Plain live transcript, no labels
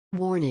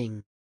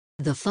Warning.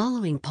 The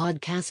following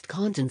podcast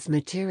contains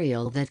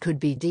material that could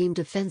be deemed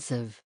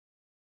offensive.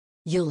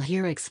 You'll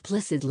hear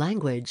explicit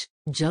language,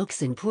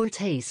 jokes in poor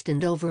taste,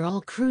 and overall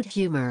crude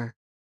humor.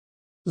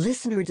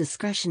 Listener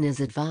discretion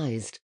is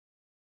advised.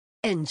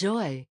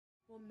 Enjoy.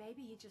 Well,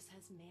 maybe he just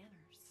has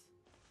manners.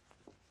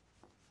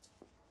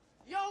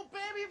 Yo,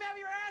 baby, you've had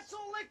your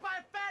asshole licked by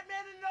a fat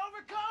man in an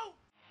overcoat?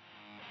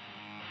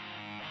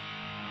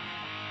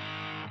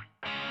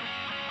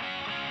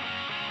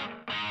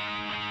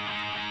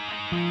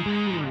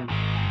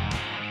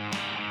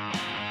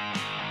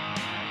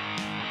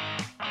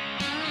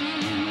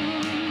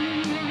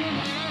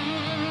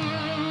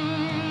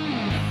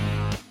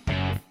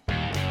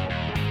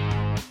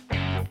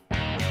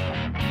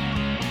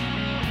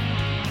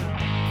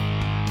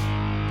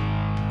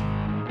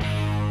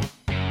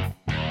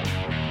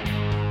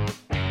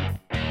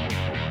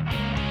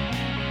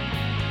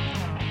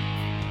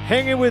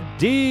 Hanging with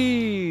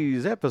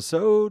Deez,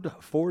 episode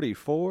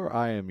 44.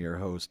 I am your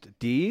host,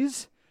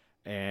 Deez,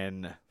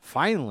 and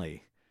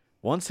finally,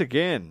 once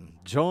again,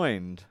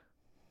 joined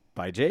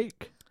by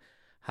Jake.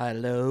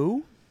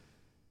 Hello.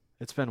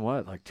 It's been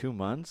what, like 2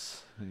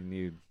 months? And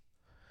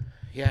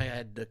Yeah, I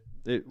had the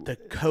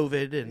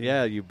COVID and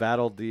yeah, you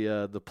battled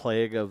the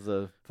plague of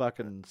the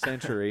fucking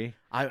century.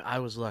 I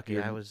was lucky.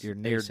 I was your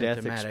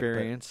near-death asymptomatic,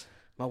 experience.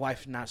 but my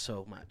wife not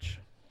so much.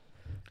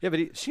 Yeah,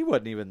 but she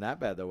wasn't even that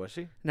bad though, was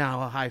she?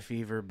 Now a high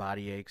fever,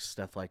 body aches,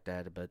 stuff like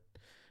that. But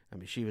I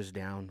mean, she was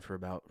down for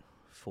about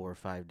 4 or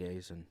 5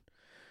 days, and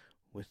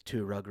with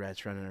 2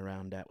 rugrats running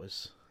around, that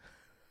was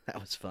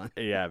fun.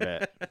 Yeah, I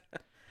bet.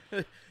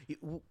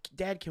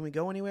 Dad, can we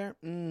go anywhere?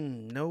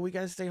 No, we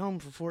gotta stay home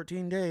for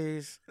 14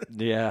 days.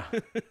 Yeah.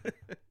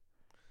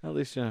 At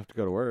least you don't have to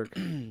go to work.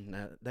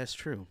 That's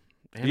true.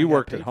 And You I got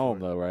worked at paid home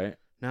for it. though, right?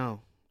 No,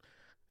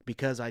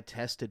 because I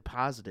tested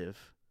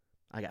positive,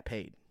 I got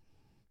paid.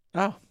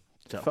 Oh,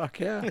 So.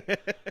 fuck yeah.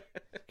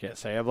 Can't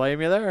say I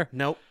blame you there.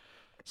 Nope.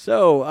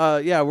 So,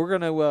 yeah, we're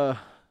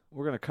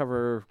gonna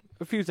cover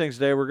a few things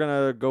today. We're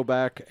gonna go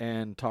back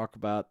and talk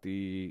about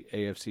the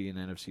AFC and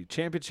NFC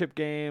championship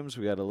games.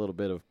 We got a little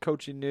bit of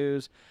coaching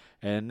news,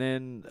 and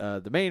then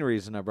the main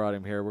reason I brought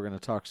him here, we're gonna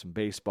talk some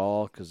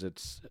baseball because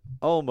it's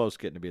almost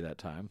getting to be that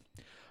time.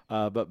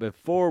 But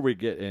before we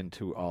get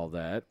into all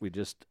that, we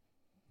just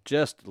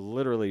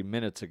literally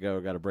minutes ago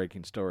got a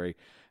breaking story,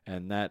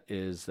 and that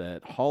is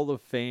that Hall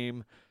of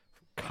Fame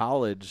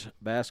college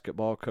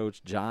basketball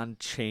coach John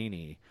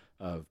Chaney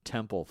of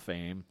Temple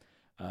fame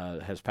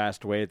has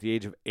passed away at the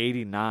age of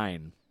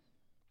 89,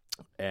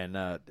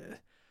 and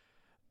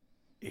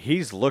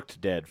he's looked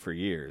dead for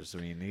years. I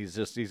mean,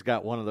 he's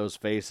got one of those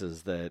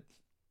faces that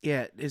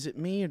Yeah, is it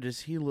me or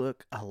does he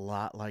look a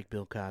lot like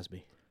Bill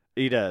Cosby?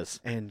 he does.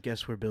 And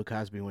guess where Bill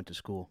Cosby went to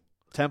school?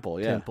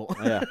 Temple, yeah. Temple.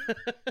 Yeah.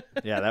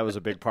 Yeah, that was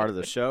a big part of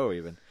the show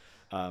even.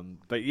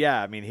 But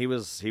yeah, I mean, he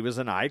was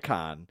an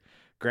icon.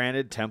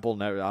 Granted, Temple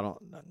never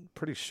I'm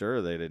pretty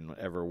sure they didn't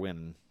ever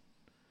win.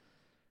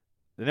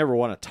 They never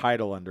won a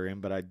title under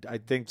him, but I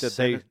think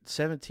that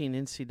 17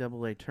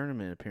 NCAA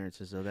tournament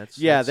appearances, though.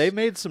 they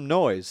made some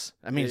noise.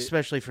 I mean,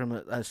 especially from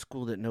a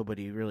school that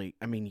nobody really.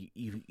 I mean,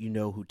 you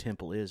know who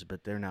Temple is,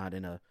 but they're not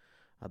in a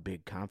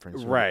big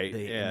conference, Right?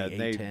 In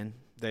the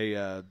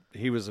A10.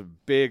 He was a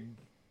big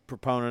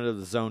proponent of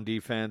the zone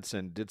defense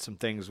and did some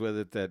things with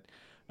it that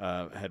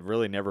had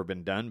really never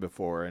been done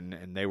before,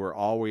 and they were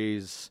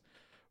always,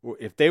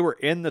 if they were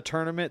in the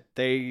tournament,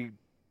 they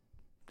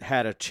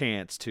had a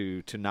chance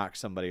to knock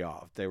somebody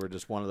off. They were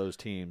just one of those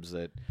teams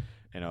that,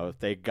 if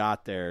they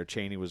got there,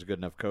 Chaney was a good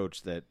enough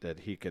coach that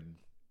they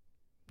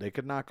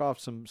could knock off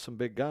some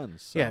big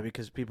guns. So. Yeah,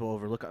 because people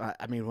overlook.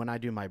 I mean, when I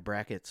do my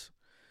brackets,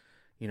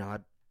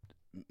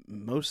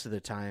 most of the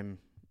time,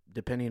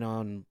 depending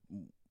on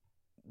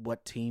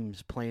what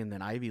team's playing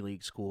the Ivy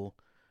League school,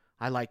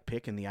 I like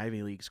picking the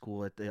Ivy League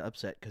school at the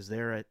upset because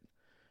they're at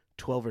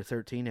 12 or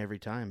 13 every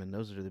time, and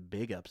those are the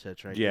big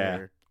upsets right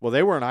there. Well,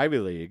 they were in Ivy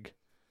League.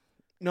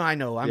 No, I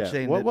know. I'm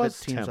saying what that was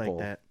teams Temple?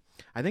 like that.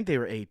 I think they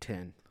were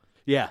A10.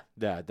 Yeah,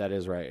 that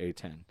is right.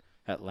 A10,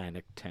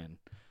 Atlantic 10,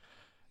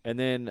 and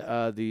then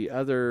the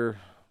other.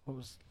 What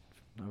was?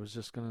 I was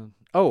just gonna.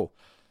 Oh,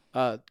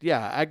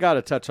 yeah. I got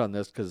to touch on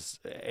this because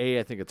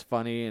I think it's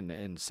funny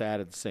and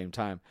sad at the same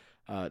time.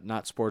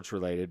 Not sports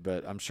related,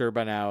 but I'm sure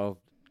by now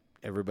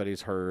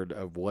everybody's heard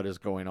of what is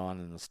going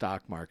on in the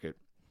stock market,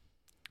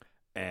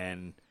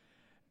 and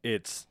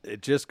it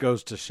just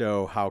goes to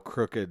show how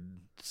crooked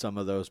some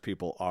of those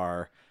people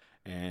are.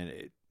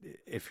 And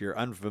if you're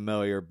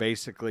unfamiliar,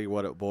 basically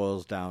what it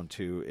boils down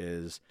to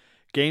is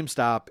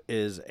GameStop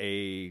is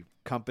a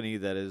company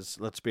that is,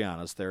 let's be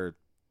honest, they're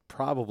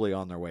probably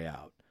on their way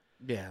out.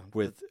 Yeah.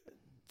 With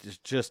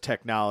just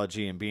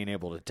technology and being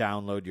able to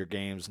download your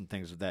games and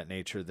things of that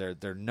nature.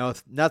 They're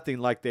nothing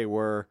like they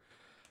were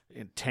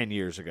 10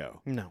 years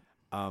ago. No.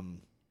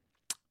 And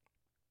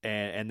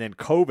then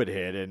COVID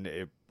hit, and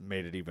it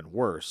made it even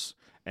worse.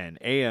 And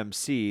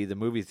AMC, the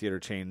movie theater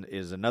chain,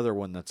 is another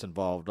one that's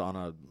involved on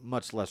a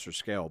much lesser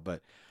scale.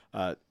 But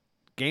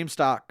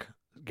GameStop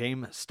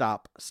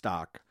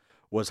stock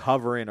was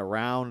hovering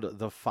around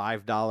the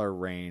 $5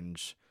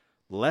 range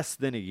less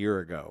than a year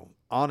ago,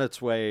 on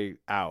its way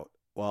out.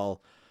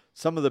 Well,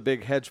 some of the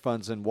big hedge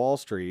funds in Wall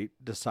Street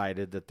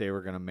decided that they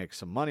were going to make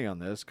some money on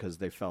this because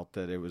they felt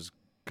that it was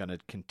going to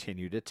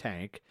continue to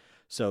tank.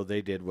 So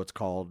they did what's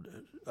called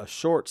a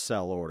short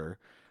sell order,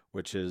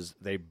 which is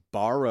they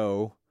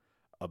borrow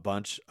a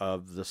bunch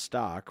of the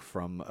stock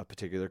from a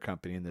particular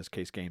company, in this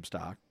case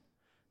GameStop.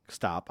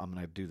 I'm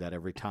going to do that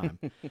every time.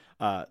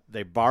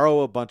 They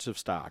borrow a bunch of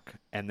stock,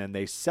 and then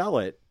they sell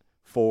it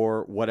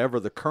for whatever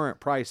the current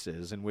price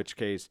is, in which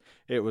case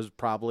it was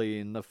probably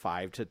in the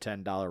 $5 to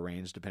 $10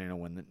 range, depending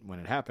on when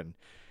it happened,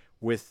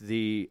 with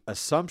the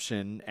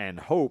assumption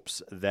and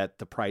hopes that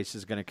the price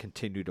is going to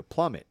continue to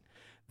plummet.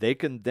 They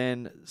can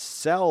then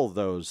sell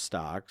those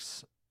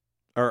stocks,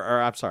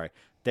 or I'm sorry,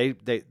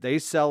 they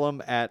sell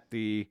them at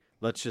the,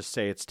 let's just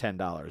say it's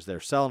 $10. They're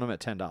selling them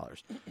at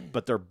 $10,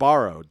 but they're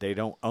borrowed. They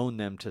don't own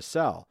them to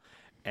sell.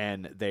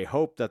 And they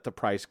hope that the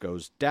price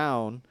goes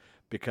down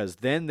because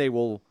then they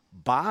will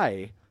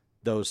buy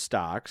those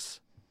stocks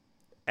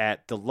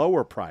at the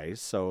lower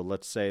price. So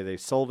let's say they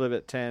sold it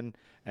at 10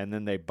 and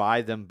then they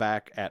buy them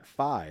back at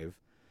 5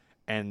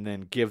 and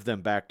then give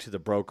them back to the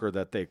broker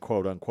that they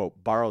quote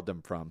unquote borrowed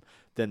them from.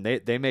 Then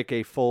they make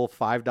a full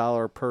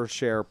 $5 per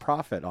share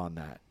profit on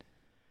that.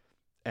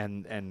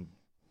 And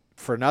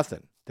for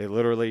nothing. They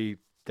literally,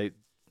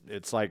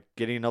 it's like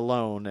getting a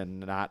loan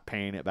and not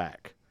paying it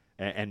back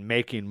and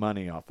making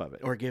money off of it.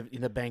 Or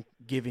the bank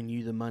giving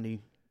you the money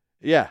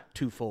Yeah.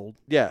 twofold.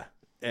 Yeah.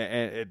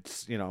 And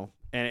it's,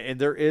 and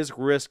there is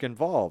risk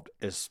involved,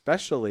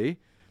 especially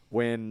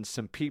when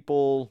some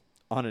people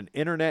on an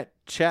internet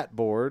chat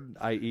board,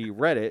 i.e.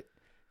 Reddit,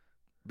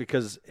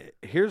 because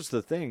here's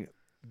the thing,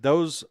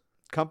 those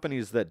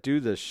companies that do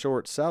this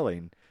short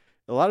selling,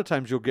 a lot of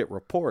times you'll get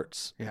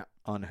reports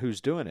on who's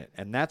doing it.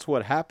 And that's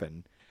what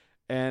happened.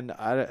 And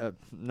I'm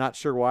not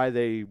sure why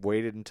they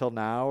waited until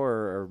now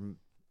or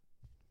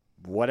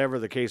whatever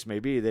the case may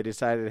be. They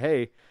decided,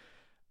 hey,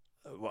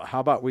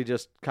 how about we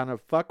just kind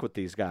of fuck with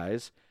these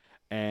guys?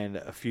 And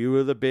a few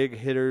of the big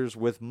hitters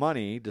with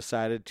money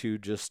decided to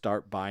just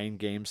start buying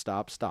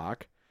GameStop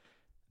stock,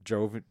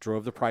 drove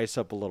the price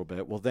up a little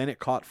bit. Well, then it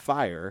caught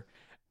fire,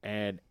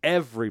 and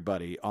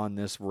everybody on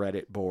this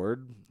Reddit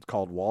board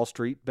called Wall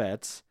Street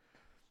Bets,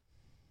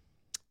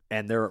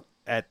 and they're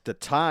at the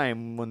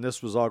time when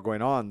this was all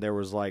going on, there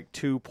was like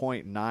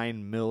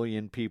 2.9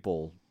 million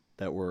people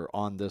that were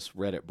on this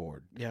Reddit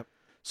board. Yep.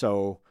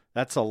 So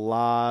that's a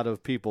lot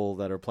of people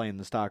that are playing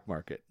the stock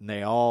market, and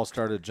they all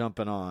started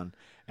jumping on.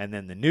 And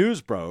then the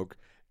news broke,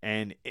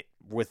 and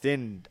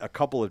within a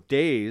couple of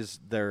days,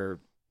 their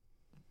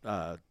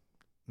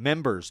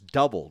members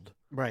doubled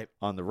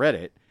on the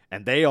Reddit,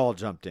 and they all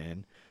jumped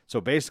in.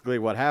 So basically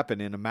what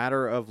happened, in a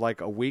matter of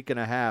like a week and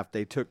a half,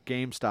 they took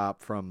GameStop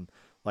from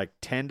like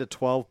 $10 to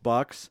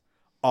 $12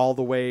 all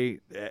the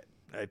way. It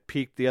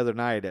peaked the other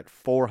night at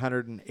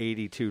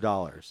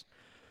 $482,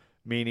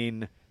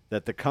 meaning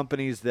that the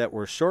companies that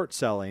were short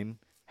selling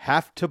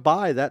have to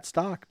buy that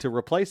stock to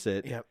replace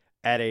it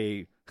at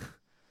a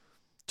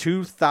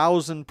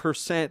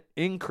 2,000%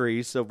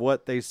 increase of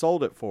what they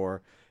sold it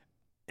for.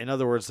 In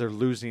other words, they're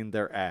losing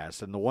their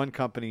ass. And the one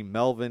company,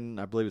 Melvin,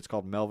 I believe it's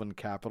called Melvin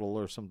Capital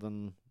or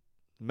something,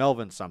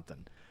 Melvin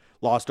something,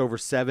 lost over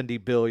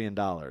 $70 billion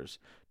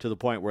to the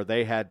point where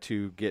they had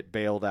to get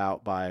bailed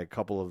out by a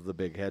couple of the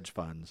big hedge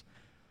funds.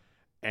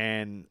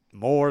 And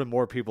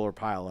more people are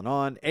piling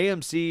on.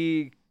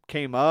 AMC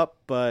came up,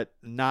 but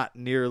not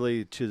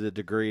nearly to the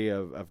degree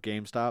of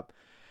GameStop.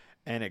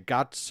 And it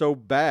got so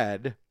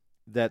bad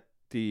that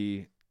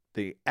the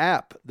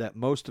app that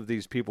most of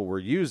these people were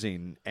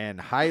using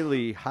and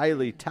highly,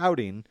 highly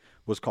touting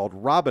was called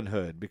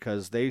Robinhood,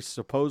 because they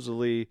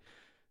supposedly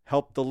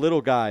helped the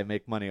little guy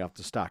make money off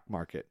the stock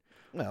market.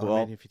 Well,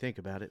 I mean, if you think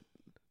about it,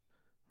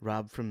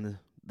 rob from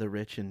the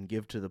rich and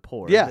give to the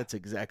poor. Yeah. That's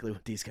exactly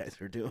what these guys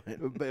are doing.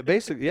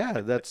 Basically,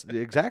 yeah, that's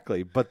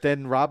exactly. But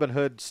then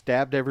Robinhood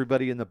stabbed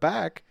everybody in the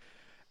back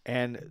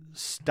and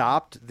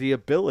stopped the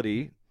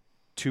ability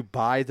to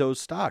buy those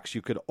stocks.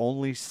 You could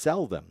only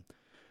sell them.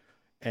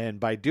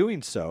 And by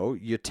doing so,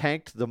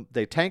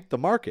 they tanked the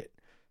market.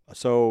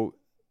 So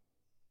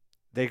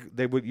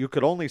you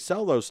could only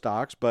sell those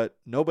stocks, but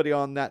nobody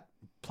on that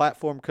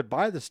platform could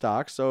buy the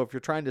stocks. So if you're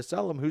trying to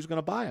sell them, who's going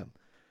to buy them?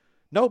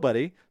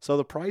 Nobody. So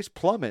the price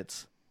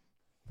plummets.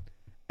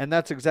 And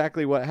that's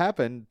exactly what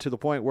happened, to the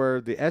point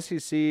where the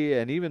SEC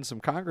and even some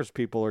Congress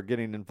people are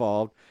getting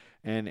involved.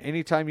 And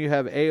anytime you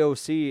have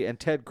AOC and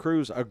Ted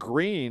Cruz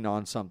agreeing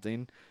on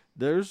something,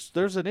 there's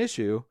an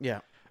issue.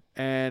 Yeah.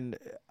 And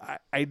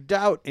I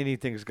doubt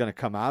anything's going to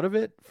come out of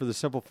it, for the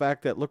simple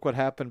fact that look what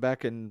happened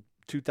back in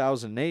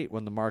 2008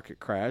 when the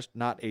market crashed.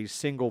 Not a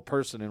single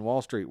person in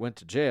Wall Street went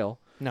to jail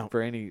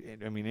for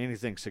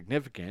anything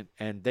significant,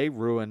 and they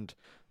ruined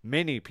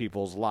many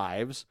people's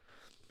lives.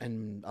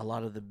 And a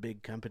lot of the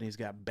big companies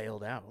got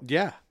bailed out.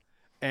 Yeah.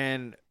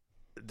 And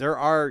there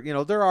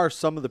are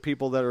some of the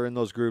people that are in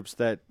those groups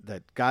that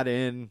got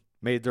in,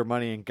 made their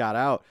money, and got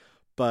out.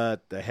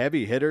 but the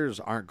heavy hitters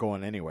aren't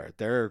going anywhere.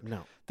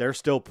 They're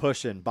still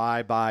pushing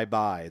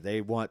buy.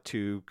 They want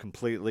to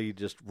completely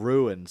just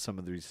ruin some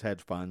of these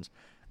hedge funds,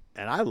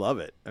 and I love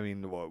it. I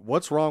mean,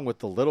 what's wrong with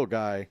the little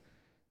guy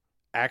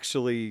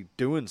actually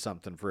doing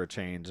something for a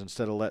change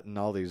instead of letting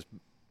all these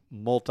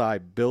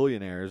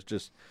multi-billionaires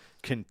just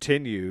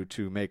continue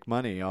to make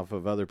money off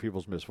of other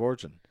people's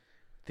misfortune?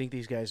 Think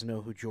these guys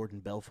know who Jordan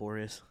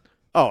Belfort is?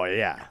 Oh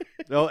yeah.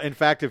 No, in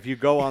fact, if you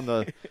go on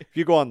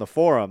the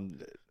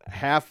forum,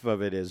 half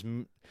of it is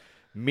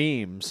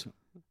memes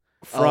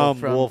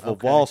from Wolf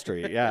of Wall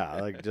Street. Yeah,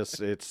 like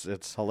just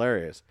it's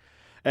hilarious.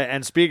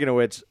 And speaking of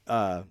which,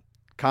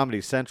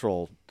 Comedy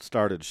Central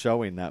started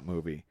showing that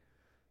movie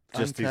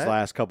just Uncut? these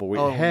last couple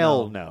weeks. Oh,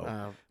 Hell no.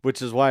 no. Which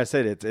is why I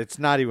said it's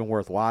not even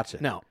worth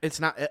watching. No,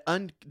 it's not.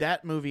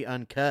 That movie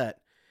Uncut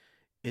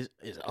is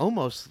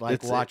almost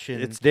like watching.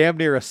 It's damn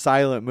near a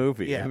silent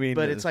movie. Yeah, I mean,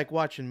 but it's like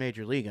watching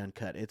Major League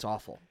Uncut. It's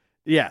awful.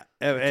 Yeah,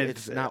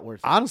 It's not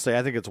worth it. Honestly,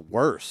 I think it's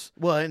worse.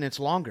 Well, and it's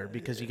longer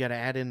because you got to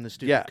add in the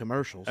stupid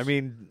commercials. I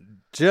mean,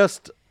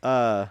 just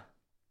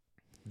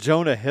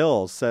Jonah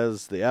Hill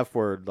says the F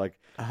word like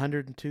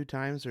 102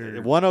 times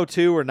or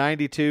 102 or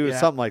 92, Yeah.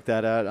 something like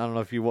that. I don't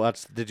know if you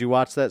watched. Did you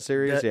watch that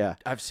series? Yeah.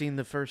 I've seen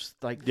the first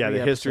Yeah, 3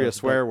 the history of episodes,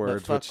 swear but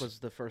words, Fuck which- was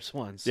the first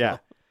one. So. Yeah.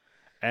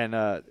 And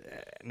not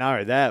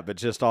only that, but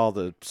just all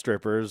the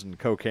strippers and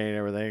cocaine and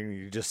everything.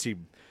 You just see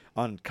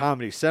on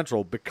Comedy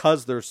Central,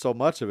 because there's so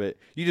much of it,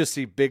 you just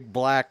see big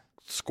black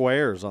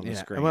squares on the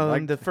screen. Well, Like,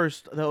 and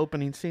the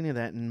opening scene of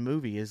that in the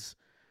movie is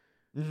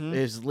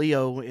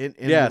Leo in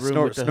yeah, the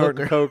room with the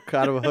snorting hooker. coke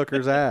out of a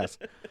hooker's ass.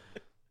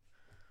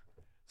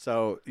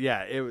 So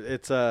yeah,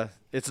 it's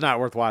not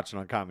worth watching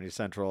on Comedy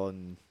Central.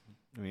 And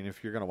I mean,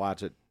 if you're gonna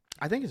watch it,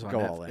 I think it's on Go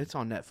all in. It's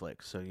on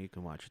Netflix, so you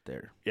can watch it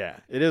there. yeah,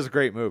 it is a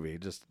great movie,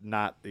 just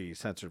not the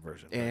censored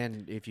version.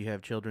 And if you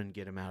have children,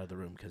 get them out of the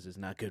room because it's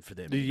not good for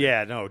them. either.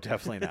 Yeah, no,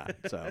 definitely not.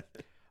 So,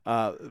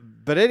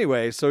 but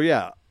anyway, so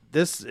yeah,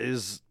 this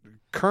is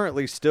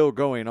currently still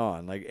going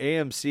on. Like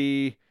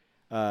AMC,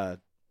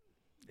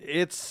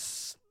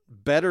 it's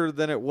better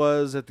than it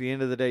was at the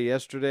end of the day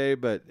yesterday,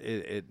 but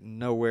it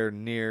nowhere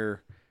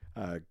near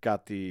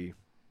got the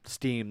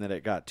steam that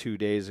it got 2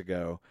 days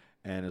ago.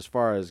 And as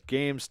far as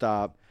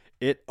GameStop,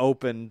 it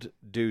opened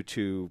due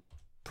to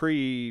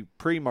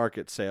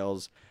pre-market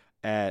sales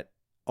at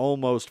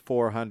almost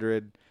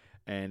 400,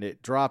 and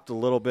it dropped a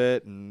little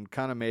bit and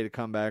kind of made a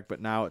comeback,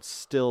 but now it's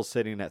still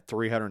sitting at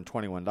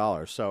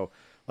 $321. So,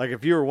 like,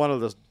 if you were one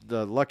of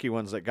the lucky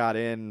ones that got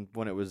in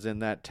when it was in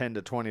that $10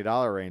 to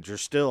 $20 range, you're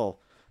still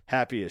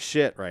happy as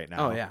shit right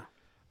now. Oh yeah.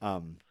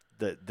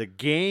 The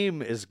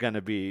game is going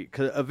to be,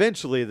 because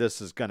eventually this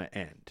is going to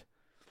end.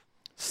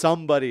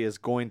 Somebody is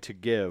going to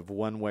give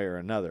one way or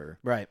another.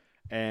 Right.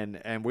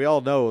 And we all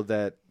know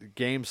that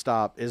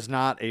GameStop is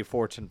not a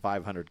Fortune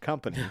 500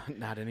 company,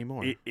 Not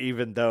anymore.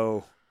 even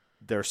though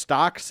their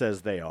stock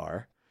says they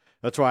are.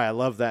 That's why I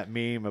love that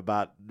meme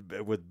about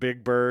with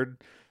Big Bird,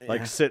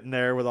 like sitting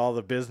there with all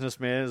the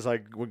businessmen. It's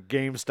like when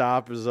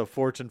GameStop is a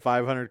Fortune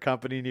 500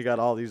 company, and you got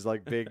all these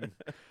like big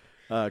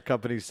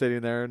companies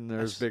sitting there, and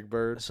there's Big I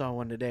Bird. saw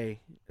one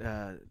today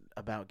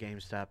about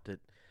GameStop that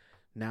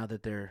now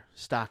that their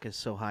stock is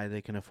so high,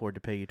 they can afford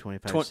to pay you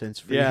 25 cents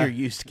for yeah. your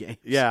used games.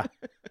 Yeah,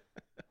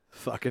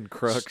 fucking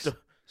crooks.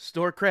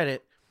 Store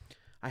credit.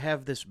 I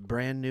have this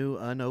brand new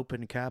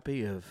unopened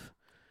copy of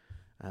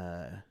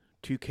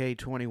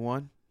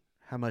 2K21.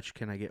 How much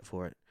can I get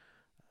for it?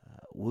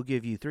 We'll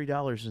give you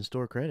 $3 in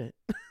store credit.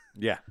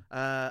 Yeah,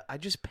 I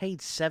just paid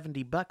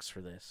 $70 for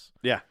this.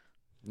 yeah.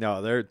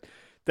 No,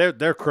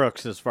 they're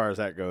crooks as far as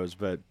that goes.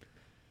 But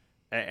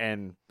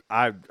and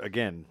I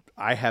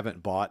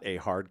haven't bought a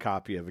hard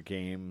copy of a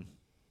game.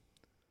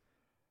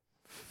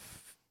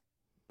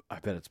 I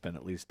bet it's been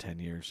at least 10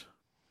 years.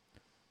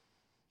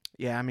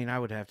 Yeah, I mean, I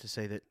would have to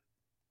say that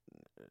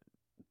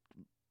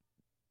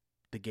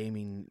the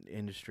gaming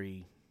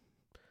industry,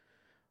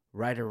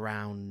 right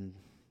around,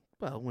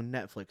 well, when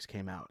Netflix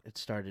came out, it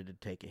started to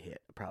take a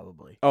hit,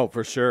 probably. Oh,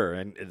 for sure.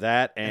 And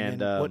that and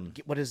then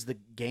what is the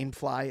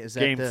GameFly? Is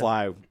that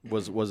GameFly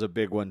was a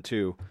big one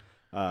too.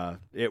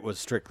 It was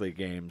strictly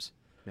games.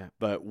 Yeah.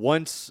 But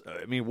once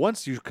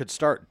you could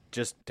start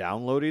just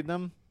downloading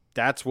them,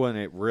 that's when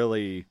it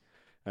really,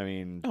 I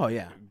mean, Oh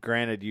yeah,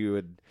 granted you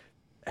would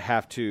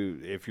have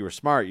to, if you were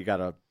smart, you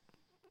got a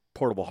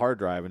portable hard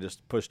drive and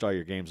just pushed all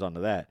your games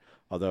onto that.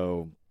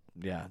 Although,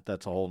 yeah,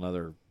 that's a whole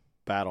nother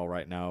battle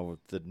right now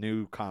with the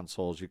new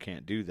consoles. You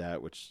can't do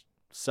that, which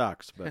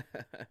sucks. But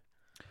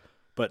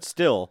but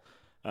still,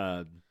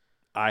 I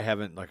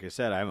haven't, like I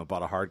said, I haven't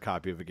bought a hard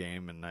copy of a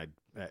game in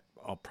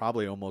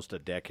probably almost a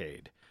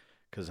decade,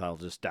 because I'll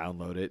just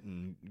download it,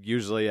 and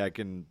usually I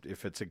can,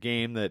 if it's a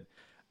game that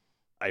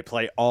I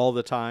play all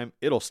the time,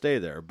 it'll stay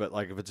there. But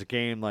like if it's a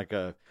game like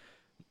an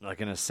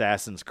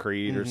Assassin's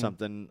Creed or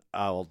something,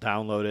 I'll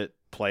download it,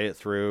 play it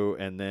through,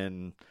 and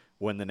then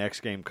when the next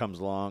game comes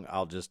along,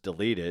 I'll just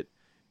delete it.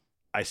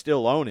 I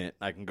still own it.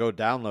 I can go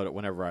download it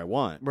whenever I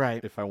want.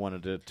 Right. If I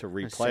wanted to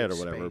replay save it or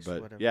whatever. space,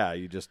 but whatever. yeah,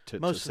 you just to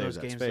most save of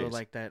those that games space. though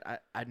like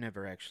that. I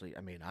never actually.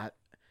 I mean,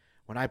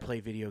 when I play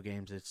video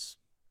games, it's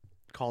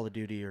Call of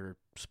Duty or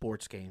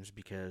sports games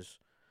because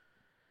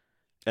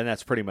And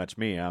that's pretty much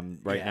me.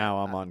 Now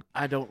I'm on.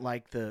 I don't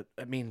like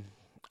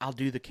I'll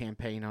do the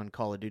campaign on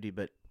Call of Duty,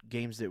 but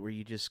games that where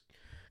you just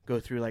go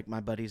through, like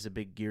my buddy's a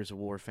big Gears of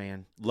War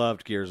fan,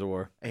 Loved Gears of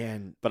War,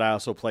 and but I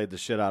also played the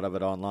shit out of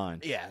it online.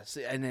 yes,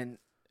 and then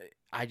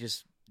I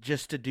just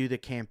to do the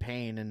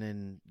campaign and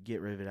then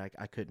get rid of it,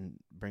 I couldn't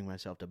bring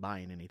myself to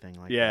buying anything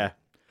like Yeah. that.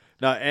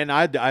 No, and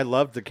I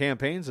loved the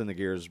campaigns in the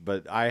Gears,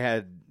 but I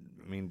had,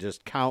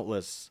 just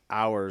countless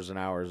hours and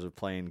hours of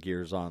playing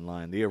Gears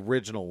Online. The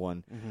original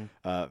one,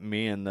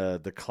 me and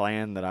the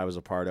clan that I was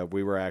a part of,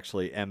 we were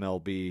actually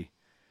MLB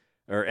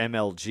or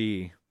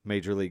MLG,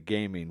 Major League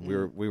Gaming.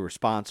 We were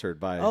sponsored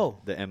by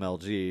the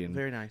MLG, and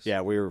Very nice.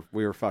 Yeah, we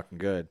were fucking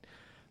good.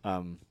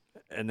 And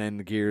then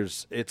the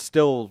Gears, it's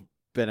still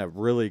been a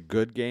really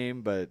good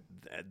game, but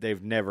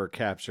they've never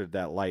captured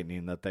that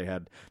lightning that they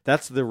had.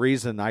 That's the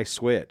reason I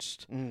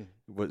switched.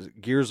 Was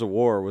Gears of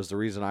War was the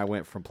reason I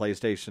went from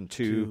PlayStation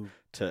 2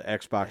 to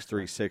Xbox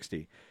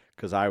 360,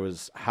 because I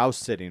was house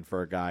sitting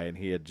for a guy and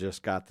he had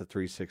just got the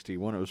 360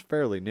 when it was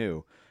fairly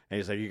new. And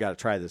he's like, "You got to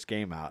try this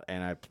game out."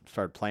 And I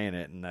started playing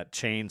it, and that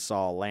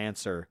Chainsaw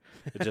Lancer,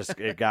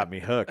 it got me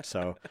hooked.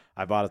 So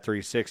I bought a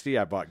 360,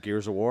 I bought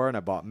Gears of War, and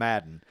I bought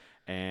Madden.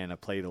 And I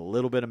played a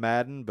little bit of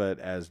Madden, but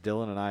as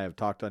Dylan and I have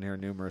talked on here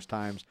numerous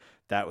times,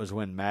 that was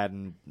when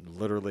Madden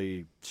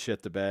literally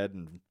shit the bed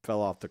and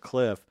fell off the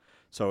cliff.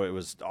 So it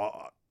was,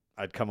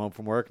 I'd come home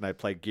from work and I'd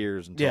play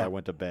Gears until I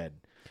went to bed.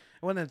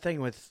 One of the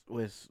thing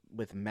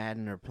with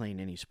Madden or playing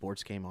any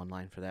sports game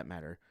online for that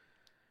matter,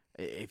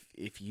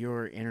 if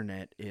your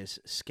internet is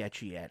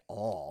sketchy at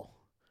all,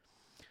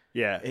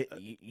 Yeah,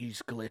 you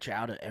just glitch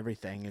out of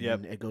everything, and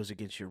then it goes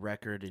against your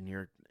record,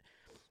 and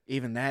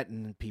even that,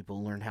 and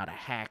people learn how to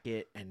hack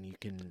it, and you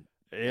can,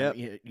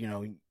 you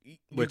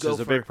which go is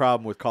a for- big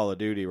problem with Call of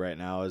Duty right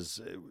now.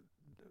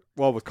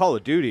 With Call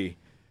of Duty,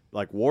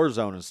 like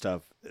Warzone and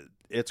stuff,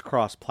 it's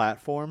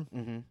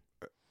cross-platform,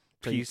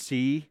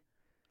 PC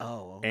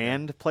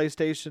and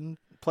PlayStation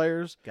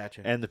players.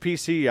 Gotcha. And the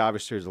PC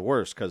obviously is the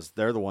worst because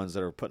they're the ones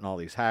that are putting all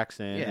these hacks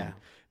in, and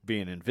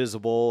being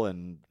invisible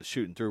and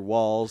shooting through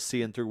walls,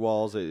 seeing through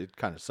walls. It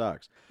kind of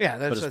sucks. Yeah,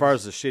 but as far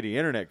as the shitty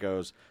internet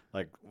goes,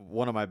 like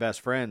one of my best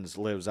friends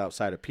lives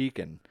outside of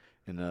Pekin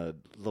in a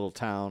little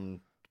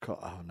town called,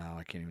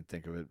 I can't even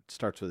think of it. It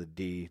starts with a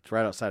D. It's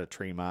right outside of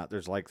Tremont.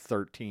 There's like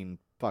 13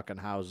 fucking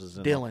houses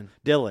in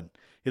Dillon.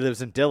 He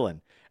lives in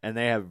Dillon, and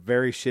they have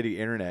very shitty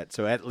internet.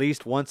 So at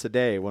least once a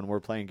day when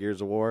we're playing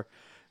Gears of War,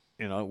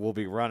 we'll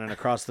be running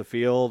across the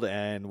field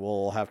and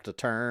we'll have to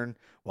turn.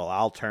 Well,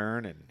 I'll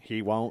turn and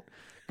he won't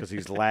because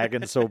he's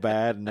lagging so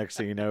bad. And next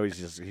thing you know,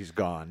 he's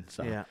gone.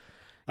 So yeah,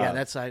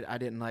 that's I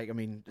didn't like.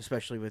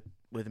 Especially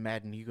with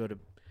Madden, you go to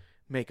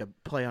make a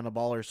play on a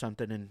ball or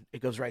something, and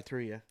it goes right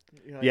through you.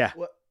 You're like, yeah.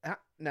 What?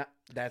 No,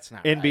 that's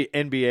not right.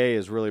 NBA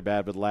is really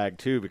bad with lag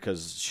too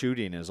because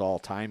shooting is all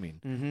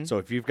timing. So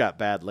if you've got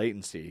bad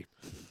latency,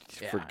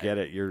 forget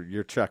it.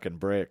 You're chucking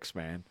bricks,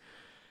 man.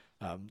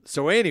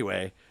 So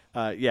anyway,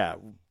 I'm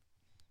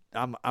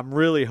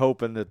really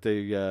hoping that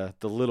the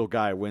little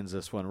guy wins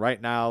this one.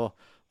 Right now,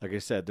 like I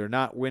said, they're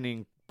not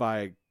winning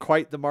by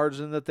quite the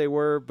margin that they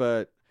were,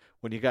 but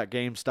when you got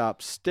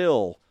GameStop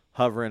still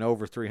hovering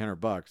over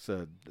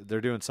 $300, they're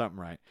doing something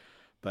right.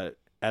 But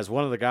as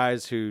one of the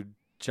guys who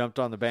jumped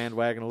on the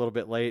bandwagon a little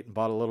bit late and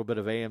bought a little bit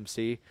of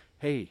AMC,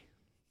 hey,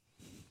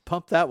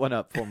 pump that one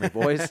up for me,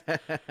 boys.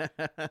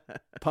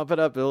 Pump it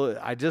up.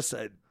 I just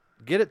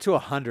get it to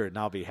 100 and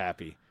I'll be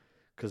happy.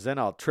 Because then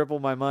I'll triple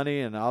my money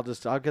and I'll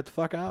get the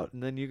fuck out,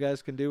 and then you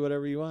guys can do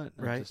whatever you want.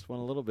 I just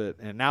want a little bit.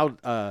 And now,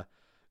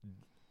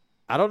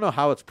 I don't know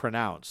how it's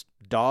pronounced.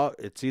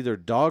 It's either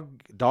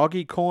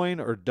Doggy Coin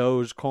or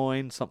Doge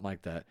Coin, something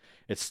like that.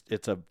 It's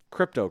a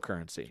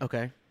cryptocurrency.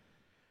 Okay.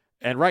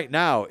 And right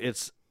now,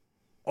 it's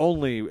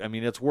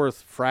it's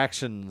worth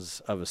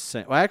fractions of a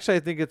cent. Well, actually, I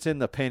think it's in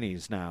the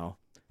pennies now.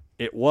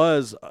 It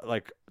was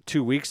like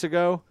 2 weeks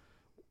ago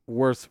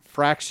worth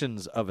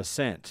fractions of a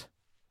cent.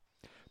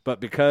 But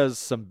because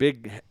some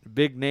big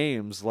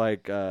names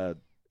like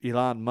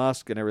Elon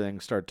Musk and everything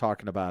started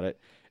talking about it,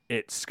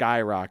 it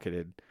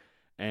skyrocketed.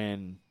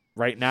 And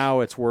right now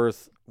it's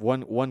worth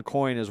one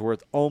coin is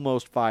worth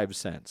almost 5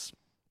 cents.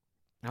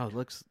 Oh, it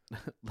looks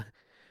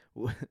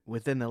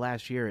within the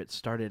last year it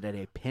started at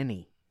a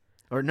penny.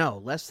 Or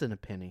no, less than a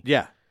penny.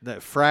 Yeah,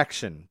 the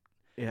fraction.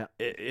 Yeah.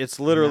 It's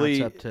literally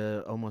now it's up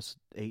to almost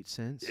 8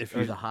 cents.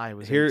 The high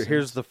was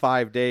here's the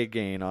 5-day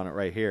gain on it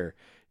right here.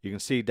 You can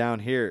see down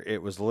here,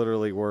 it was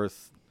literally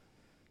worth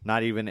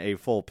not even a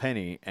full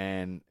penny.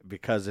 And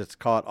because it's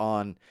caught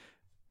on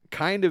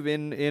kind of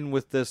in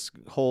with this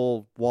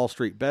whole Wall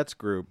Street Bets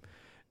group,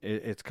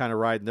 it's kind of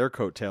riding their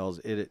coattails.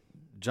 It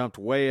jumped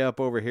way up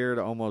over here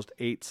to almost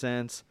 8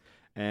 cents.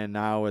 And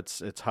now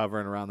it's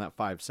hovering around that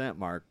 5 cent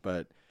mark.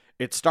 But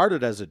it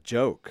started as a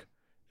joke,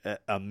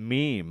 a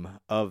meme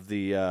of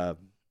the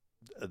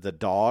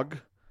dog.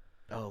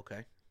 Oh,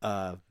 okay.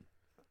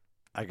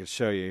 I could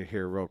show you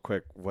here real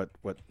quick what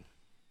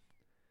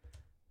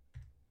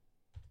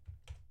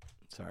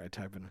Sorry,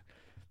 typing.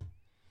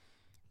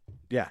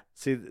 Yeah,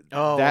 see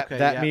Oh, that okay,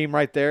 that yeah. meme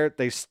right there.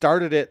 They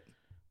started it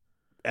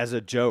as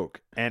a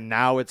joke, and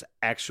now it's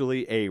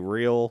actually a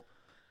real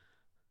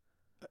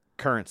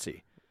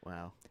currency,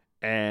 Wow.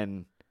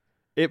 and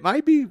it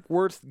might be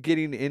worth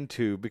getting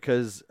into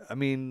because I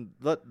mean,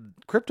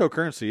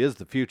 cryptocurrency is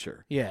the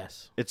future.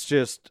 Yes. It's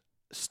just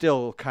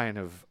still kind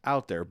of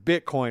out there.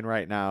 Bitcoin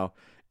right now,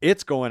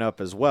 it's going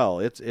up as well.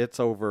 It's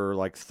over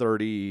like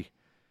 30.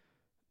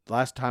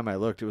 Last time I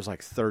looked, it was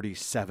like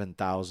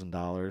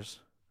 $37,000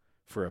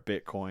 for a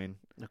Bitcoin,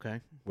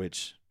 Okay.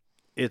 which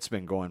it's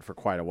been going for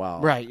quite a while.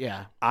 Right.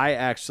 Yeah. I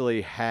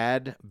actually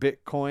had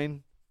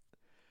Bitcoin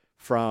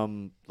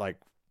from like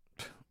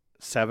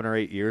 7 or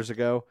 8 years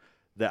ago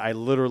that I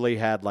literally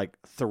had like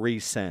 3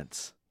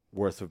 cents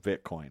worth of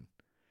Bitcoin.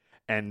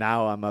 And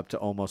now I'm up to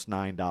almost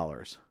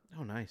 $9.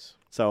 Oh, nice.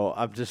 So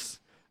I'm just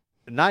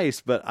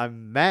nice, but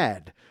I'm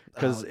mad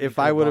because Oh, you if could've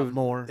I would bought have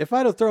more. if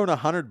I'd have thrown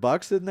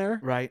 $100 in there,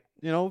 Right.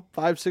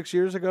 5-6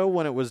 years ago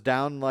when it was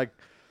down like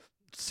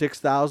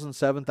 $6,000,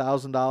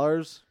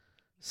 $7,000,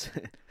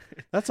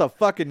 that's a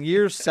fucking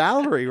year's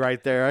salary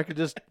right there. I could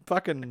just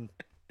fucking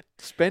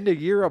spend a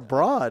year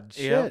abroad.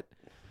 Shit. Yep.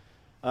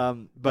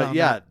 But Well,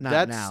 yeah, not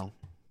that's now.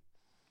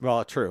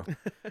 well, true.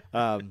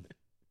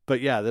 But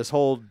yeah, this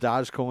whole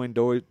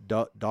Dogecoin,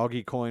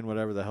 Doggy Coin,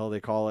 whatever the hell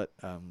they call it,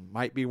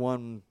 might be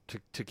one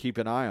to keep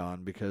an eye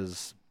on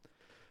because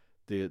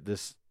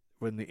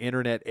when the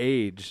internet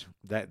age,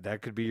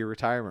 that could be your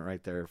retirement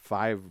right there.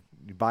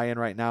 You buy in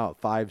right now at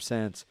 5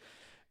 cents,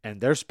 and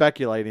they're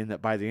speculating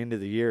that by the end of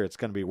the year it's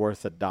going to be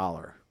worth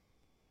 $1.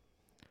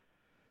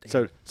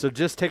 So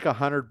just take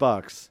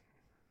 $100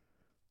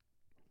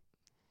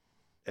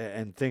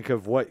 and think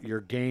of what your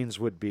gains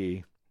would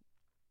be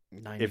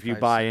if you 95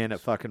 buy in at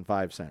cents. fucking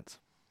 5 cents.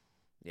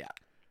 Yeah.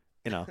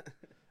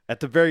 At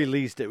the very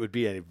least, it would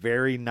be a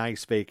very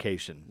nice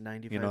vacation.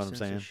 95 You know what I'm cents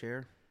saying? a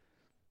share.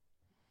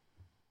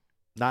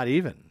 Not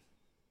even.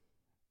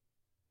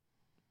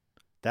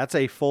 That's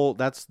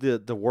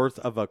the worth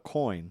of a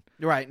coin.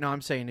 Right. No,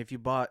 I'm saying if you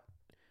bought,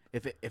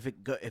 if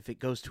it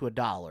goes to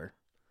 $1.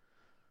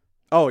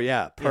 Oh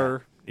yeah,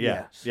 per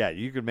Yes. yeah,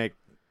 you could make,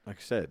 like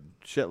I said,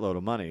 shitload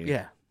of money.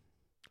 Yeah.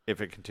 If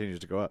it continues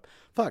to go up.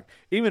 Fuck.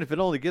 Even if it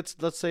only gets,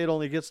 let's say it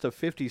only gets to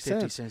 50 50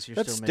 cents. cents. You're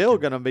That's still still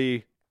making- going to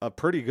be a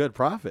pretty good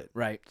profit.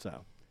 Right.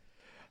 So,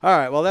 all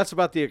right. Well, that's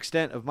about the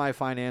extent of my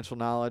financial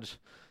knowledge.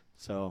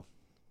 So,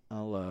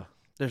 I'll.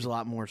 There's a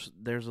lot more.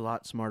 There's a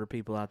lot smarter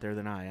people out there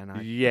than I. And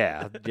I.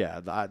 Yeah.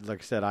 Like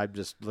I said, I'm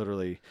just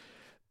literally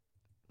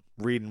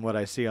reading what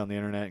I see on the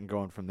internet and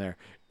going from there.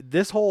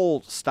 This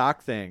whole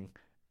stock thing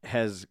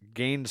has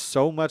gained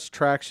so much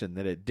traction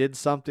that it did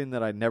something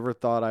that I never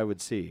thought I would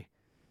see.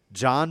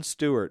 Jon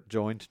Stewart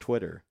joined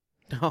Twitter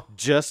Oh.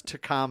 just to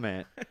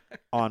comment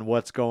on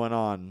what's going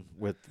on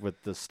with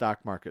the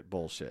stock market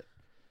bullshit.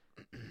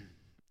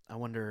 I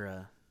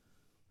wonder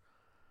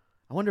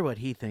what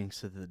he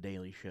thinks of the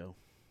Daily Show.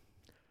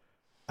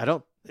 He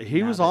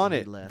Now was that on he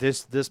it left.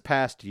 this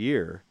past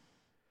year,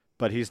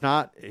 but he's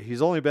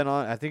only been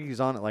on, I think he's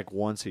on it like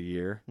once a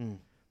year. Mm.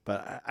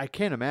 But I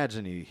can't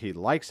imagine he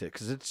likes it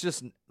because it's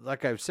just,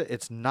 like I've said,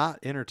 it's not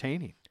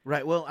entertaining.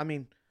 Right. Well, I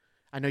mean,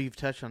 I know you've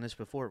touched on this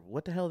before.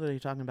 What the hell are they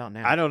talking about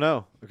now? I don't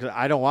know because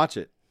I don't watch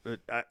it.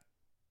 But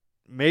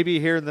maybe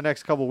here in the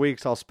next couple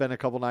weeks I'll spend a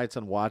couple nights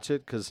and watch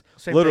it because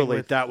Same thing literally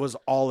with- that was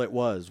all it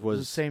was. It was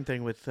the same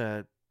thing with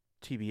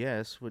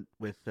TBS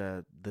with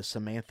the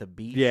Samantha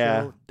Bee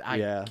Yeah, show. I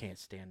yeah. can't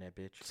stand that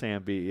bitch.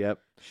 Sam B. Yep.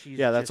 She's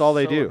Yeah, that's just all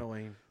they so do.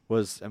 annoying.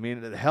 I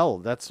mean, hell,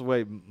 that's the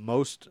way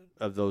most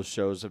of those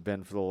shows have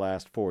been for the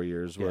last 4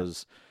 years. Yeah.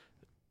 Was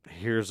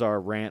here's our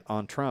rant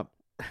on Trump.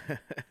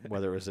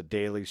 Whether it was a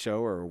daily show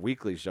or a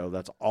weekly show,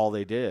 that's all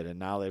they did, and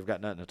now they've got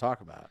nothing to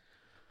talk about.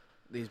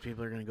 These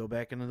people are going to go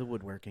back into the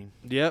woodworking.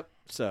 Yep.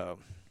 So,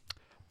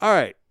 all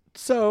right.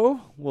 So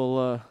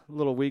we'll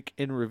little week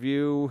in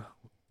review.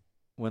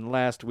 When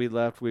last we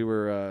left, we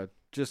were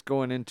just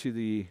going into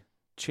the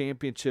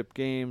championship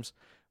games.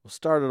 We'll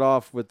start it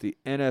off with the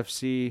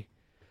NFC.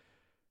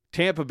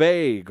 Tampa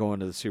Bay going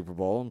to the Super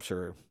Bowl. I'm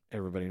sure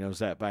everybody knows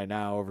that by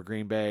now over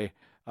Green Bay.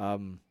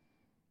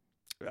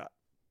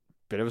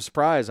 Bit of a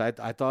surprise. I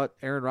thought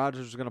Aaron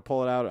Rodgers was going to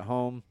pull it out at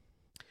home.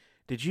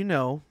 Did you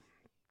know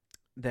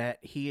that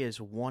he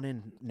is 1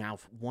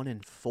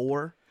 in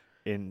 4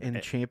 in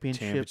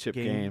championship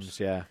games?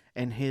 Yeah.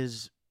 And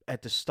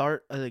at the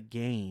start of the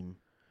game,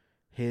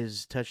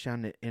 his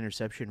touchdown to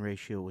interception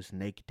ratio was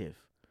negative.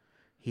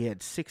 He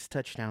had 6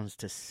 touchdowns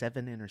to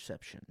 7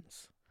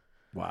 interceptions.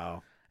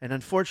 Wow. And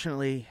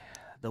unfortunately,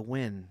 the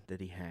win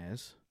that he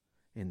has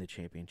in the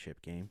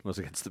championship game Was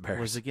against the Bears.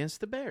 was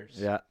against the Bears.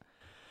 Yeah.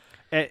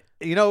 And,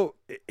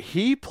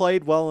 he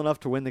played well enough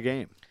to win the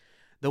game.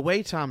 The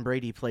way Tom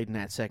Brady played in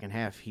that second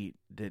half, he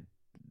did.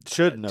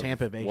 Shouldn't have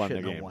Tampa Bay won the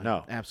shouldn't have game. won.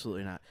 No.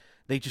 Absolutely not.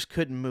 They just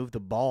couldn't move the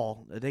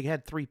ball. They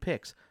had 3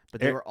 picks,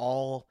 but they It- were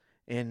all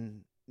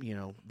in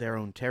their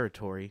own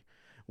territory.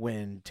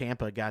 When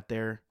Tampa got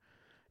their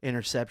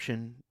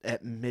interception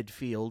at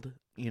midfield,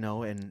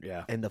 and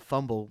Yeah. and the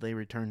fumble, they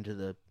returned to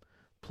the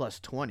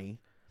 +20.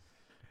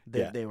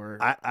 They were.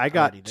 I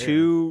got already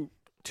there.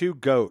 two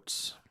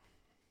goats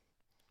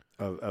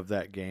of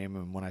that game,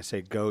 and when I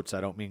say goats,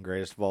 I don't mean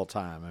greatest of all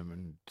time. I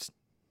mean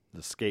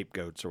the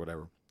scapegoats or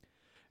whatever.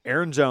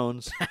 Aaron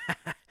Jones,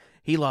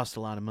 He lost a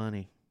lot of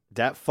money.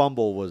 that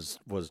fumble was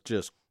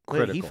just Wait,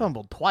 critical. he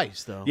fumbled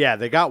twice though. Yeah,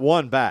 they got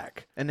one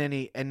back. And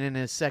then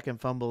his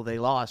second fumble they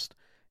lost,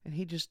 and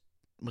he just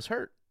was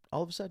hurt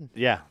all of a sudden.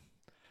 Yeah,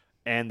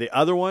 and the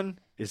other one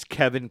is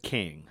Kevin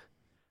King,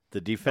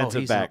 the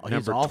defensive back, he's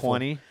number awful.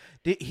 20.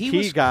 He He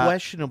was got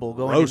questionable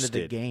going into the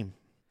roasted. game.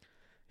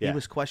 Yeah. He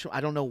was questionable.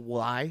 I don't know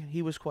why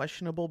he was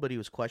questionable, but he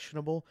was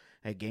questionable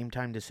at game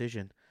time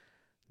decision.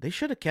 They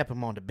should have kept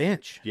him on the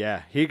bench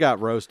Yeah, he got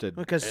roasted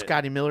because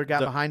Scotty Miller got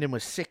the- behind him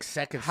with 6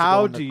 seconds. How to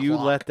go on do the you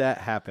clock. let that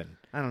happen?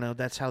 I don't know.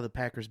 That's how the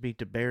Packers beat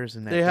the Bears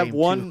in that. They have game,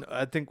 one. too.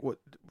 I think what.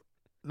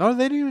 No,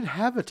 they didn't even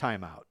have a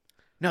timeout.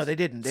 No, they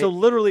didn't. So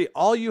literally,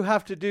 all you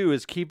have to do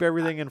is keep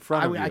everything in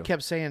front of you. I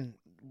kept saying,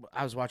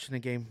 I was watching the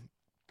game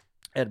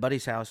at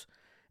Buddy's house,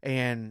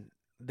 and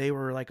they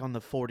were like on the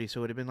 40, so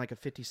it would have been like a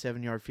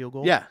 57-yard field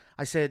goal. Yeah.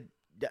 I said,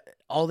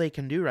 all they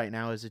can do right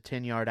now is a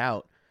 10-yard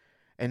out,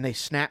 and they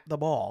snap the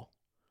ball.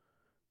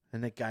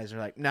 And the guys are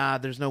like, nah,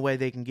 there's no way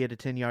they can get a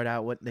 10-yard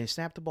out. They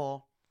snap the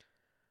ball.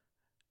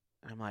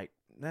 And I'm like,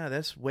 no,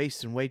 that's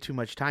wasting way too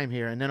much time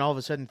here. And then all of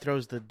a sudden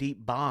throws the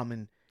deep bomb,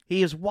 and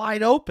he is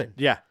wide open.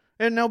 Yeah.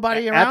 And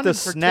nobody At around the him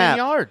for snap, 10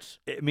 yards.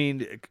 I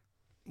mean,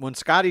 when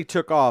Scotty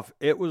took off,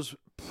 it was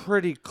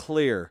pretty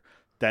clear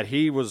that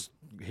he was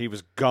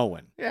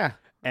going. Yeah.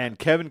 And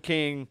Kevin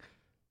King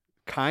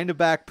kind of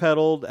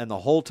backpedaled, and the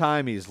whole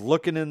time he's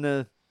looking in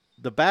the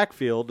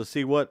backfield to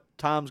see what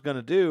Tom's going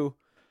to do.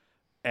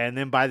 And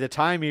then by the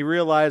time he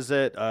realized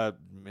that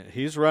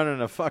he's running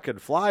a fucking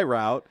fly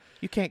route,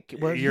 You can't.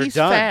 Well, you're he's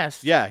done.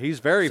 fast. Yeah, he's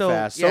very So,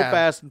 fast. So yeah.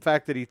 fast, in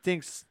fact, that he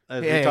thinks,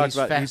 as Yeah, we talked he's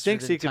about, he faster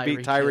thinks he than can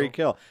beat Tyreek Tyreek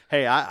Hill.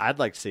 Hey, I'd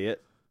like to see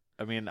it.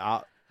 I mean,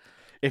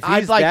 if he's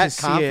I'd like that to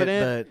see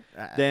confident, it,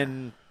 but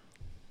then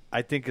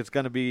I think it's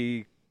going to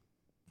be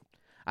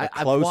a I've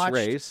close watched-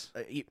 race.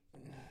 It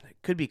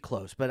could be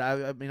close, but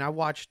I mean, I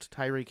watched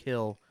Tyreek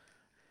Hill,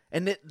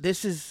 and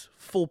this is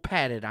full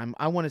padded.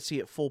 I want to see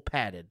it full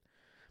padded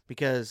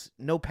because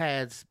no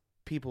pads,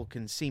 people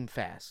can seem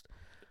fast.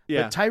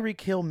 Yeah, But Tyreek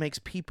Hill makes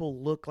people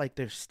look like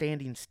they're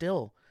standing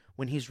still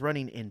when he's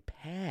running in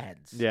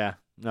pads. yeah.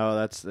 No,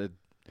 that's it.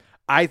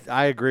 I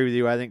agree with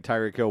you. I think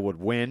Tyreek Hill would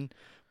win,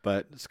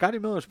 but Scotty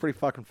Miller's pretty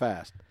fucking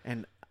fast.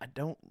 And I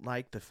don't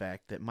like the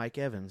fact that Mike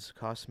Evans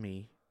cost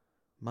me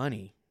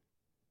money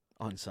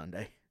on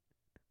Sunday.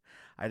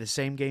 I had the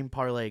same game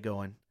parlay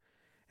going,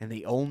 and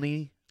the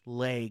only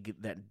leg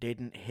that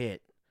didn't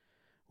hit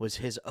was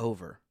his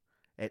over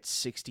at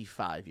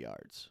 65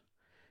 yards.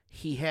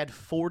 He had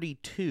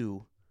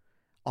 42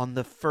 on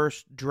the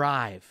first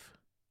drive.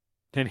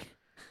 And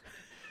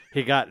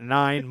he got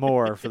 9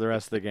 more for the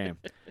rest of the game.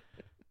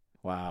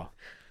 Wow.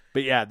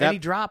 But yeah, And he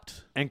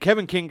dropped. and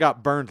Kevin King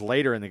got burned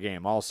later in the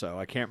game also.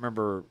 I can't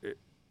remember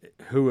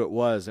who it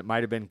was. It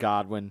might have been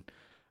Godwin.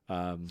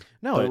 No,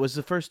 but- it was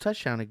the first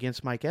touchdown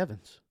against Mike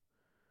Evans.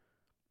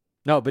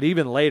 No, but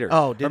even later.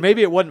 Oh, or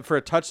maybe it wasn't for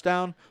a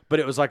touchdown, but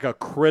it was like a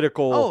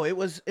critical. Oh, it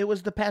was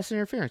the pass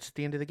interference at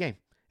the end of the game.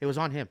 It was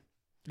on him.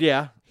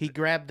 yeah. He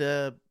grabbed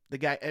the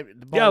guy.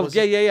 The ball Yeah, was,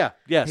 yeah.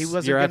 Yes, He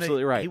wasn't you're gonna,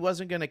 absolutely right. He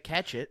wasn't going to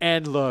catch it.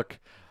 And look,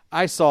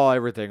 I saw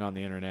everything on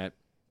the internet.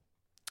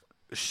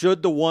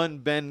 Should the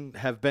one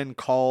have been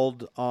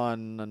called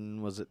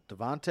on, was it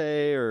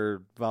Devontae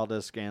or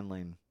Valdez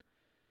Scantling?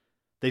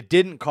 They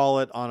didn't call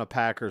it on a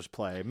Packers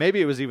play.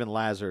 Maybe it was even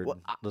Lazard or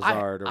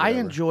whatever. I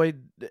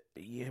enjoyed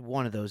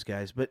one of those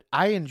guys, but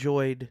I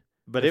enjoyed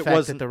but the it fact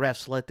wasn't. that the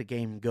refs let the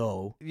game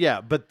go.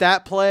 Yeah, but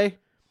that play,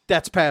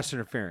 that's pass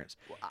interference.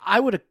 I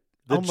would have.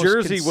 The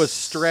jersey was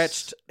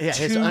stretched Yeah,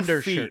 his 2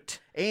 undershirt. feet.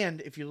 And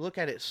if you look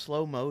at it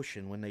slow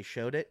motion when they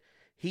showed it,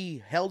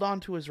 he held on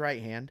to his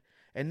right hand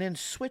and then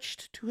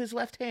switched to his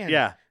left hand.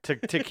 Yeah, to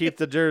keep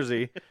the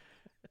jersey.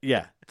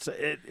 Yeah,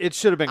 it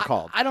should have been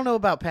called. I don't know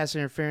about pass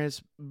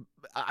interference.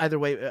 Either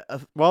way,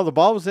 Well, the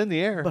ball was in the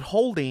air. but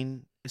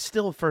holding is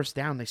still a first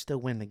down. They still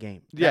win the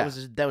game. Yeah.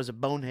 that was a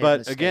bonehead. But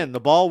mistake. again, the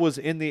ball was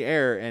in the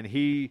air, and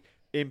he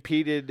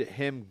impeded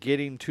him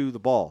getting to the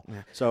ball.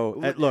 Yeah.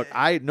 So look,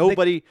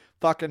 nobody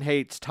fucking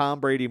hates Tom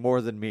Brady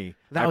more than me.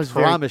 That I was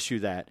very- promise you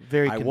that.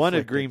 very I wanted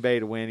conflicted. Green Bay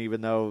to win,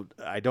 even though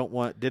I didn't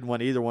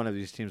want either one of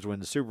these teams to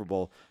win the Super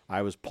Bowl.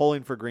 I was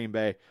pulling for Green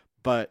Bay,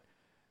 but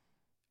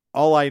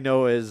all I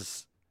know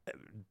is,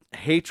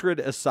 hatred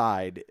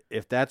aside,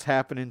 if that's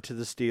happening to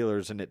the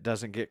Steelers and it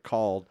doesn't get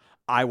called,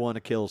 I want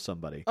to kill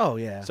somebody. Oh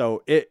yeah.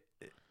 So it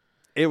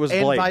was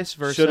And blatant. vice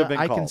versa. Should have been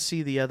I called. can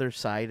see the other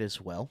side as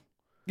well.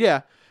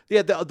 Yeah.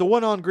 The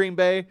one on Green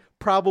Bay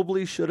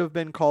probably should have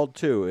been called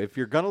too. If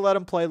you're gonna let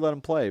them play, let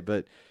them play.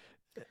 But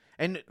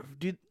And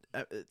dude,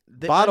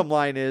 the bottom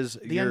line is,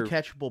 the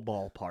uncatchable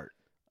ball part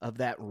of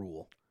that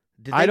rule.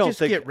 Did they I don't just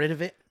think- get rid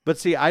of it? But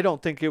see, I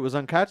don't think it was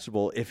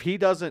uncatchable. If he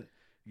doesn't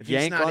If he's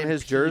yank not on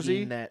his impeding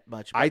jersey, that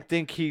much. I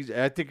think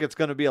it's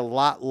going to be a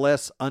lot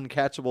less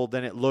uncatchable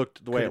than it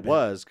looked the way Could've it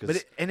was.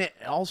 but it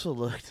also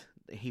looked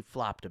he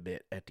flopped a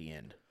bit at the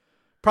end.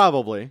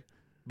 Probably.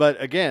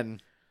 But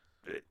again,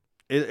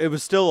 it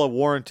was still a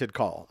warranted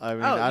call. I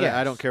mean, yes.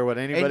 I don't care what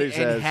anybody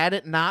says. And had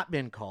it not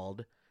been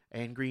called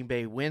and Green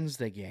Bay wins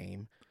the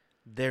game,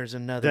 there's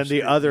another. Then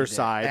the other scrutiny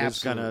side there.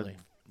 is going to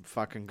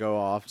fucking go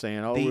off saying,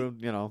 oh,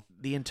 you know.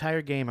 The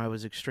entire game, I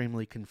was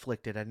extremely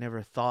conflicted. I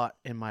never thought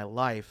in my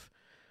life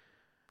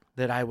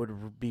that I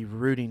would be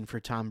rooting for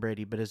Tom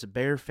Brady. But as a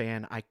Bear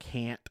fan, I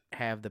can't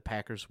have the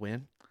Packers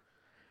win.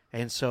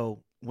 And so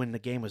when the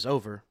game was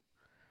over,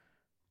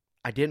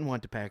 I didn't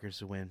want the Packers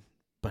to win,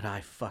 but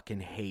I fucking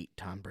hate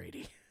Tom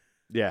Brady.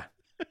 Yeah.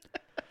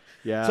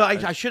 Yeah. So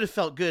I should have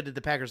felt good that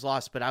the Packers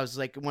lost, but I was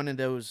like one of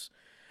those.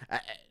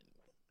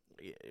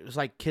 It was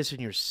like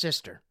kissing your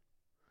sister.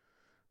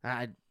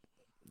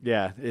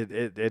 Yeah,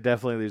 it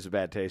definitely leaves a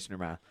bad taste in your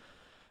mouth.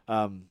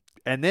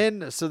 And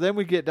then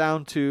we get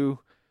down to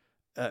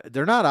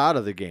they're not out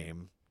of the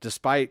game,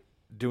 despite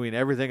doing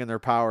everything in their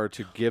power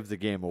to give the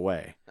game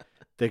away.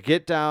 They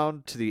get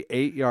down to the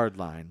 8-yard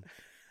line.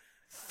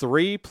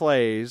 3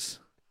 plays,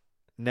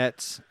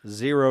 nets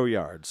 0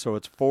 yards. So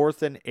it's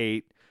 4th and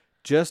 8,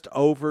 just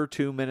over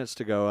 2 minutes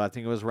to go. I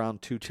think it was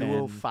around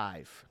 2:10.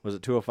 2:05. Was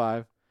it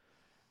 2:05?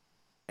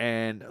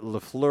 And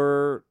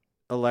LaFleur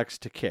elects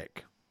to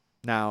kick.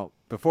 Now,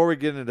 before we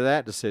get into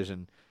that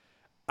decision,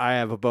 I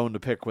have a bone to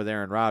pick with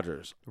Aaron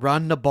Rodgers.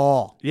 Run the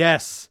ball.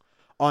 Yes.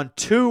 On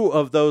 2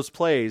 of those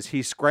plays,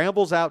 he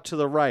scrambles out to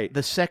the right.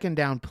 The second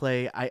down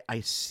play, I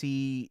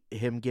see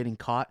him getting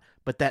caught,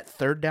 but that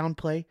third down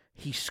play,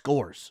 he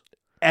scores.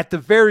 At the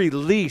very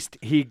least,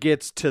 he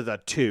gets to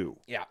the 2.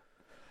 Yeah.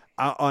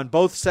 On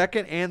both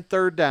second and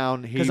third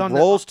down, he 'Cause on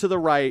rolls to the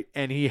right,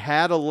 and he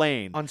had a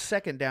lane. On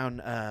second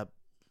down,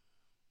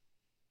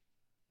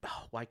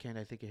 why can't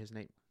I think of his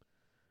name?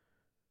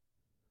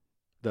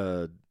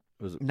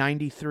 Was it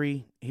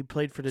 93. He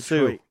played for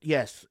Detroit. Sue.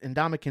 Yes, and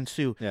Ndamukong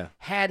Suh Yeah.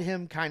 had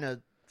him kind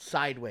of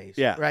sideways.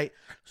 Yeah. Right?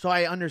 So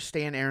I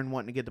understand Aaron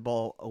wanting to get the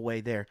ball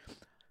away there.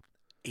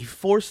 He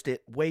forced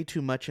it way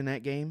too much in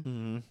that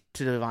game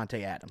to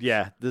Devontae Adams.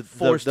 Yeah, the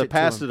Forced it to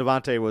pass to him.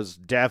 Devontae was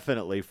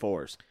definitely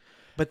forced.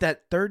 But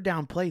that third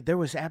down play, there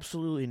was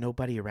absolutely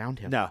nobody around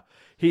him. No,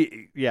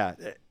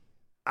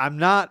 I'm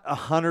not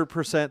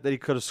 100% that he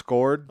could have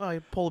scored. Oh,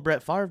 you pull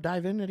Brett Favre,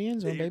 dive into the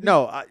end zone, baby.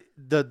 No,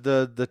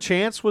 the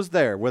chance was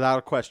there without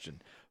a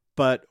question.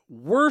 But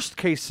worst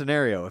case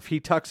scenario, if he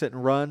tucks it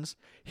and runs,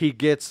 he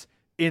gets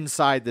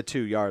inside the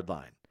 2-yard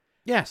line.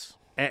 Yes.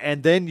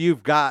 And then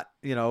you've got,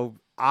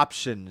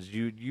 options.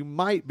 You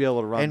might be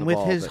able to run And the with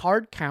ball. his but-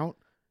 hard count,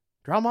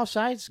 draw him off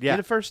sides, Yeah. get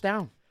a first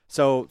down.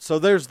 So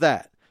there's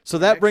that. So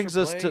that Extra brings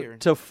us play or-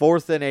 to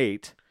 4th and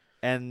 8,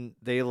 and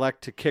they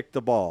elect to kick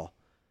the ball.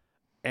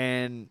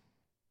 And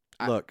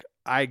look,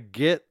 I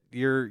get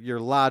your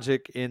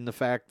logic in the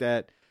fact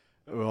that,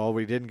 well,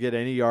 we didn't get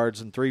any yards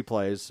in 3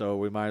 plays, so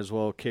we might as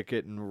well kick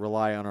it and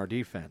rely on our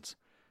defense.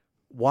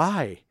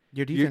 Why?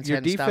 Your defense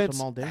hadn't stopped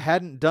them all day.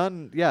 hadn't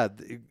done.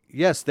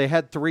 Yes, they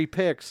had 3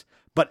 picks,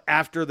 but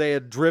after they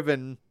had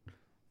driven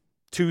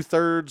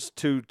 2/3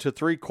 to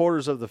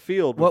 3/4 of the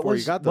field before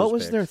you got those What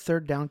was picks. their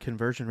third down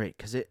conversion rate?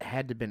 Because it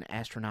had to have been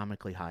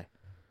astronomically high.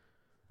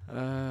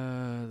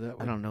 That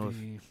I don't know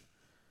be...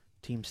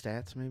 Team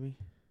stats, maybe?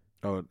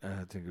 Oh,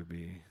 I think it would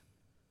be.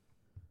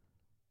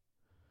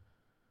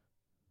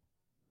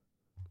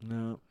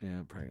 No,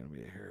 yeah, probably gonna be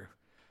here.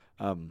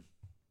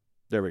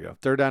 There we go.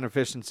 Third down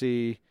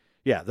efficiency.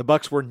 Yeah, the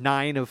Bucks were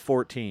 9 of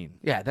 14,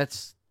 Yeah,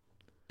 that's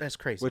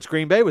crazy. which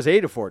Green Bay was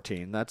 8 of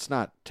 14. That's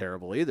not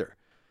terrible either.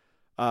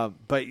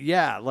 But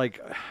yeah, like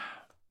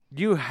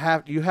you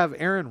have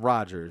Aaron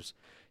Rodgers.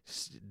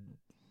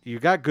 You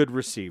got good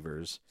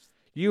receivers.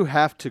 You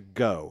have to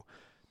go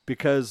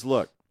because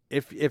look,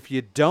 if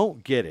you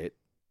don't get it,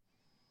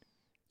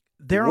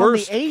 They're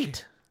worst on the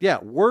 8. Yeah,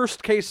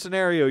 worst case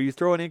scenario, you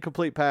throw an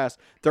incomplete pass.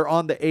 They're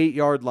on the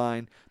 8-yard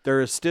line.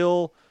 There is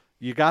still,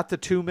 you got the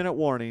 2-minute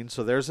warning,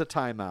 so there's a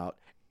timeout,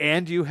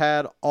 and you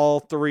had all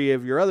 3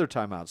 of your other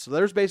timeouts. So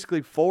there's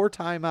basically 4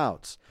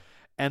 timeouts,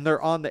 and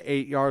they're on the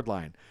 8-yard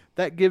line.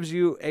 That gives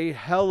you a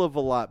hell of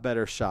a lot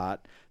better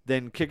shot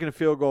than kicking a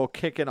field goal,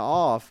 kicking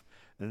off,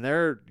 and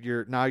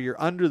you're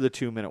under the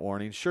 2-minute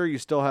warning. Sure, you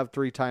still have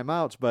 3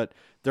 timeouts, but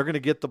they're going to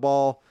get the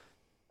ball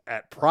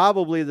at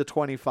probably the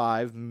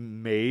 25,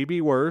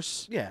 maybe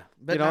worse. Yeah,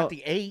 but not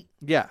the 8.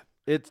 Yeah,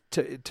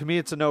 to me,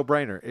 it's a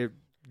no-brainer.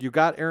 You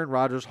got Aaron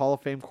Rodgers, Hall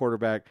of Fame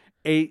quarterback,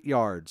 8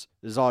 yards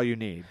is all you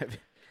need.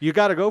 You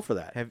got to go for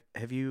that.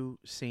 Have you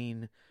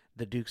seen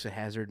the Dukes of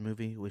Hazzard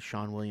movie with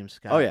Sean William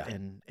Scott? Oh, yeah.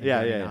 and Yeah,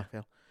 Johnny yeah.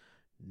 Knoxville?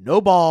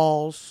 No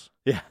balls.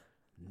 Yeah.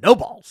 No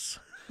balls.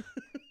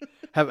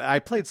 I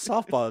played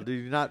softball? Did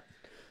you not?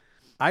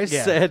 I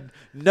Yeah. said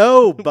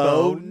no,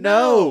 Bo,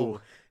 no.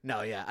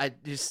 No, yeah.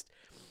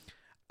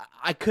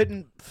 I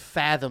couldn't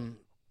fathom.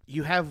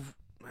 You have.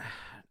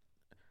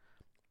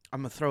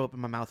 I'm going to throw up in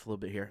my mouth a little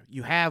bit here.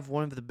 You have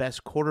one of the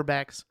best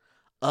quarterbacks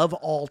of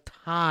all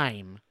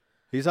time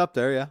He's up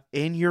there, yeah.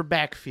 in your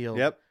backfield.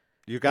 Yep.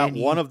 You got And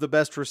one of the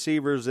best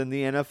receivers in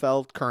the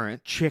NFL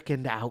current.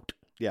 Chickened out.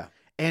 Yeah.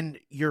 And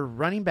your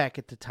running back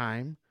at the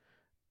time,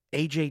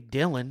 A.J.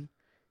 Dillon,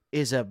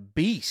 is a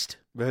beast.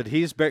 But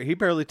he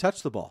barely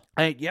touched the ball.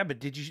 Yeah, but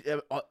did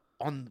you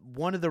on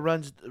one of the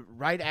runs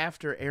right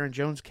after Aaron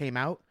Jones came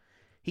out,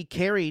 he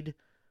carried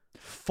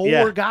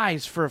four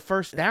guys for a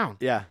first down.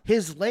 Yeah.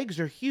 His legs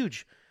are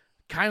huge,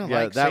 kind of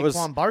like that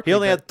Saquon Barkley. He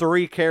only had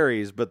 3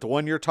 carries, but the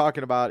one you're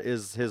talking about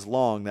is his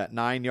long, that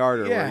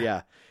 9-yarder.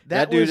 Yeah.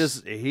 That dude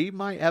he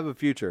might have a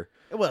future.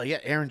 Well, yeah,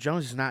 Aaron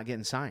Jones is not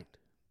getting signed.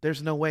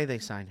 There's no way they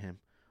sign him.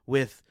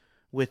 With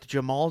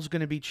Jamal's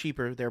going to be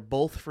cheaper. They're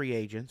both free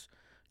agents.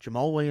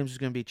 Jamal Williams is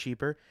going to be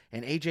cheaper,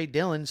 and A.J.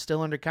 Dillon's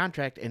still under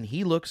contract, and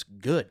he looks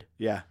good.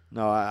 Yeah.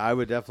 No, I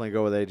would definitely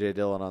go with A.J.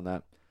 Dillon on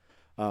that.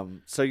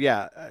 So,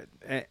 yeah,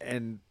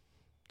 and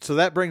so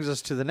that brings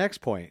us to the next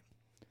point.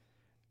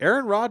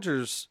 Aaron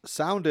Rodgers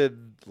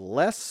sounded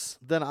less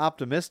than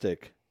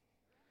optimistic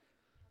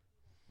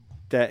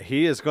that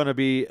he is going to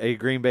be a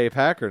Green Bay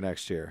Packer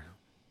next year.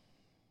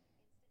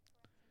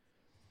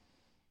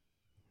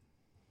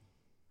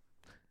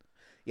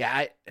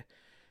 Yeah,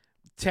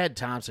 Ted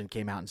Thompson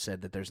came out and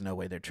said that there's no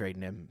way they're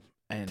trading him.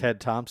 And Ted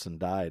Thompson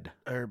died.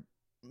 Or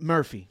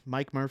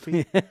Mike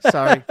Murphy.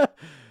 Sorry.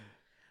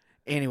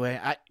 Anyway,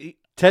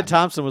 Ted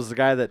Thompson was the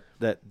guy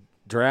that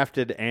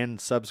drafted and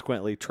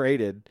subsequently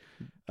traded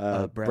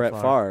Brett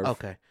Favre.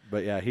 Okay.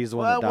 But yeah, he's the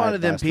one that died one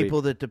of them last people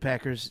week. that the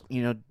Packers,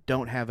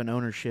 don't have an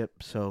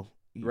ownership. So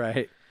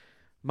Right.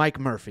 Mike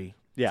Murphy.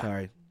 Yeah.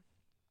 Sorry.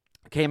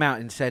 Came out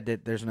and said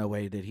that there's no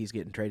way that he's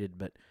getting traded.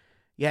 But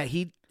yeah,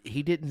 he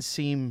didn't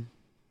seem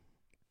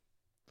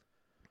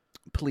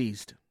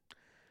pleased.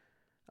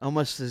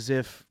 Almost as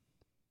if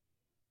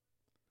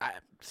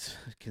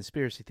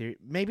conspiracy theory.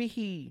 Maybe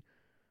he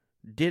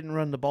didn't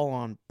run the ball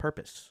on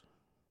purpose.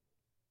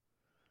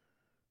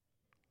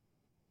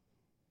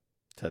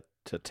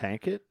 To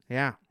tank it?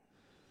 Yeah.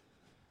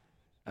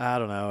 I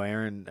don't know,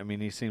 Aaron. I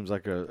mean, he seems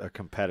like a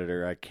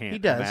competitor. I can't He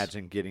does.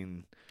 imagine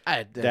getting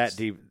That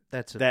deep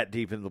That's that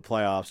deep into the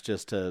playoffs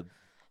just to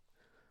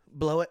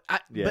blow it.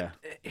 Yeah.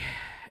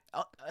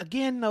 But,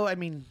 again, though, I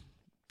mean,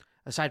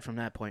 aside from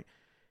that point,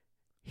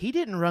 he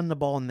didn't run the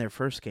ball in their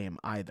first game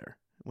either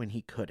when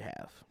he could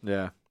have.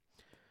 Yeah.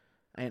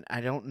 And I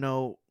don't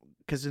know,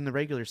 because in the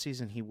regular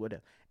season he would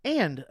have.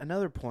 And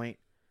another point,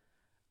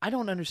 I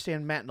don't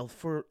understand Matt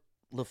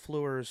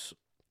LaFleur's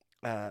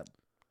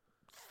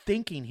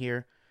thinking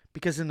here,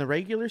 because in the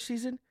regular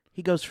season,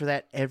 he goes for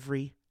that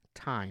every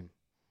time.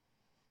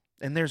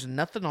 And there's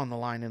nothing on the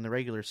line in the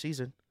regular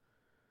season.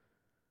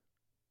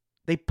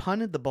 They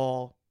punted the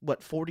ball,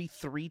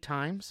 43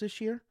 times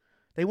this year?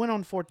 They went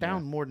on fourth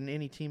down more than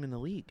any team in the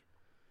league.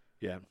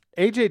 Yeah.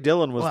 A.J.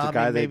 Dillon was the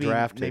guy they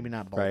drafted. Maybe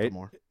not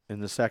Baltimore. Right? In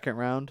the second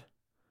round?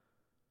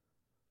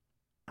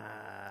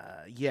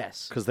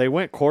 Yes. Because they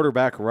went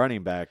quarterback,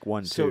 running back,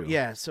 1-2. So,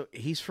 yeah, so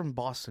he's from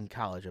Boston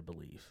College, I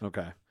believe.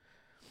 Okay.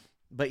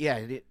 But, yeah,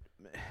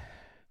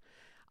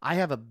 I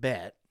have a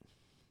bet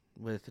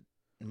with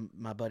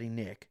my buddy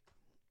Nick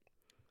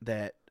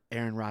that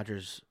Aaron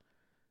Rodgers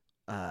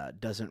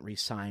doesn't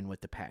re-sign with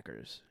the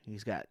Packers.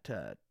 He's got,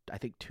 I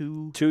think,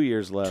 2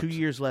 years left. 2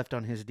 years left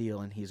on his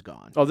deal, and he's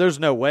gone. Oh, there's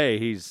no way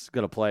he's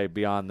going to play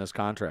beyond this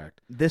contract.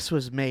 This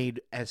was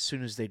made as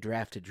soon as they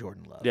drafted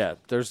Jordan Love. Yeah,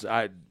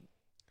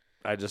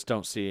 I just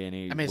don't see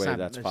any way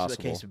that's possible. It's a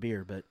case of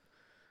beer, but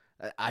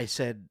I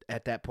said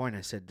at that point,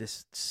 this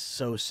is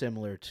so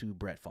similar to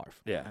Brett Favre.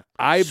 Yeah.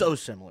 So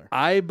similar.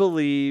 I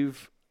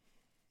believe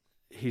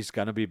he's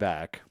going to be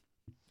back.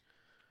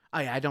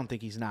 I don't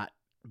think he's not.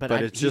 But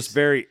it's just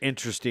very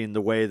interesting the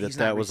way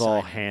that was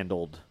all resigning.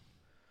 handled.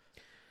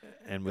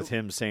 And with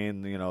him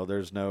saying,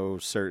 there's no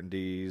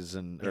certainties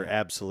or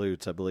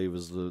absolutes, I believe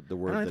was the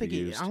word that he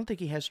used. I don't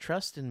think he has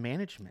trust in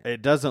management.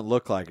 It doesn't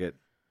look like it.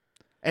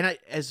 And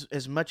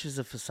as much as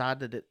a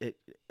facade that it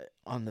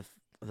on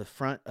the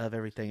front of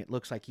everything, it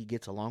looks like he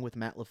gets along with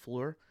Matt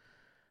LaFleur.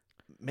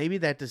 Maybe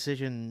that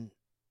decision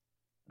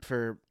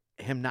for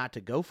him not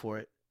to go for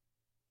it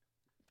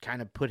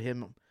kind of put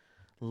him,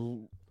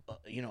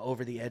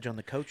 over the edge on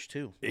the coach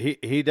too.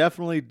 He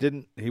definitely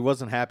didn't. He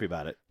wasn't happy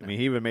about it. I mean,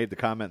 he even made the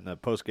comment in the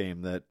post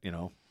game that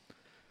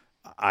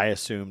I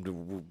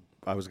assumed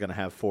I was going to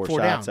have four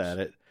shots downs. at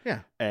it.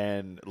 Yeah,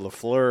 and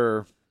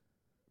LaFleur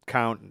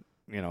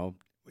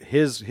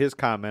his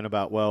comment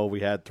about, we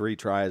had 3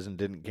 tries and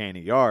didn't gain a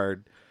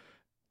yard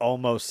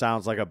almost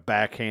sounds like a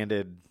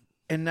backhanded.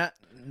 And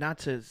not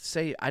to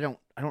say I don't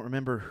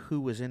remember who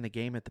was in the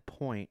game at the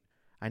point.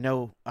 I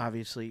know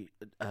obviously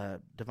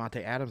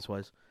Devontae Adams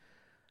was,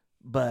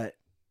 but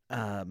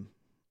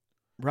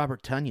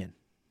Robert Tonyan,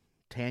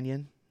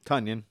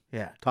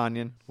 yeah,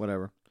 Tonyan,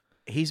 whatever.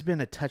 He's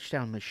been a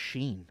touchdown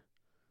machine.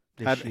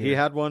 He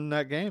had one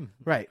that game,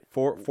 right?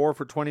 4 for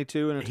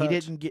 22 and a touch.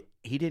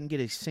 He didn't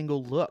get a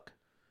single look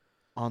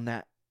on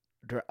that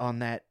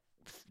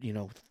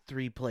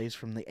 3 plays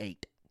from the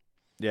 8.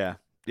 Yeah,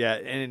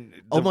 and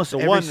almost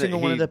every single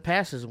one of the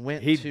passes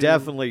went. He to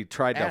definitely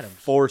tried Adams.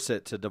 to force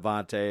it to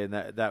Devontae, and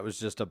that was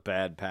just a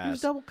bad pass. He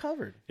was double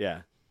covered.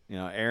 Yeah,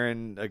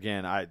 Aaron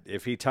again.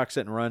 If he tucks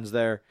it and runs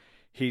there,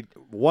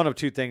 one of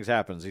 2 things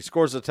happens: he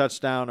scores a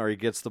touchdown, or he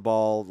gets the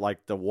ball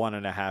like the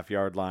 1.5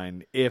 yard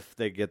line if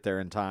they get there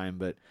in time.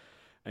 But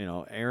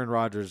Aaron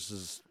Rodgers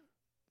is,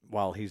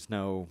 while he's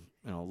no,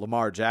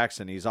 Lamar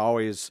Jackson, he's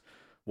always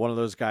one of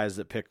those guys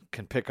that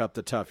can pick up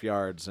the tough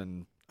yards,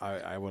 and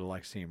I would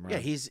like to see him run. Yeah,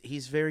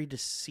 he's very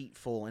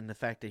deceitful in the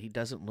fact that he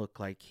doesn't look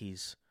like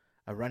he's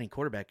a running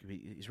quarterback.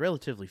 He's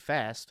relatively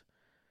fast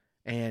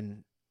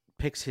and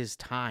picks his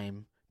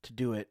time to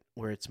do it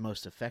where it's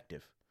most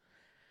effective.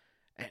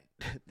 And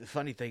the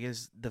funny thing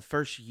is, the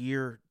first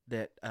year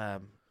that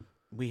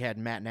we had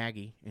Matt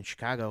Nagy in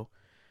Chicago,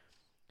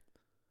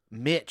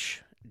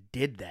 Mitch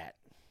did that.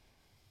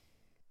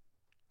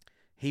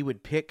 He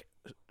would pick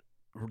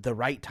the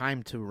right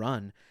time to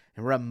run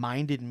and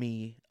reminded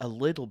me a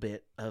little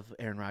bit of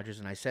Aaron Rodgers,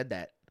 and I said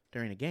that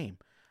during a game.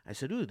 I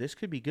said, ooh, this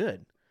could be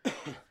good.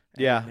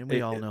 Yeah. And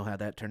we all know how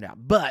that turned out.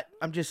 But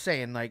I'm just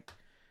saying, like,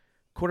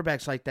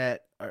 quarterbacks like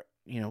that are,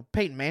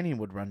 Peyton Manning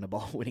would run the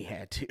ball when he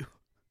had to.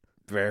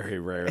 Very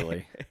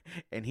rarely.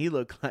 And he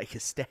looked like a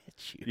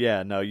statue.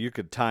 Yeah, no, you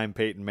could time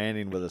Peyton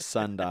Manning with a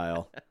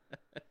sundial.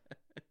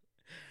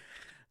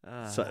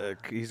 So,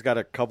 he's got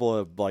a couple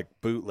of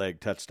bootleg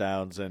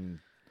touchdowns, and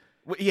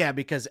yeah,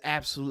 because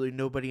absolutely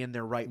nobody in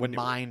their right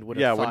mind would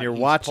have. Yeah, thought when you're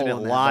he's watching it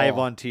pulling that live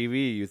ball. on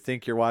TV, you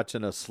think you're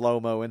watching a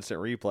slow-mo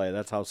instant replay.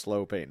 That's how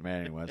slow Peyton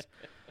Manning was.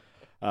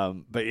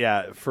 But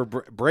yeah, for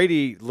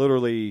Brady,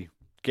 literally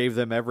gave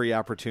them every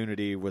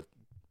opportunity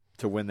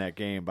to win that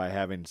game by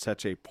having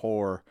such a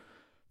poor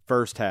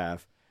first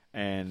half,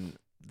 and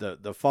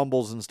the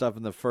fumbles and stuff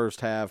in the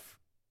first half,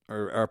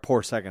 or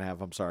poor second half.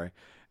 I'm sorry,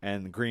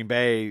 and Green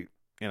Bay,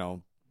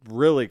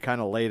 really kind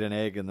of laid an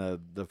egg in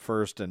the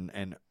first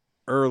and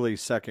early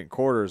second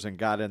quarters and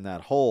got in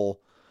that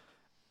hole,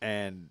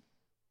 and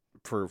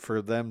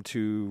for them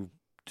to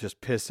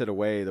just piss it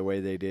away the way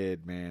they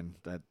did, man,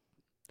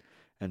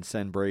 and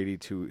send Brady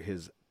to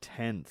his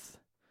 10th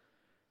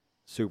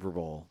Super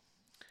Bowl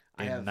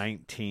in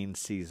 19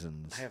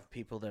 seasons. I have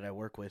people that I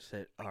work with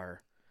that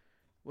are,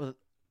 well,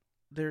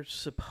 they're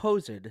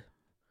supposed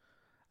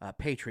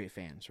Patriot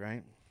fans,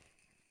 right?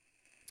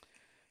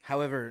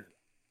 However,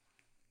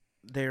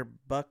 they're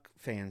Buck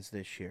fans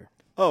this year.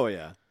 Oh,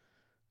 yeah.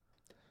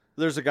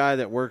 There's a guy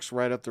that works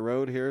right up the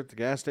road here at the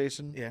gas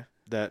station. Yeah.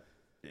 That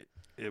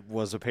it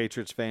was a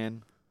Patriots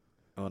fan.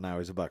 Well, now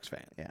he's a Bucks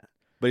fan. Yeah.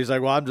 But he's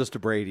like, well, I'm just a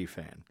Brady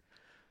fan.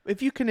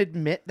 If you can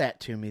admit that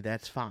to me,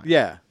 that's fine.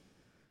 Yeah.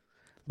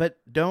 But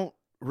don't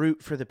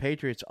root for the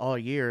Patriots all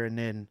year and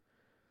then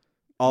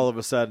All of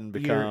a sudden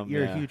become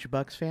you're a huge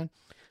Bucks fan.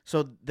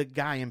 So the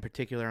guy in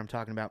particular I'm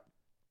talking about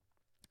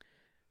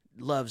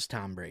loves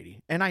Tom Brady,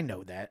 and I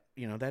know that,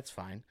 that's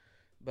fine.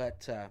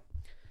 But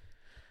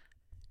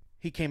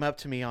he came up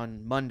to me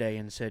on Monday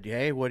and said,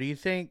 "Hey, what do you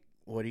think?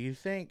 What do you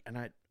think?" And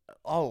I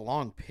all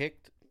along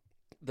picked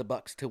the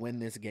Bucks to win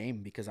this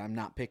game because I'm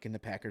not picking the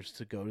Packers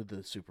to go to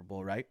the Super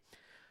Bowl, right?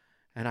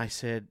 And I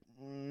said,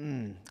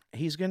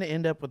 he's going to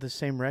end up with the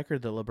same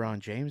record that LeBron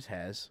James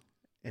has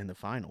in the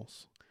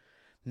finals.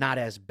 Not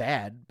as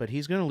bad, but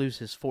he's going to lose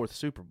his 4th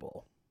Super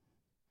Bowl.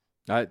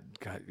 I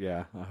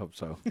hope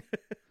so.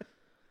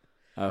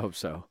 I hope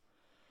so.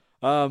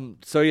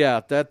 So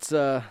yeah, that's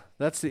the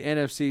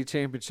NFC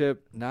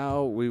Championship.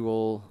 Now we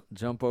will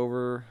jump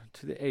over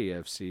to the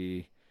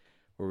AFC,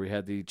 where we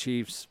had the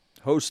Chiefs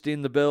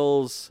hosting the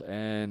Bills,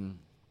 and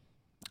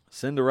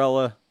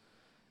Cinderella.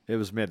 It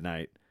was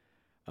midnight.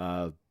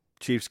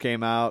 Chiefs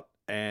came out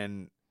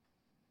and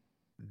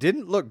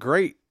didn't look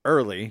great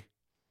early.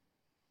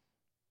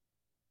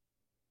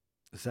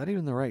 Is that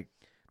even the right?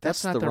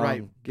 That's not the wrong,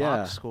 right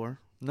box score.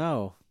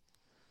 No.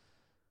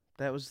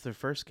 That was their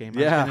first game.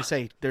 I Yeah. was going to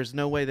say, there's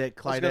no way that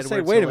Clyde gonna say,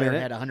 Edwards wait a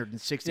minute. had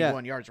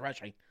 161 yards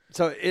rushing.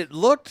 So it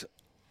looked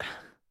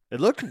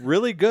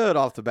really good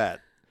off the bat.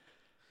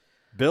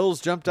 Bills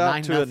jumped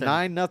out to a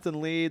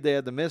 9-0 lead. They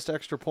had the missed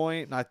extra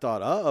point, and I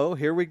thought, uh-oh,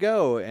 here we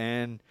go.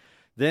 And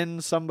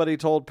then somebody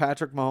told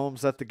Patrick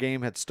Mahomes that the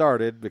game had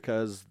started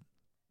because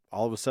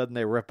all of a sudden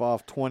they rip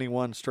off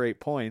 21 straight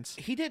points.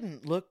 He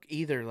didn't look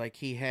either like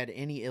he had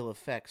any ill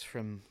effects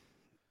from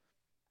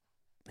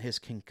his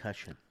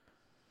concussion.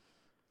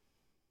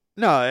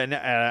 No, and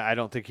I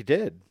don't think he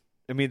did.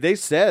 I mean, they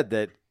said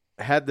that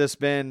had this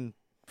been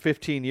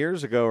 15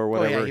 years ago or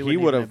whatever, he he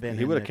wouldn't would even have have been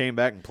he in would have the- came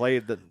back and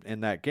played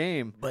in that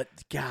game. But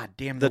god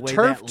damn The way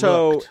turf that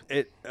toe,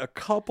 looked. a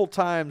couple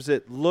times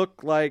it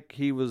looked like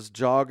he was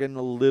jogging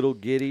a little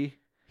giddy.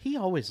 He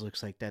always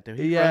looks like that though.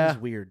 He Yeah. runs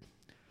weird.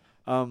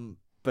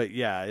 But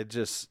yeah, it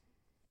just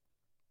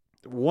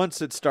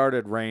once it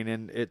started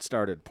raining, it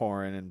started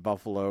pouring, and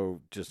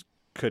Buffalo just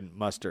couldn't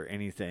muster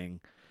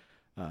anything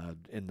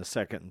in the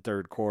second and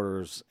third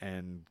quarters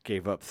and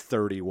gave up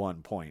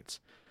 31 points.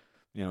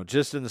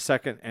 Just in the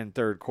second and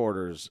third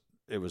quarters,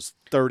 it was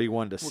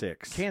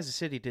 31-6. Kansas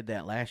City did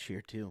that last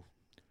year too.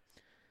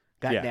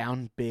 Got Yeah.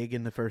 down big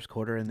in the first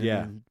quarter and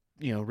then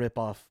rip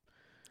off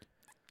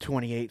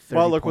 28, 30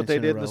 Well, look what points they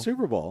in a did in row. the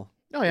Super Bowl.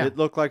 Oh yeah. It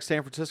looked like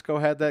San Francisco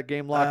had that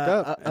game locked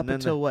up. Up and then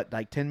until what,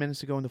 like 10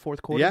 minutes to go in the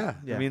fourth quarter?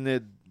 Yeah. I mean,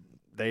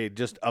 they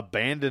just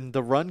abandoned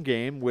the run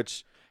game,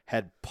 which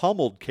had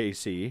pummeled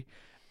KC,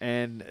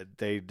 and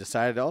they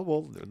decided, oh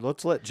well,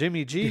 let's let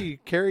Jimmy G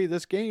carry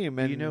this game,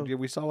 and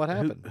we saw what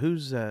happened.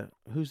 Who's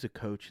the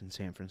coach in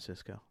San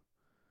Francisco?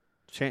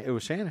 It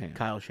was Shanahan.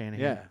 Kyle Shanahan.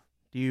 Yeah.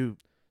 Do you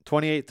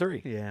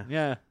 28-3. Yeah.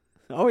 Yeah.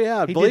 Oh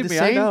yeah. He Believe did the me,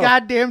 same I know.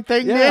 goddamn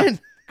thing Yeah. then.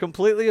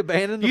 Completely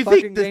abandoned Do the you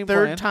fucking think the game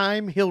third plan.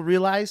 time he'll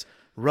realize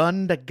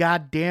run the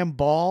goddamn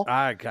ball?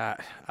 I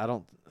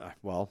don't.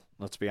 Well,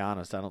 let's be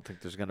honest. I don't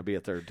think there's going to be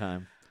a third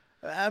time.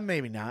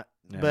 Maybe not.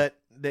 Yeah. But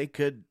they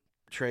could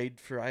trade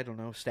for, I don't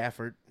know,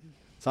 Stafford.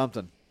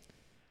 Something.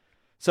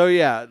 So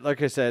yeah,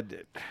 like I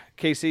said,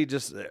 KC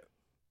just.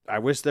 I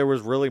wish there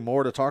was really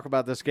more to talk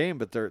about this game,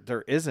 but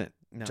there isn't.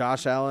 No.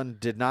 Josh Allen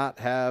did not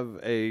have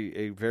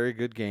a very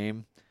good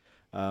game.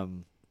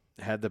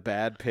 Had the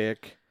bad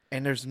pick.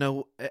 And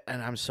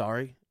I'm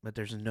sorry, but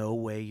there's no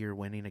way you're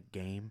winning a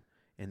game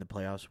in the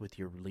playoffs with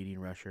your leading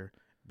rusher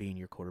being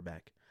your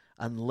quarterback.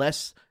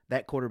 Unless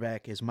that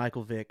quarterback is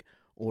Michael Vick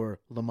or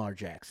Lamar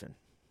Jackson.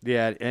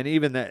 Yeah, and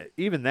even that,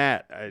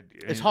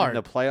 It's hard.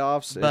 in the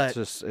playoffs. But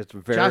It's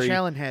very. Josh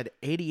Allen had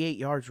 88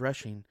 yards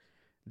rushing.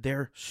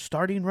 Their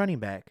starting running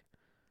back,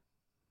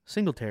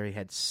 Singletary,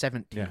 had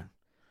 17.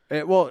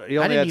 Yeah. Well, he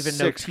I only didn't had even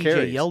know 6 T.J.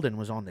 carries. Yeldon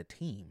was on the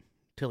team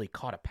till he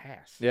caught a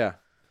pass. Yeah,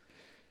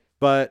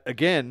 but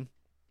again,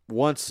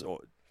 once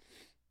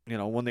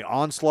when the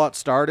onslaught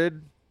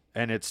started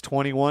and it's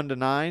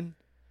 21-9,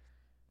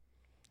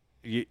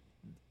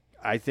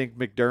 I think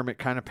McDermott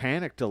kind of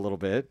panicked a little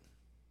bit.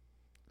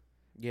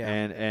 Yeah.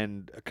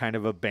 And kind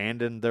of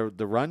abandoned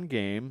the run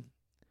game,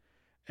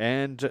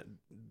 and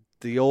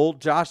the old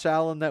Josh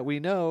Allen that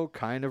we know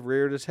kind of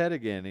reared his head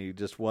again. He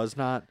just was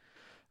not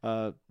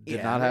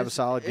did not have a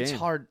solid game.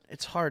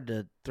 It's hard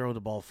to throw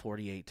the ball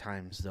 48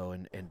 times though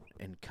and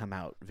come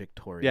out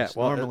victorious.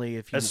 Yeah, well, normally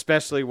if you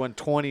especially when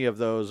 20 of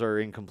those are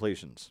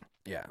incompletions.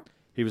 Yeah.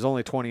 He was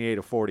only 28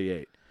 of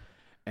 48.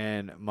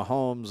 And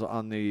Mahomes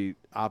on the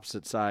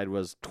opposite side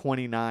was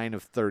 29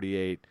 of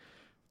 38,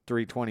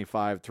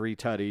 325, 3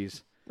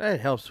 tutties. That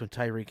helps when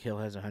Tyreek Hill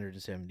has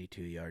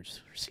 172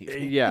 yards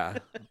receiving. Yeah.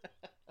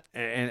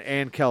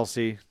 and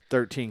Kelsey,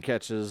 13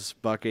 catches,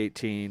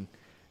 $118.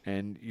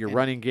 And your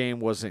running game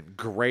wasn't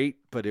great,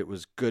 but it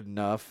was good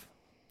enough.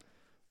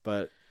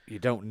 But you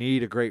don't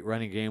need a great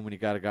running game when you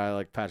got a guy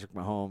like Patrick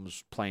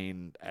Mahomes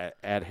playing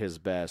at his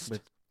best.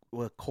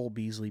 With Cole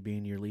Beasley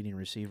being your leading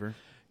receiver.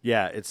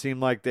 Yeah, it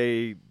seemed like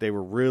they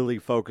were really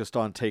focused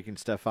on taking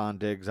Stephon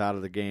Diggs out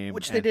of the game.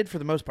 Which they did for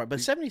the most part. But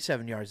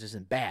 77 yards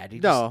isn't bad.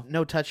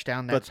 No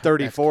touchdown. But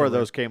 34 of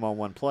those came on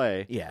one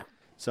play. Yeah.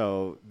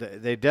 So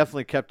they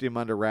definitely kept him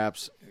under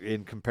wraps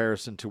in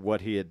comparison to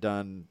what he had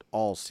done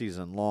all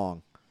season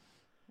long.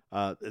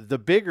 The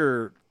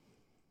bigger,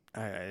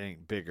 I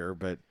think bigger,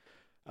 but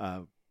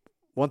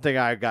one thing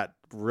I got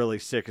really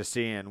sick of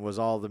seeing was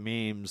all the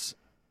memes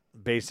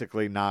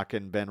basically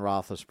knocking Ben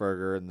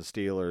Roethlisberger and the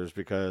Steelers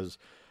because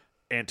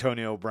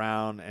Antonio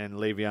Brown and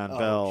Le'Veon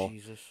Bell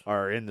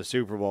are in the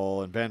Super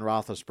Bowl and Ben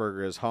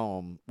Roethlisberger is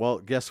home. Well,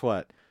 guess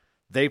what?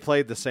 They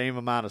played the same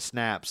amount of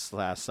snaps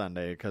last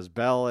Sunday because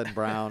Bell and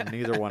Brown,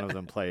 neither one of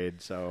them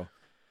played. So,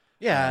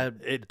 yeah,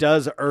 it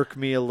does irk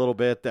me a little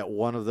bit that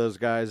one of those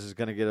guys is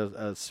going to get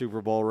a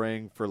Super Bowl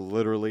ring for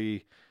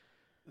literally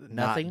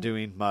nothing, not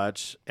doing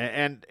much.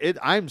 And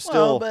I'm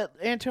still. Well, but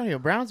Antonio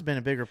Brown's been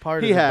a bigger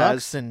part of the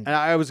Bucs and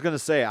I was going to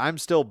say I'm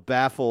still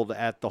baffled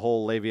at the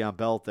whole Le'Veon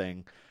Bell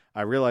thing.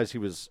 I realize he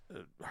was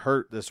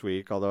hurt this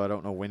week, although I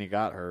don't know when he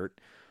got hurt.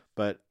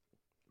 But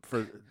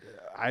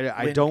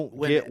I don't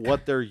get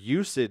what their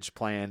usage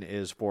plan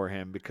is for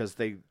him because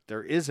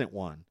there isn't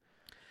one.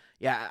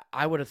 Yeah,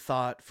 I would have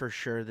thought for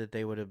sure that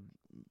they would have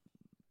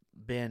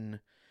been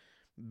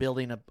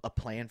building a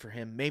plan for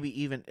him.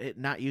 Maybe even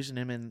not using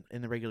him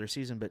in the regular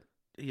season, but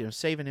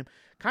saving him,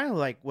 kind of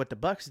like what the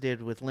Bucs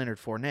did with Leonard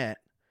Fournette,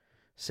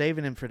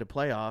 saving him for the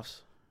playoffs.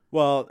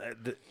 Well,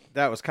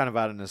 that was kind of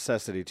out of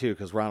necessity too,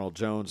 because Ronald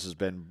Jones has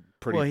been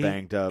pretty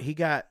banged up. He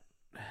got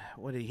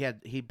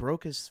he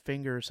broke his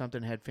finger or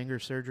something, had finger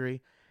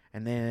surgery,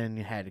 and then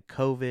had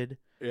COVID.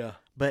 Yeah,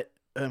 but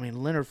I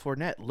mean, Leonard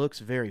Fournette looks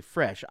very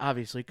fresh,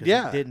 obviously, because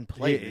he didn't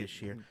play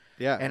this year.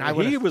 Yeah, and I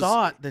would have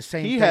thought the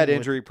same. He had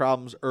injury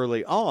problems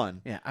early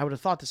on. Yeah, I would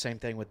have thought the same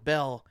thing with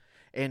Bell,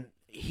 and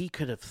he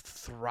could have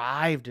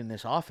thrived in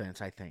this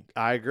offense. I think.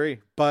 I agree,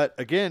 but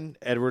again,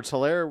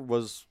 Edwards-Helaire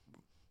was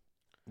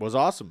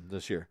awesome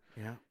this year.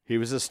 Yeah, he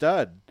was a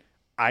stud.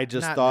 I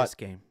just not thought this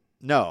game.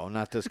 No,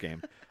 not this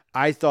game.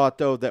 I thought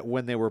though that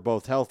when they were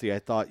both healthy, I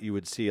thought you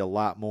would see a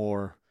lot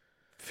more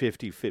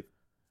 50-50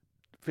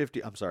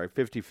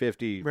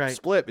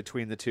 split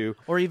between the two.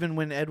 Or even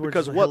when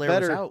Edwards-Helaire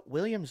was out,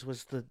 Williams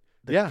was the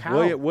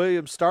cow.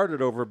 Williams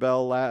started over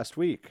Bell last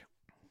week,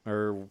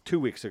 or 2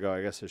 weeks ago,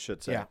 I guess I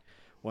should say,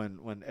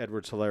 when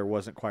Edwards-Helaire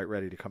wasn't quite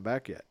ready to come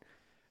back yet.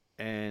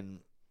 And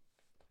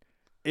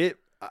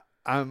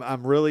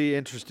I'm really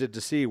interested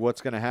to see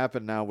what's going to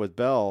happen now with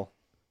Bell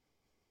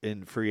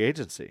in free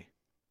agency.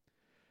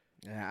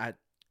 Yeah,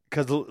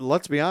 because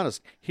let's be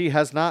honest, he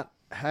has not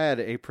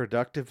had a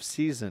productive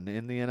season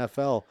in the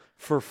NFL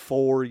for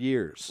 4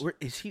 years.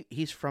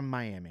 He's from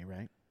Miami,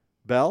 right?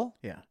 Bell?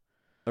 Yeah.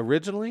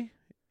 Originally,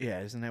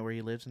 Yeah, isn't that where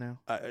he lives now?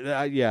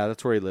 yeah,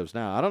 that's where he lives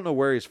now. I don't know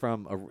where he's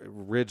from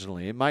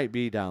originally. It might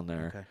be down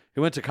there. Okay. He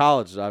went to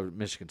college at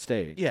Michigan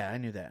State. Yeah, I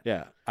knew that.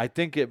 Yeah, I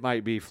think it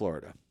might be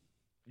Florida.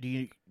 Do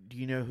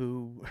you know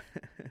who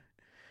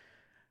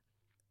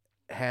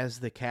has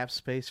the cap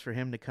space for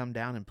him to come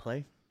down and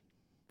play?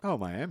 Oh,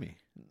 Miami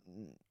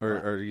Well,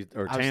 or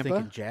I was Tampa.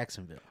 thinking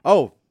Jacksonville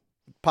Oh,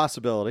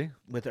 possibility.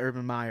 with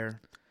Urban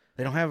Meyer.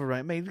 They don't have a right.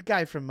 I mean, the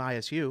guy from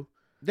ISU,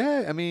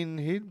 Yeah, I mean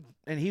he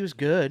and he was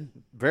good.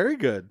 very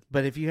good.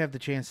 But if you have the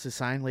chance to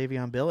sign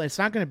Le'Veon Bell, it's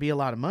not going to be a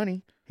lot of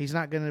money. He's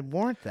not going to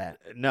warrant that.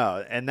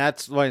 No, and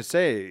that's why I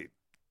say,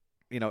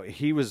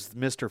 he was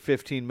Mr.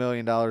 $15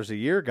 million a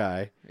year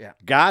guy. Yeah.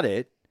 Got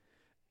it,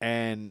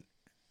 and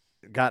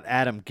got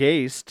Adam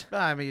Gase.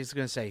 Well, I mean, he's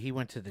going to say he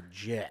went to the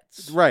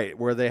Jets. Right,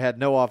 where they had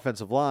no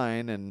offensive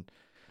line,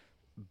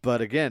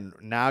 but again,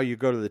 now you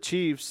go to the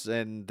Chiefs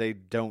and they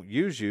don't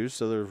use you,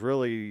 so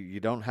you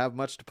don't have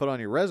much to put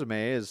on your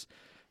resume.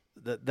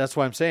 That's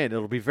why I'm saying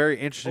it'll be very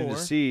interesting to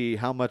see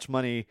how much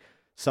money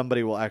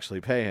somebody will actually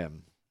pay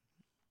him.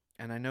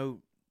 And I know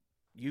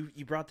you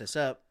brought this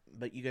up,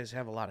 but you guys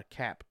have a lot of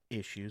cap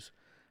issues.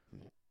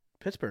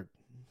 Pittsburgh,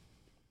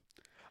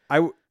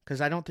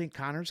 because I don't think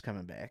Connor's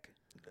coming back.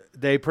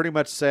 They pretty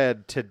much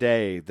said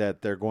today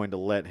that they're going to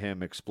let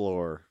him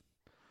explore,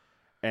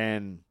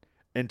 and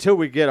until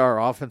we get our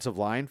offensive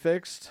line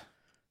fixed,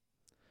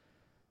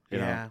 you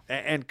know.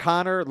 And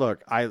Connor,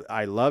 look,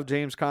 I love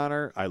James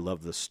Conner. I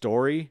love the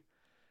story.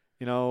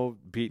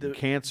 Beating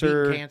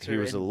cancer. He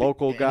was a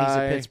local guy.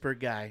 He's a Pittsburgh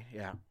guy.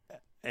 Yeah.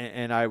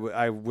 And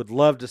I would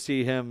love to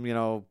see him,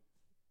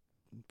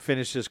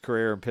 finish his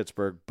career in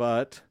Pittsburgh,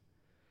 but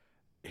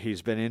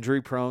he's been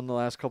injury prone the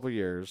last couple of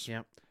years.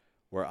 Yep.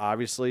 We're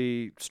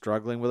obviously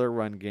struggling with our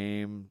run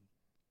game.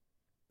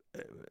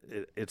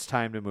 It's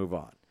time to move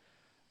on.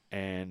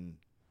 And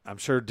I'm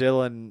sure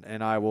Dylan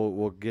and I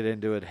will get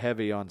into it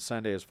heavy on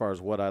Sunday as far as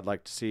what I'd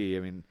like to see. I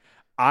mean,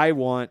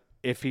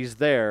 if he's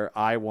there,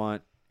 I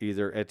want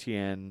either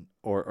Etienne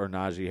or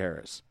Najee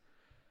Harris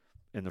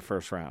in the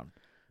first round.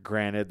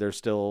 Granted, there's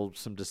still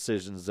some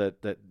decisions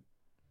that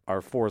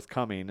are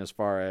forthcoming as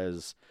far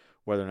as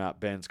whether or not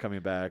Ben's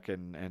coming back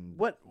and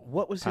what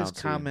was his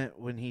Pouncey. comment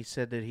when he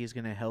said that he's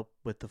going to help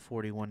with the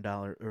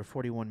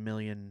 $41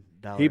 million?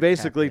 He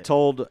basically cap hit?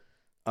 told,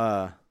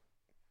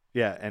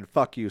 and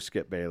fuck you,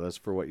 Skip Bayless,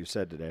 for what you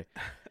said today,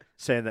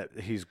 saying that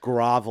he's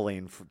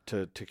groveling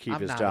to keep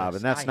his job,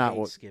 and that's not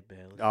what. Skip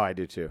Bayless. Oh, I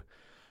do too.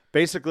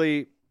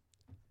 Basically,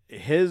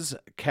 his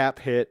cap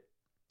hit,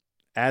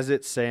 as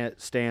it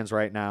stands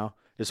right now,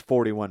 is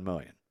 $41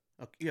 million.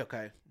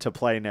 Okay. To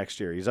play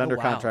next year. He's under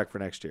wow. contract for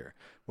next year.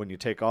 When you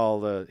take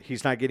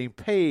he's not getting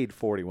paid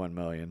 $41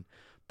 million,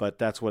 but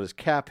that's what his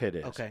cap hit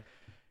is. Okay.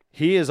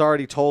 He has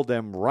already told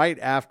them right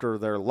after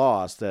their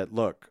loss that,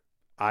 look,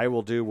 I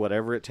will do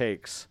whatever it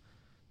takes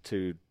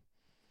to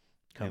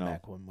Come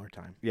back one more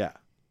time. Yeah.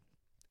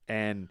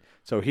 And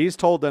so he's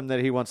told them that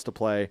he wants to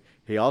play.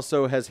 He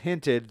also has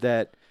hinted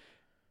that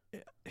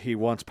he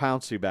wants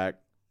Pouncey back,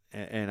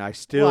 and I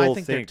still I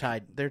think they're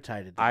tied. They're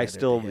tied together.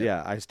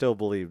 I still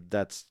believe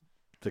that's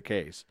the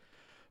case.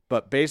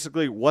 But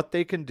basically what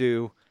they can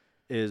do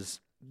is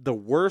the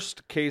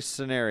worst case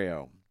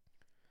scenario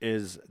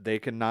is they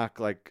can knock,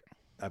 like,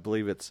 I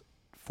believe it's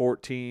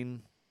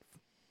 14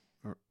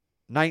 or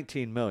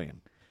 19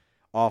 million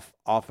off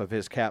of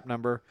his cap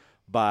number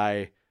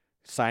by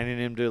signing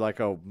him to like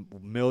 $1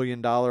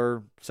 million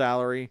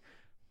salary,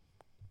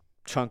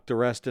 chunk the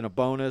rest in a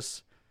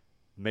bonus,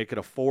 make it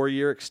a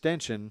 4-year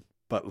extension,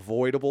 but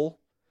voidable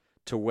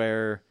to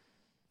where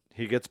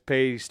he gets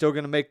paid. He's still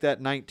going to make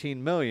that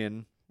 19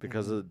 million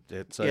because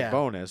it's a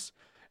bonus,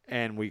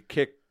 and we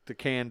kick the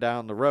can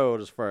down the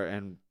road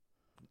and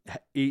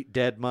eat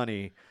dead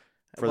money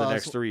for the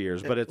next 3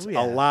 years. But it's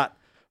a lot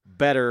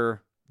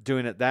better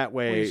doing it that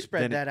way. Well, you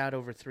spread that out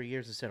over 3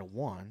 years instead of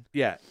one.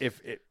 Yeah,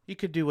 you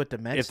could do what the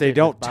Mets if they did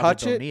don't with Bobby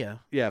touch it,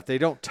 Bonilla. if they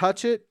don't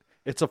touch it,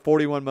 it's a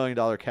 $41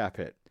 million cap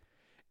hit.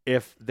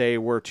 If they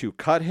were to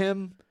cut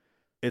him,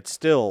 it's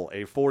still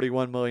a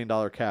 $41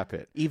 million cap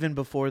hit. Even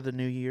before the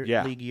new year,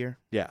 league year?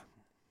 Yeah.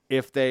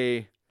 If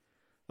they,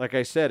 like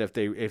I said,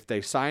 if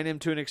they sign him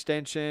to an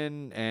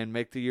extension and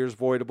make the years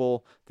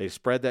voidable, they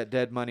spread that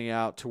dead money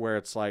out to where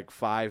it's like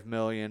 $5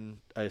 million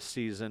a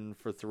season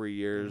for 3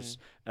 years.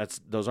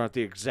 Those aren't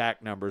the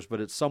exact numbers,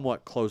 but it's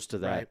somewhat close to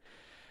that. Right.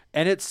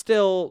 And it's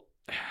still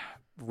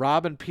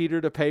robbing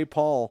Peter to pay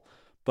Paul.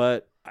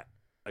 But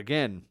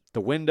again, the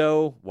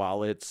window,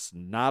 while it's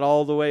not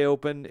all the way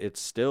open,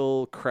 it's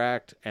still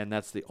cracked, and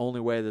that's the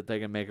only way that they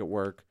can make it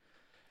work.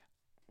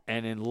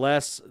 And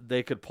unless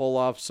they could pull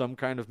off some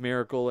kind of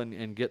miracle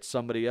and get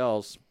somebody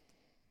else,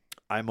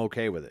 I'm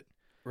okay with it.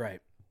 Right.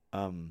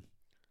 And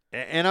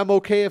I'm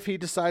okay if he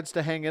decides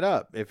to hang it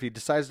up. If he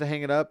decides to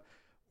hang it up,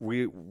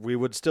 we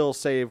would still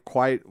save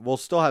we'll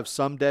still have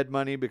some dead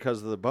money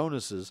because of the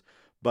bonuses,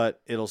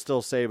 but it'll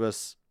still save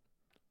us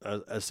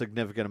a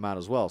significant amount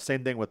as well.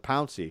 Same thing with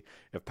Pouncey.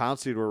 If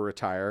Pouncey were to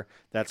retire,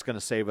 that's going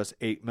to save us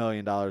 $8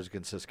 million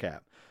against his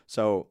cap.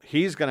 So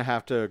he's going to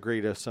have to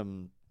agree to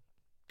some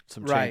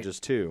some Right. changes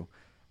too.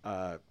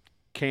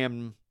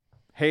 Cam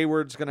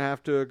Hayward's going to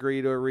have to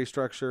agree to a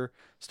restructure.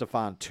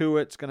 Stephon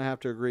Tuitt's going to have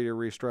to agree to a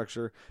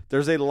restructure.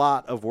 There's a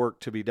lot of work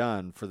to be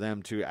done for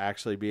them to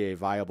actually be a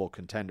viable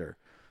contender.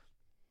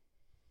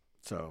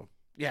 So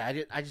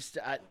Yeah,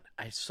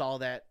 I saw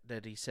that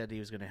he said he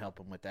was going to help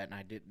him with that, and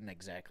I didn't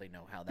exactly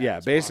know how that. yeah,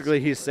 was basically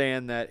possible, he's but-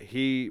 saying that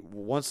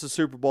once the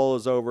Super Bowl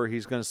is over,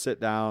 he's going to sit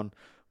down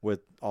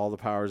with all the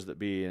powers that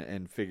be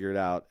and figure it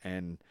out,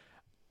 and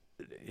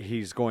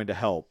he's going to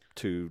help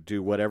to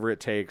do whatever it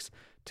takes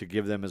to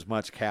give them as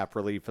much cap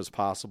relief as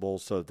possible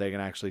so that they can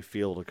actually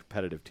field a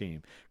competitive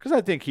team. Because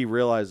I think he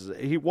realizes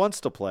he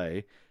wants to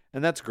play,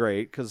 and that's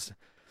great because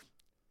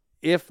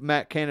if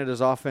Matt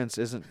Canada's offense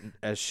isn't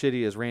as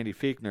shitty as Randy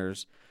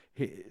Fichtner's,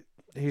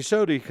 he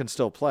showed he can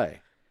still play.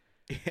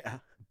 Yeah.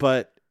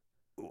 But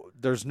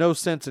there's no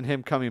sense in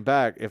him coming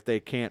back if they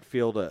can't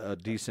field a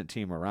decent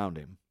team around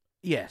him.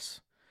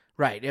 Yes.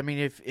 Right. I mean,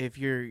 if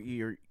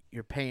you're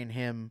paying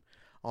him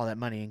all that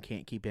money and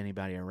can't keep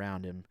anybody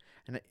around him,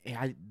 and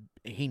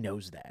he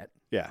knows that.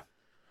 Yeah.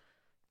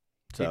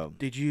 So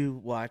Did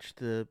you watch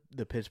the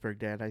Pittsburgh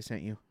Dad I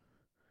sent you?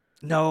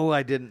 no,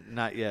 I didn't.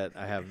 Not yet.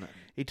 I have not.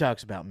 He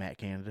talks about Matt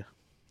Canada.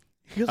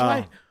 He goes,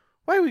 Oh.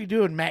 why are we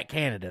doing Matt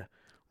Canada?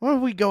 Why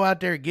don't we go out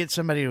there and get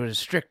somebody with a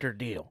stricter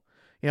deal?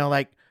 You know,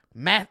 like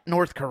Matt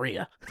North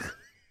Korea.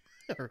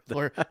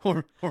 or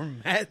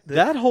Matt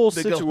That whole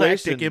the situation.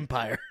 Galactic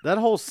Empire. That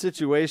whole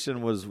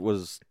situation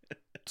was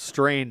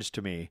strange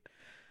to me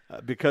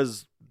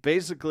because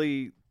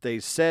basically they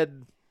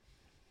said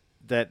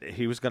that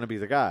he was going to be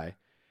the guy,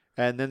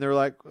 and then they're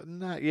like,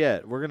 "Not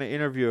yet. We're going to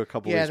interview a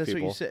couple Yeah, of these that's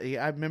people." what you said.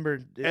 Yeah, I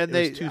remember. And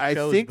it was two I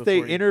shows think they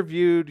before you-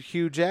 interviewed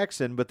Hugh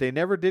Jackson, but they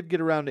never did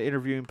get around to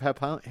interviewing Pep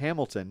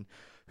Hamilton,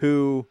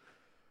 who,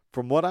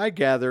 from what I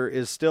gather,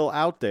 is still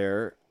out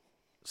there.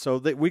 So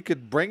that we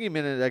could bring him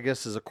in, I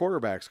guess, as a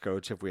quarterbacks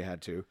coach if we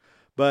had to.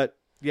 But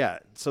yeah,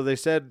 so they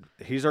said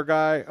he's our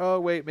guy. Oh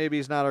wait, maybe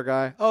he's not our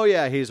guy. Oh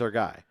yeah, he's our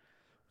guy,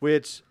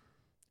 which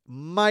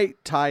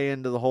might tie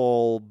into the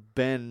whole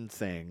Ben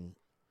thing,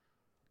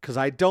 because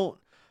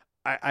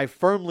I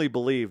firmly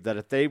believe that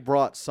if they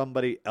brought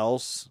somebody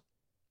else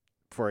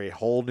for a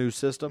whole new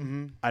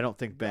system, Mhm. I don't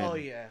think Ben Oh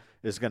yeah.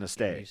 is going to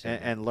stay you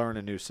said that. and learn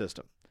a new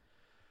system.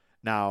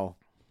 Now,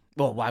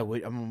 Well, why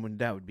would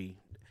that would be?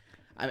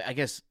 I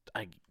guess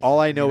all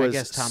I know is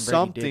guess Tom Brady did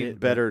something it, but-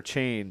 better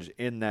change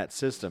in that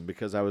system,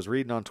 because I was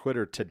reading on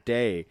Twitter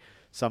today,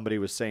 somebody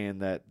was saying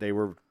that they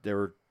were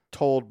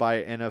told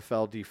by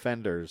NFL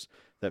defenders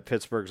that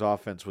Pittsburgh's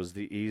offense was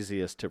the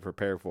easiest to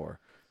prepare for.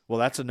 Well,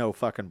 that's a no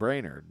fucking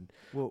brainer.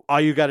 Well-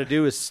 All you got to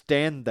do is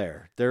stand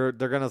there. They're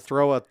going to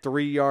throw a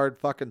 3-yard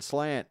fucking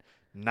slant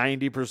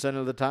 90%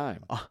 of the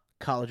time.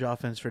 college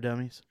offense for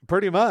dummies.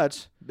 Pretty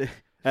much.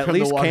 At From the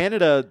least water-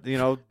 Canada,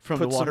 From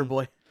put the water some-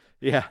 boy.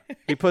 Yeah,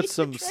 he put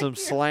some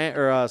slant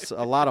or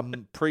a lot of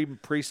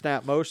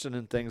pre-snap motion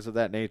and things of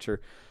that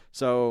nature.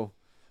 So,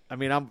 I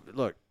mean, I'm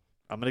going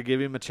to give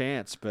him a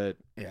chance, but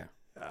Yeah.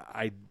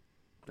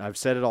 I've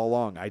said it all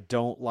along. I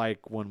don't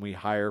like when we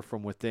hire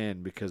from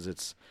within, because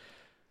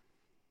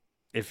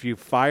if you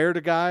fired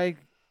a guy,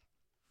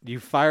 you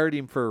fired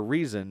him for a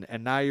reason,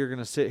 and now you're going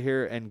to sit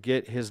here and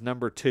get his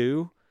number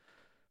 2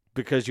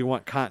 because you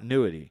want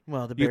continuity.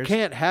 Well, the You Bears,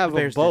 can't have the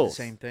them Bears both. did the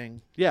same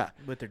thing Yeah.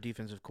 with their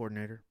defensive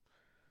coordinator.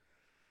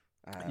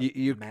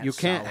 You Matt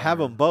can't have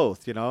Sauer. them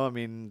both, you know? I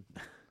mean,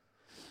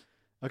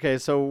 okay,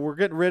 so we're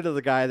getting rid of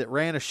the guy that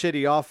ran a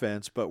shitty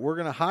offense, but we're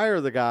going to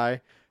hire the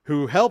guy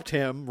who helped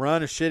him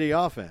run a shitty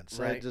offense.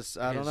 Right.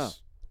 I don't know.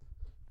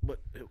 What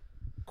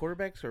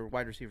quarterbacks or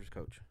wide receivers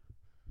coach?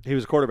 He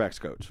was a quarterback's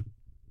coach,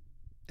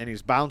 and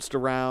he's bounced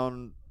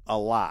around a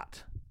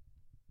lot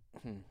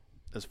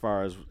as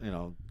far as,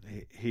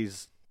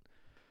 he's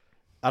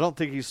I don't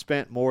think he's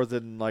spent more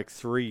than like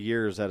 3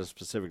 years at a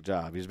specific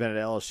job. He's been at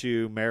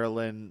LSU,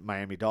 Maryland,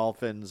 Miami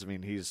Dolphins. I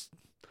mean, he's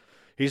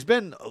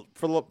been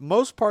for the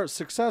most part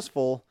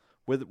successful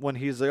when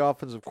he's the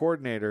offensive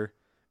coordinator,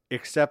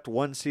 except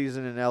one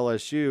season in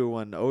LSU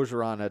when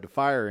Orgeron had to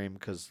fire him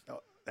because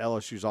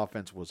LSU's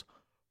offense was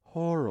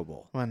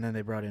horrible. Well, and then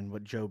they brought in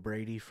Joe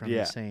Brady from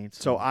Yeah. the Saints.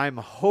 So I'm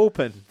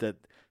hoping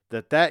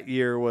that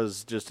year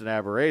was just an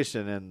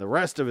aberration, and the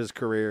rest of his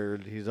career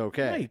he's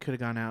okay. Yeah, you could have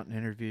gone out and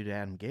interviewed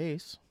Adam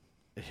Gase.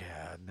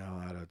 Yeah,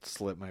 no, I'd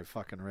slit my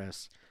fucking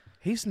wrist.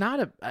 He's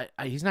not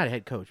he's not a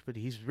head coach, but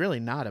he's really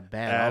not a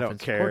bad I don't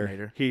offensive care.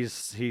 coordinator.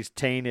 He's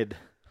tainted.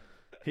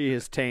 He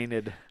is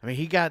tainted. I mean,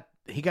 he got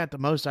the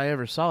most I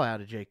ever saw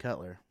out of Jay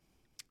Cutler.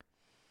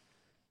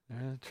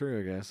 True,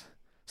 I guess.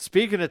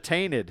 Speaking of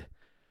tainted,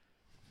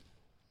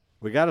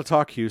 we got to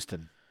talk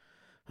Houston.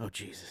 Oh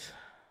Jesus!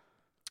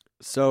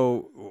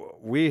 So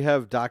we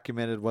have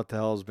documented what the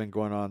hell has been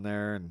going on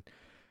there, and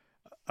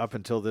up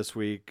until this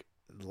week,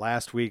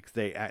 last week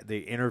they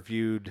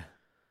interviewed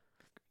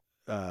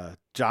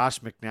Josh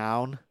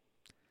McNown,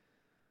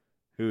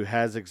 who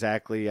has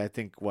exactly, I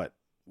think,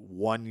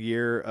 1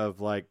 year of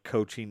like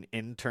coaching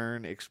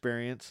intern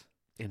experience.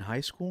 In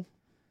high school?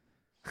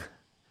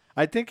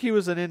 I think he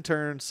was an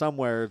intern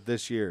somewhere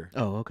this year,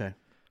 Oh, okay.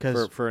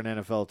 for an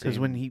NFL team. Because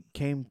when he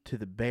came to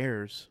the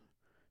Bears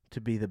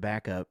to be the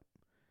backup,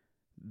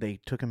 they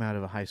took him out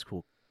of a high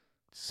school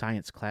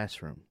science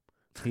classroom.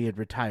 He had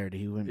retired.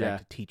 He went back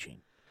to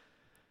teaching.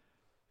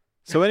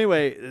 So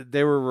anyway,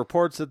 there were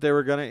reports that they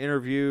were going to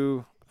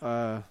interview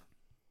Eric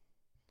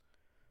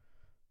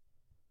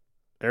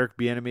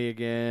Bieniemy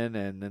again,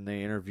 and then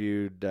they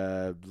interviewed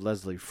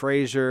Leslie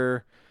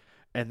Frazier,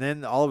 and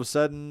then all of a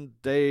sudden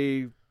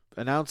they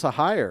announced a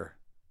hire,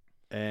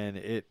 and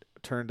it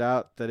turned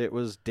out that it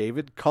was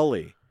David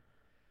Culley.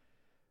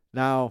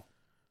 Now,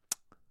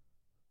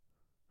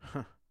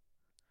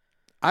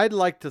 I'd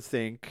like to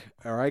think,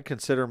 or I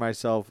consider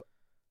myself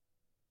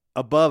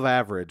above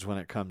average when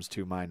it comes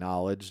to my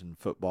knowledge in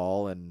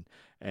football and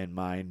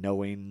my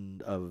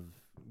knowing of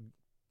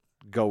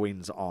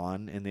goings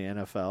on in the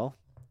NFL.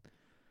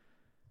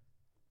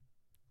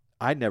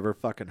 I never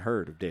fucking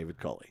heard of David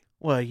Culley.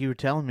 Well, you were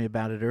telling me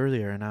about it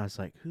earlier, and I was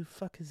like, who the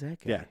fuck is that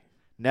guy? Yeah,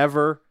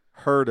 never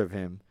heard of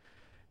him.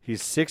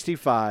 He's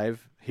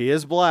 65. He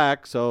is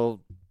black, so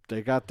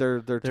they got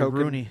their token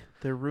Rooney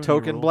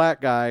token rule.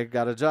 black guy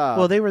got a job.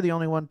 Well, they were the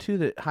only one too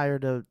that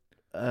hired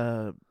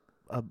a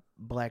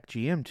black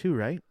GM too,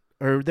 right?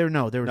 Or there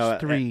was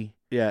three.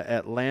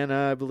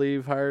 Atlanta, I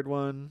believe, hired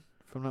one,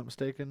 if I'm not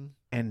mistaken.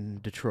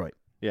 And Detroit.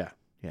 Yeah.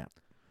 Yeah.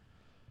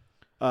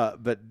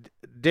 But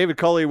David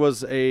Culley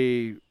was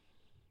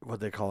what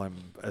they call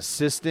him,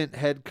 assistant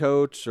head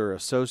coach or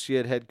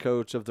associate head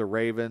coach of the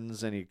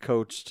Ravens, and he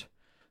coached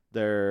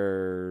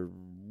their,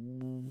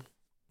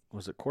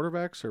 was it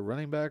quarterbacks or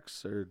running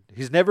backs? Or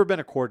he's never been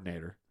a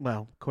coordinator.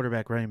 Well,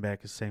 quarterback, running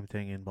back is the same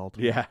thing in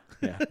Baltimore.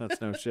 Yeah,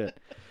 that's no shit.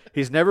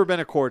 He's never been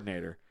a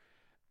coordinator,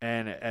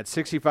 and at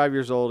 65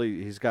 years old,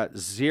 he's got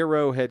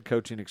zero head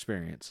coaching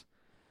experience,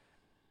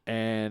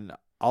 and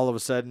all of a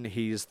sudden,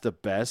 he's the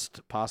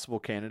best possible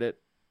candidate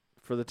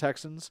for the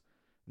Texans?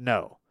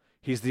 No.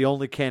 He's the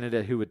only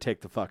candidate who would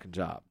take the fucking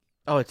job.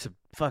 Oh, it's a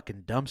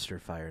fucking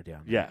dumpster fire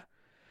down there. Yeah.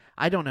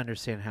 I don't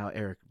understand how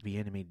Eric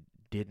Bieniemy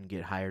didn't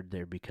get hired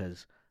there,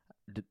 because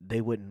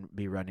they wouldn't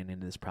be running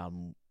into this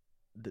problem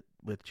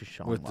with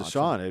Deshaun With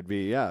Watson. Deshaun, it'd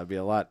be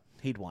a lot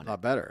He'd want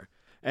it. better.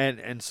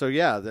 And so,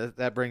 yeah,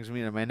 that brings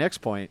me to my next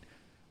point.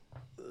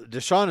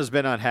 Deshaun has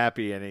been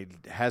unhappy, and he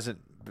hasn't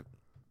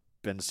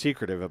been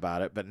secretive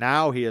about it, but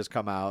now he has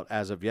come out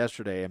as of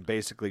yesterday and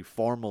basically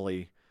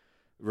formally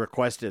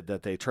requested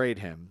that they trade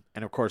him.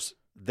 And of course,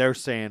 they're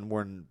saying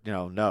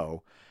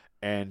no.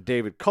 And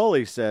David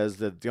Culley says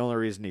that the only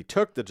reason he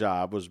took the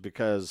job was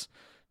because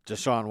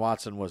Deshaun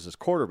Watson was his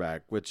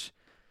quarterback, which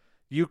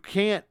you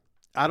can't.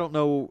 I don't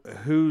know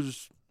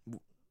whose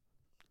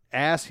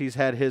ass he's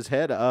had his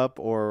head up,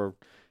 or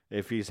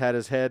if he's had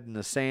his head in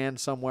the sand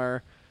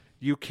somewhere.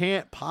 You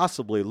can't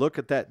possibly look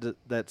at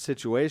that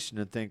situation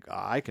and think,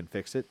 I can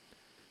fix it.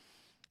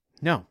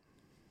 No.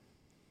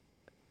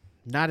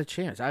 Not a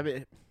chance. I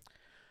mean,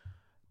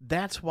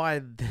 that's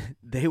why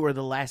they were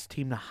the last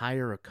team to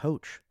hire a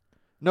coach.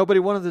 Nobody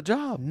wanted the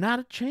job. Not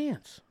a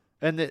chance.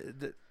 And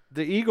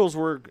the Eagles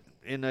were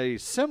in a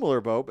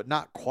similar boat, but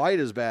not quite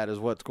as bad as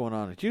what's going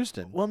on in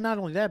Houston. Well, not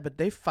only that, but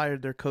they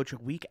fired their coach a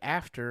week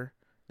after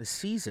the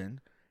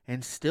season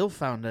and still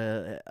found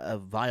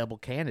a viable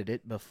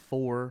candidate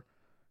before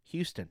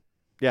Houston.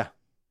 Yeah.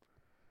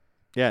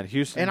 Yeah, and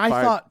Houston And I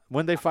thought,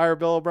 when they fire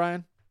Bill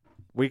O'Brien?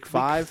 Week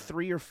 5?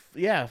 3 or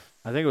I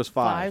think it was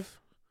 5.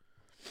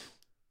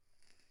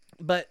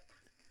 But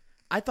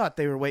I thought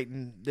they were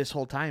waiting this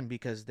whole time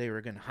because they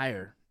were going to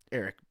hire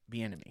Eric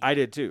Bieniemy. I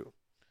did too.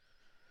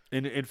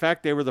 In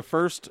fact, they were the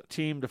first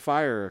team to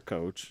fire a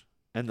coach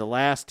and the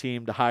last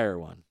team to hire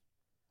one.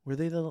 Were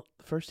they the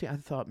first team? I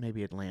thought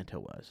maybe Atlanta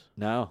was.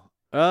 No.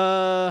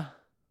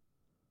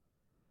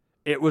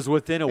 It was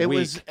within a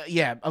week.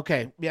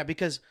 Okay. Yeah,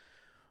 because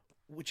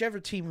whichever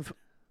team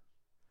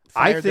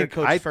fired their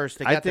coach first,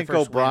 they got I think the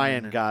first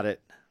O'Brien win. got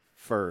it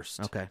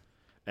first. Okay.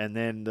 And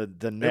then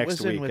the next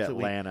week,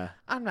 Atlanta.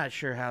 I'm not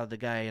sure how the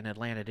guy in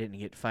Atlanta didn't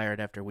get fired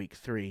after week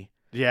 3.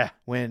 Yeah.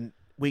 When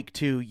week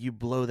 2, you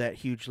blow that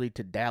huge lead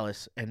to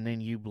Dallas, and then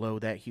you blow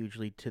that huge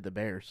lead to the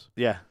Bears.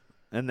 Yeah.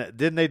 And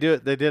didn't they do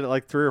it? They did it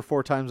like 3 or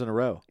 4 times in a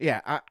row.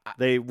 Yeah.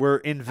 They were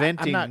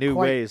inventing new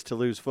ways to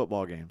lose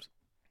football games.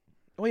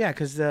 Well, yeah,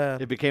 because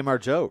it became our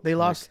joke. They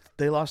lost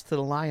to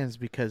the Lions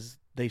because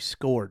they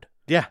scored.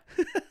 Yeah.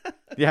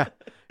 Yeah.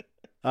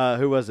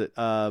 Who was it?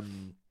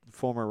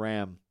 Former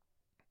Ram.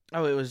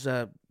 Oh, it was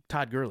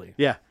Todd Gurley.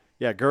 Yeah.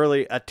 Yeah,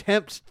 Gurley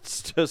attempts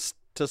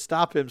to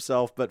stop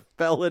himself, but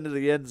fell into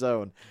the end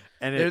zone.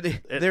 And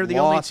they're the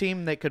only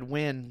team that could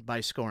win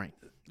by scoring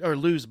or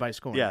lose by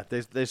scoring. Yeah,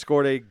 they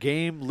scored a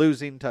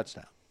game-losing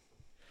touchdown.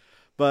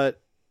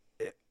 But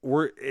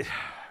we're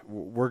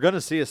going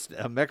to see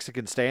a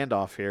Mexican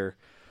standoff here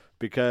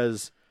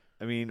because,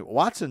 I mean,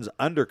 Watson's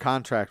under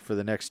contract for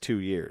the next 2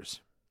 years.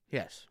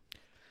 Yes.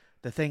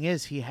 The thing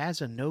is, he has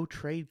a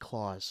no-trade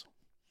clause.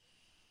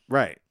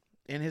 Right.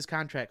 In his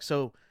contract.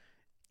 So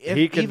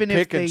he can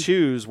pick and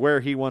choose where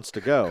he wants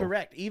to go.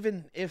 Correct.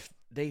 Even if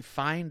they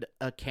find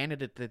a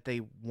candidate that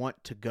they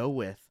want to go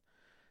with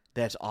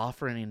that's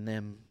offering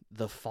them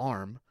the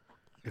farm,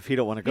 If he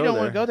don't want to He go don't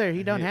there, wanna go there,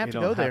 he don't have to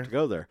go there.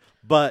 go there.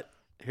 But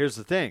here's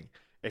the thing: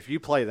 if you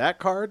play that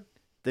card,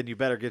 then you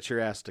better get your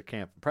ass to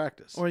camp and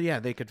practice. Or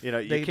yeah, they could. You know,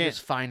 you they can't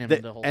just fine him they,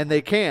 the whole. and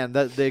they can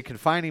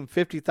fine him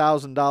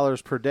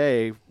 $50,000 per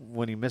day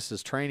when he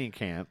misses training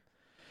camp.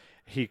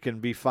 He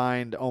can be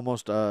fined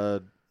almost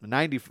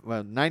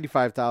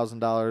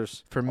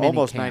 $95,000 For mini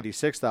almost camp.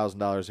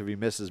 $96,000 if he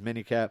misses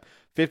minicamp.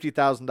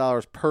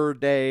 $50,000 per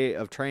day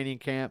of training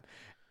camp,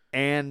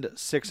 and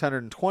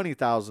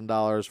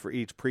 $620,000 for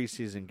each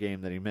preseason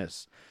game that he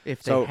missed.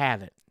 if so- they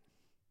have it.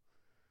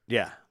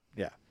 Yeah.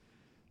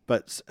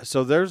 But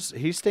so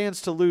he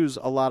stands to lose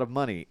a lot of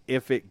money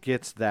if it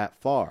gets that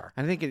far.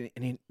 I think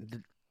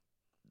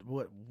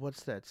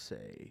what's that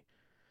say?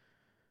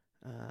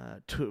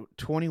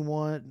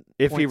 21.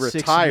 If he 0.6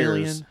 retires,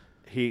 million,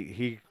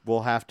 he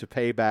will have to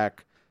pay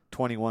back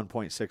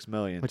 $21.6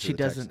 million, which to he the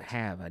doesn't Texans.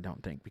 have, I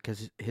don't think,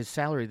 because his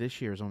salary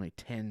this year is only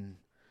 10.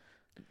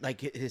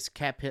 Like his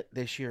cap hit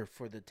this year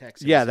for the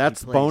Texans. Yeah, if he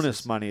that's plays bonus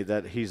is- money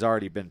that he's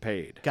already been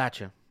paid.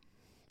 Gotcha.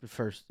 The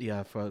first,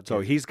 yeah. So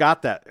he's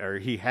got that, or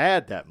he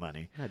had that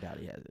money. I doubt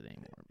he has it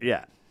anymore.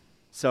 Yeah.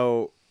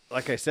 So,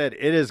 like I said,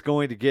 it is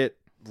going to get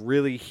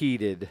really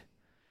heated,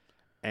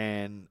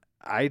 and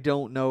I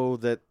don't know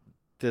that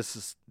this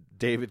is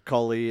David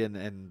Culley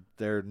and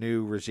their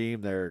new regime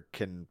there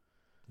can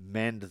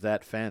mend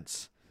that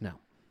fence. No.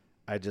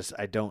 I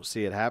don't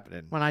see it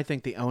happening. When I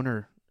think the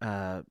owner,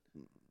 Bob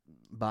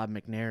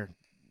McNair,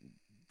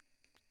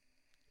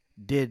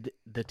 did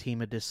the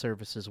team a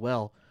disservice as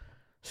well,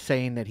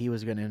 saying that he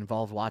was going to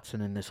involve Watson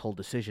in this whole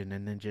decision,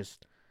 and then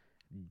just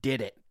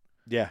did it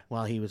Yeah.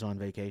 while he was on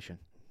vacation.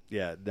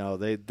 Yeah. No,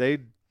 they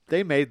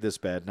made this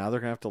bed. Now they're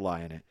going to have to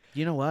lie in it.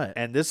 You know what?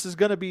 And it's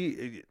going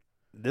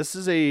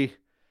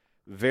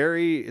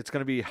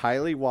to be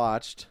highly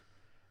watched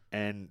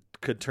and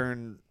could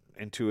turn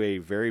into a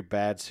very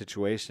bad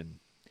situation,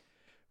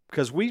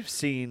 because we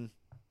see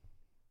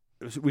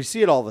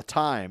it all the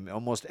time,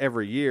 almost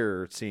every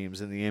year it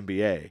seems, in the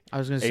NBA. I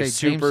was going a to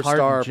say James superstar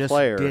Harden just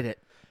player. did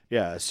it.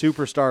 Yeah, a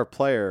superstar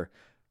player,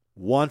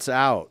 once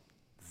out,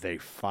 they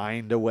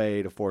find a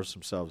way to force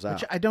themselves out.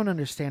 Which I don't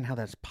understand how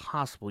that's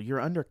possible. You're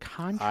under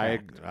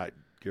contract.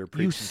 You're You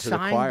preaching to the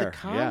signed choir. the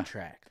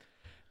contract. Yeah.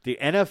 The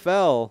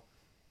NFL,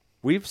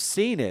 we've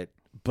seen it,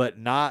 but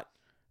not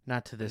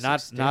Not to this not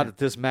extent. at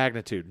this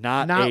magnitude.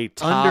 Not Not a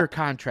top. under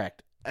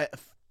contract.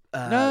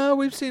 No,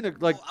 we've seen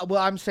it like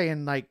Well, I'm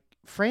saying like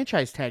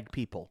franchise tag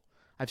people.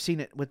 I've seen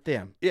it with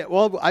them. yeah.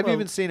 Well, I've Well-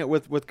 even seen it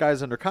with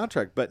guys under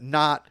contract, but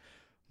not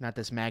Not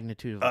this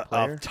magnitude of a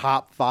player. a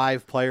top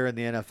 5 player in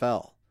the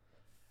NFL.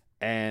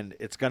 And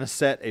it's going to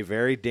set a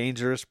very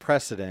dangerous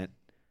precedent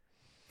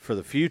for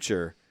the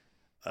future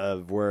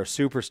of where a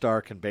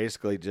superstar can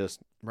basically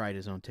just Ride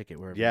his own ticket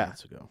wherever Yeah. he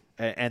wants to go.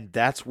 and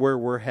that's where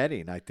we're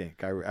heading, I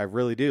think. I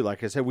really do.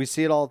 Like I said, we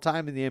see it all the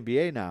time in the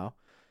NBA now.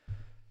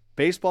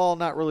 Baseball,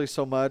 not really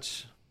so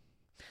much.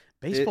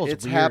 Baseball's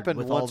It's weird happened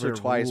with all once or their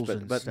twice, rules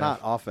and but stuff.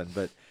 not often.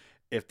 But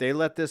if they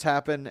let this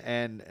happen,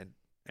 and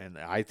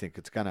I think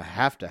it's going to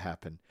have to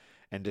happen,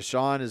 and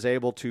Deshaun is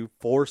able to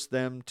force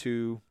them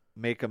to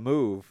make a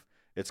move,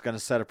 it's going to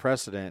set a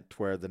precedent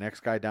where the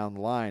next guy down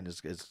the line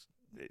is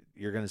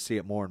you're going to see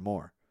it more and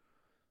more.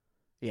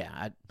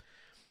 Yeah.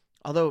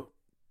 Although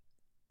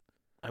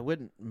I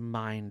wouldn't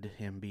mind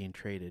him being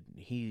traded.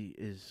 He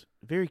is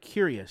very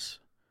curious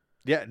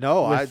Yeah,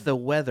 no, with the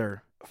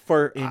weather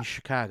in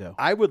Chicago.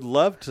 I would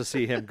love to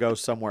see him go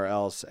somewhere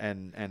else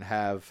and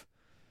have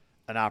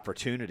an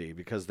opportunity,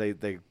 because they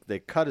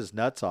cut his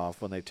nuts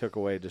off when they took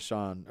away Bill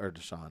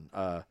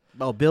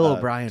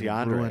O'Brien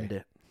DeAndre. ruined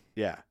it.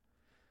 Yeah.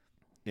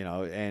 You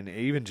know, and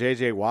even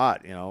J.J.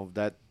 Watt, you know,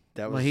 that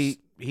was Well, he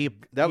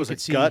that you was a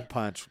could see- gut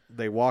punch.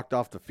 They walked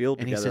off the field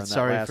And he together said, in that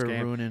 "Sorry last for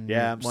game. ruining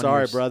Yeah, I'm one of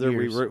sorry, your brother.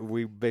 years."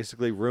 We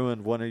basically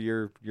ruined one of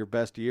your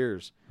best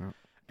years." Yeah.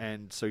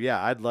 And so,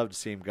 yeah, I'd love to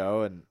see him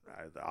go. And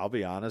I'll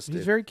be honest,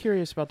 He's very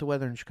curious about the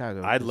weather in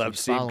Chicago. I'd 'cause love he's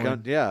to see him following-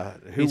 come. Yeah,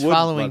 who He's wouldn't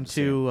following love to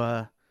see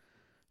him?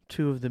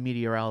 two of the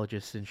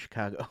meteorologists in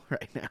Chicago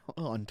right now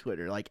on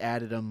Twitter. Like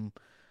added them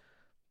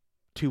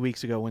 2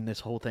 weeks ago when this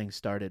whole thing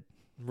started.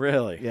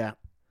 Really? Yeah,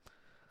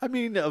 I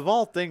mean, of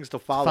all things to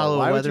follow, Follow a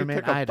why would you weatherman?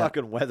 pick a I don't-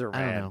 fucking weatherman?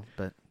 I don't know,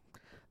 but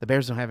the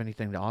Bears don't have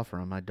anything to offer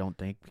him. I don't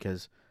think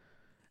because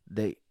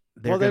they're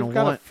Well, going they've to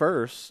got want. a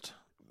first.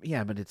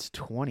 Yeah, but it's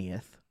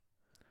 20th.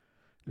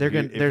 They're If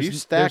you- going. if you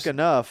stack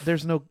enough.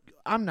 There's no.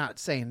 I'm not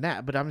saying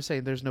that, but I'm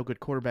saying there's no good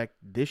quarterback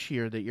this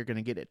year that you're going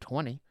to get at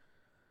 20.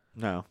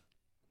 No.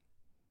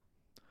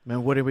 I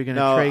mean, what are we going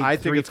to No, trade? I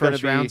think 3 it's gonna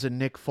first be- rounds and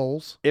Nick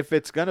Foles. If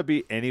it's going to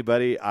be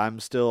anybody, I'm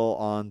still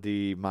on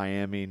the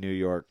Miami, New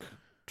York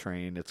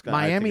train. I think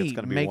Miami it's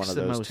going to be makes one of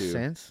the those most two.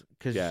 sense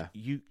because Yeah.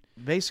 you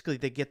basically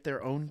they get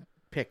their own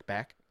pick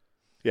back,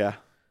 Yeah.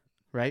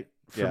 right?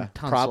 From Yeah.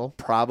 Tunsil,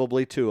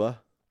 Probably Tua.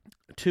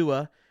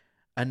 Tua,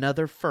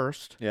 another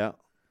first, Yeah.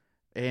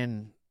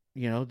 and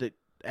that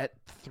at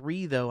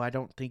 3 though, I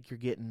don't think you're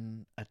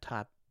getting a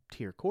top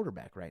tier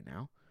quarterback right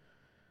now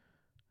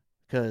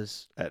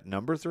because At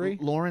number 3?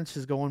 Lawrence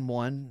is going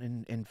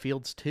 1 and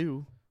Fields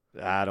 2.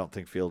 I don't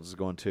think Fields is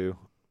going 2.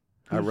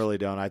 I really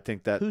don't. I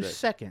think Who's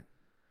second?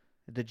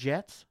 The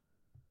Jets?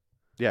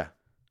 Yeah.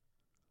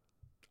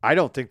 I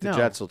don't think the No.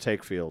 Jets will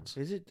take Fields.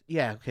 Is it?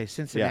 Yeah. Okay.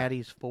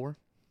 Cincinnati's 4.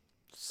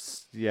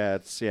 Yeah,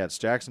 it's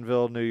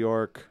Jacksonville, New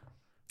York,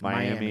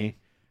 Miami.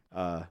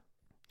 Cincy.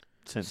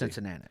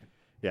 Cincinnati.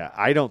 Yeah,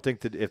 I don't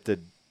think that if the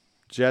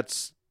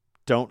Jets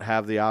don't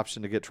have the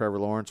option to get Trevor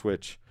Lawrence,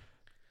 which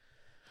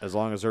as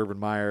long as Urban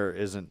Meyer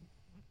isn't,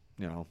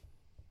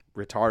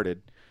 retarded,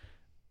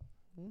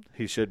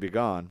 he should be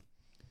gone.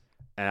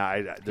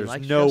 And there's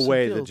likes no Justin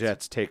way the Fields.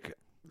 Jets take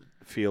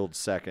Fields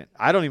second.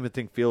 I don't even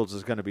think Fields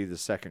is going to be the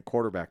second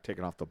quarterback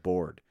taken off the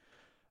board.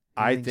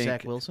 I think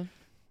Zach Wilson.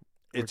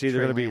 it's or either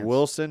Trey going to be Lance?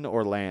 Wilson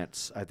or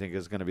Lance, I think,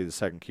 is going to be the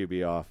second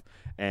QB off.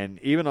 And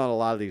even on a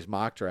lot of these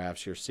mock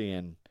drafts, you're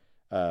seeing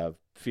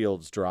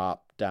Fields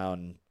drop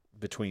down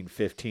between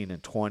 15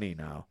 and 20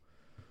 now.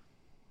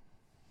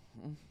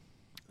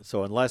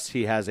 So unless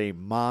he has a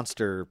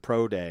monster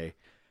pro day,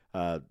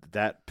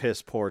 that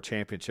piss-poor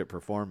championship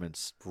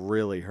performance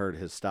really hurt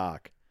his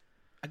stock.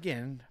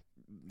 Again.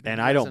 And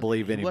he I don't wasn't-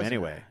 believe he in him wasn't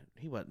anyway.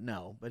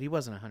 but he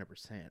wasn't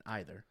 100%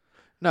 either.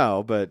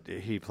 No, but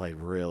he played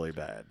really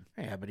bad.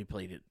 Yeah, but he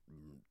played it.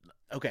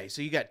 Okay,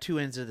 so you got two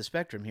ends of the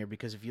spectrum here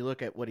because if you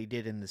look at what he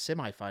did in the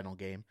semifinal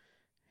game,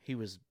 he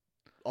was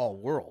all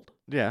world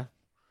Yeah.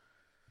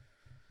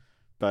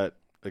 But,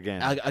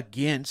 again,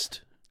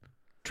 against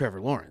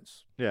Trevor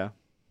Lawrence. yeah,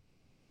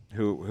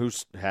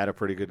 who's had a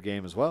pretty good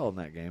game as well in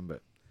that game.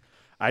 But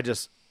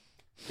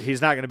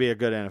he's not going to be a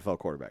good NFL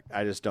quarterback.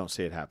 I just don't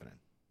see it happening.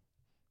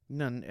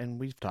 None, and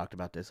we've talked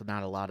about this.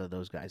 Not a lot of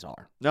those guys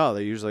are. No,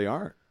 they usually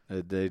aren't.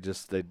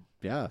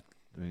 Yeah.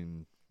 I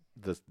mean,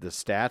 the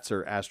stats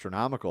are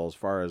astronomical as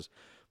far as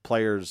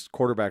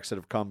quarterbacks that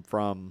have come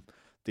from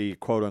the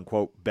quote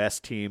unquote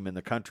best team in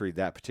the country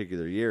that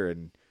particular year,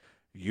 and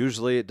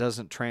usually it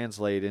doesn't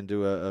translate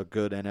into a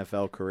good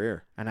NFL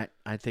career. And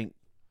I think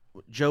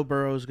Joe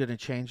Burrow is going to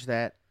change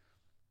that.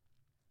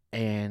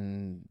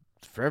 And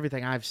for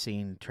everything I've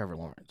seen, Trevor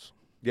Lawrence.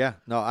 Yeah,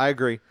 no, I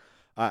agree.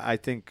 I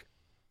think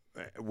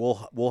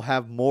we'll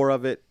have more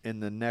of it in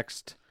the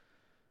next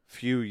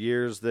few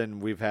years than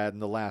we've had in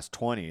the last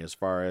 20 as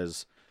far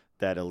as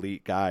that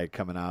elite guy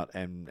coming out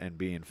and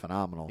being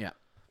phenomenal. Yeah.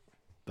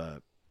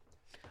 But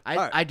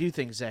I do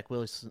think Zach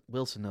Wilson,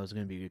 though, is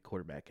going to be a good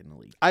quarterback in the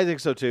league. I think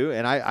so, too.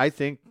 And I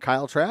think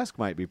Kyle Trask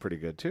might be pretty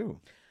good, too.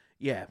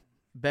 Yeah,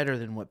 better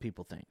than what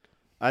people think.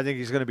 I think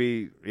he's going to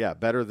be,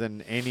 better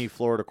than any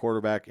Florida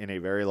quarterback in a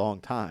very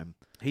long time.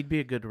 He'd be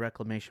a good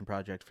reclamation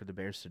project for the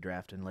Bears to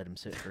draft and let him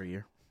sit for a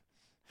year.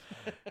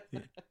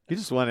 You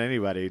just want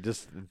anybody.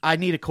 I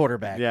need a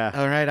quarterback. Yeah.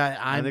 All right.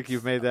 I think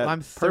you've made that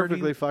I'm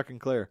perfectly fucking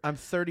clear. I'm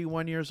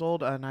 31 years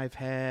old, and I've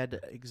had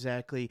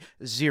exactly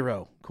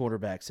 0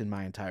 quarterbacks in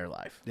my entire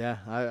life. Yeah,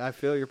 I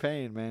feel your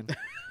pain, man.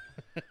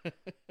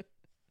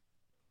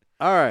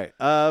 All right.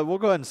 We'll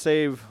go ahead and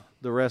save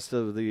the rest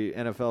of the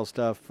NFL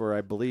stuff for,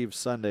 I believe,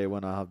 Sunday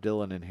when I'll have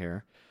Dylan in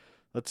here.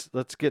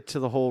 Let's get to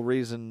the whole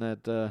reason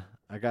that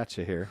I got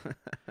you here.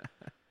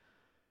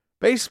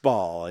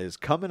 Baseball is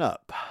coming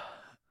up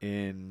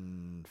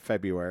in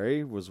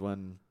February was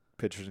when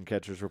Pitchers and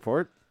Catchers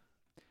report.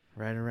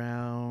 Right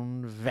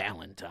around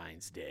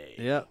Valentine's Day.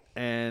 Yep.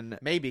 And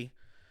Maybe.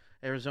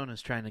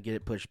 Arizona's trying to get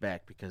it pushed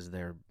back because of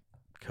their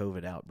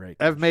COVID outbreak.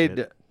 I've and made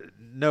shit.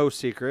 no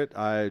secret.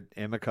 I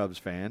am a Cubs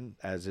fan,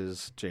 as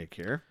is Jake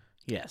here.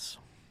 Yes.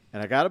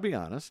 And I got to be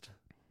honest,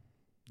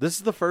 this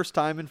is the first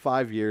time in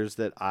 5 years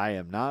that I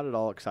am not at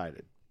all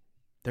excited.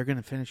 They're going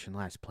to finish in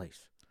last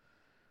place.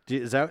 Do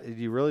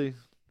you really?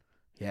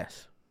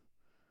 Yes.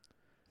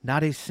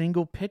 Not a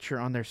single pitcher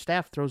on their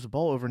staff throws the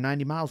ball over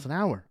 90 miles an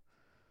hour.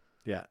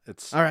 Yeah,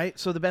 it's All right,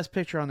 so the best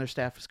pitcher on their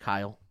staff is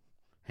Kyle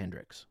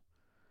Hendricks.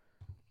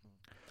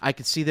 I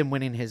could see them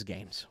winning his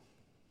games.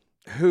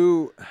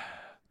 who.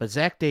 But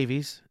Zach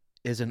Davies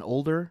is an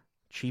older,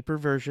 cheaper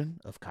version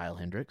of Kyle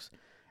Hendricks.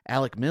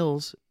 Alec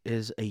Mills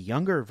is a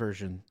younger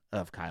version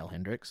of Kyle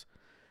Hendricks.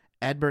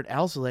 Adbert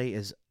Alzolay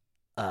is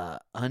I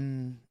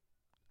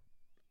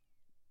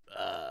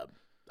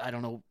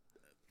don't know,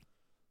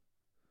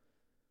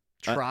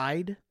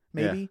 tried,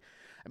 maybe.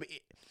 I mean,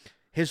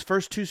 his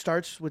first 2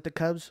 starts with the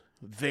Cubs,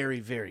 very,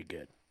 very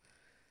good.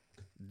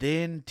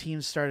 Then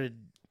teams started,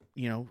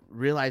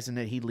 realizing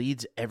that he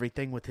leads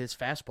everything with his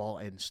fastball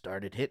and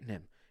started hitting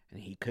him, and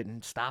he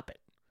couldn't stop it.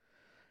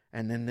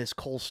 And then this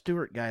Cole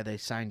Stewart guy they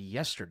signed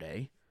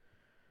yesterday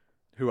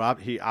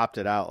He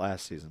opted out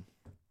last season.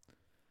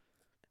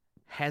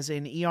 has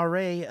an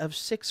ERA of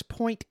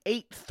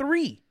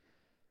 6.83.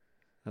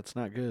 That's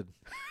not good.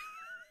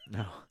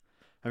 No.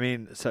 I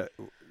mean, so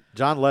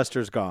John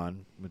Lester's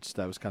gone, which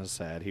that was kind of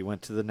sad. He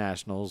went to the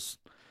Nationals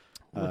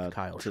With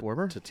Kyle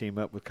Schwarber? to team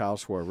up with Kyle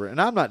Schwarber.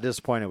 And I'm not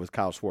disappointed with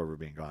Kyle Schwarber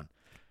being gone.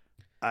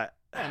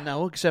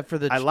 No, except for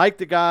the I like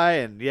the guy,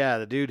 and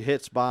the dude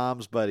hits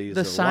bombs, but he's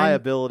The a sign-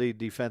 liability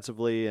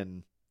defensively.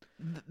 And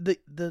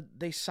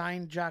they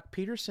signed Jock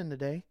Peterson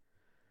today.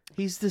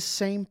 He's the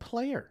same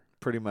player.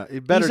 pretty much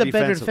better He's a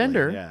better defensively.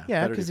 defender. Yeah,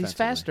 better because he's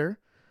defensively. faster.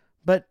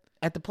 But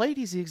at the plate,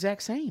 he's the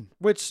exact same.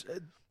 Which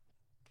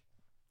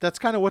that's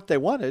kind of what they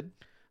wanted.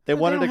 They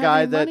But wanted don't a have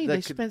guy any that, money. that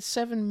They could,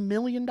 spent $7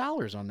 million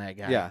on that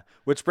guy. yeah.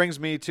 Which brings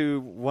me to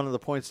one of the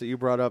points that you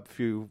brought up a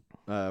few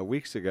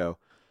weeks ago.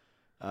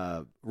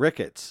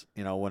 Ricketts,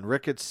 when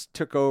Ricketts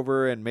took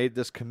over and made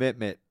this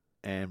commitment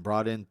and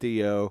brought in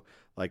Theo,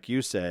 like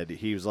you said,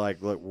 he was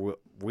like, look,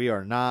 we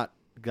are not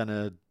going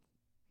to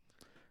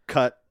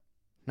cut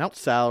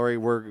salary.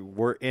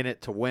 We're in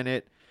it to win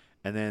it.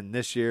 And then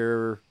this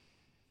year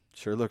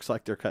sure looks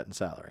like they're cutting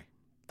salary.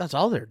 That's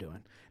all they're doing.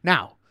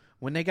 Now,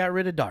 when they got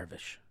rid of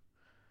Darvish,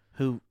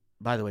 who,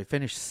 by the way,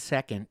 finished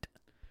second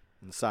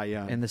And Cy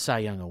Young. in the Cy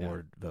Young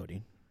Award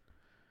voting,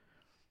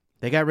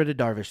 they got rid of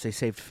Darvish. They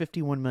saved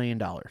 $51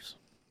 million.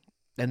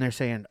 And they're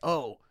saying,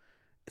 oh,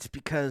 it's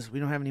because we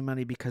don't have any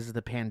money because of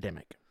the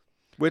pandemic.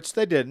 Which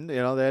they didn't. They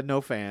had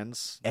no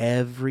fans.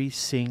 Every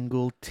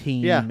single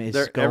team is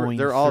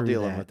they're all through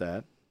dealing that. with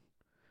that.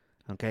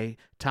 Okay?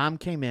 Tom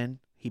came in.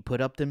 He put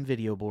up them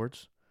video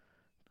boards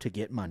to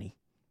get money,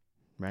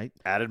 right?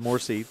 Added more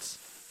seats.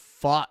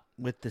 Fought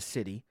with the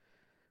city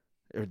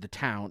or the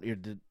town or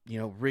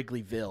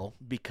Wrigleyville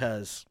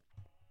because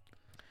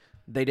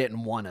they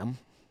didn't want him.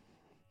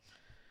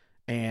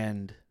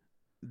 And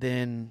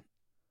then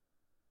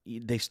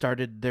they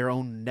started their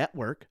own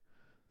network,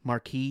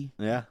 Marquee,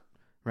 Yeah.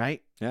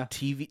 right? Yeah.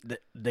 TV.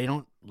 They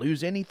don't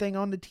lose anything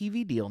on the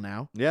TV deal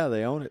now. Yeah,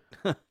 they own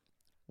it.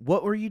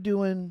 What were you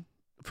doing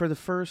for the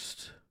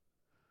first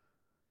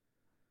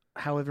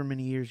however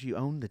many years you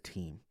owned the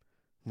team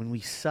when we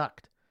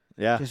sucked?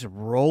 Yeah. Just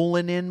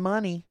rolling in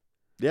money.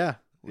 Yeah.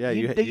 Yeah.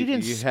 You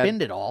didn't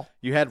spend it all.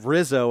 You had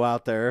Rizzo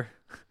out there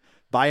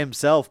by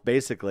himself,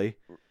 basically.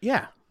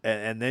 Yeah.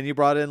 And then you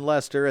brought in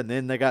Lester, and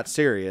then they got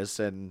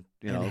serious and,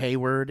 And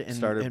Hayward and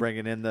started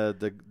bringing in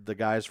the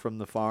guys from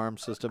the farm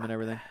system and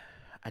everything.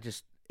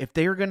 If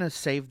they were going to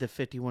save the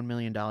 $51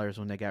 million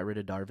when they got rid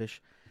of Darvish,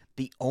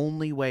 the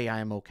only way I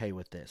am okay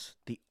with this,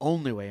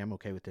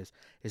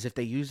 is if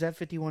they use that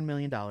 $51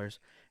 million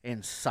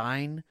and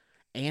sign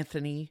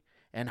Anthony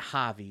and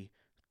Javi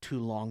to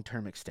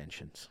long-term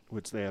extensions.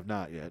 Which they have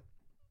not yet.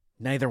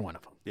 Neither one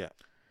of them. Yeah.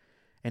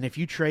 And if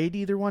you trade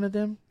either one of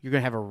them, you're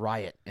going to have a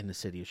riot in the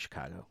city of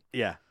Chicago.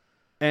 Yeah.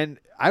 And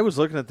I was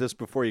looking at this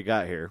before you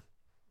got here.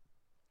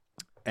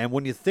 And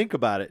when you think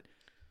about it,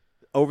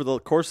 over the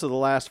course of the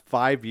last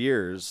 5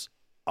 years,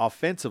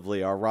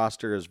 offensively, our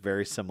roster is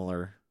very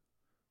similar.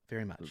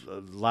 Very much.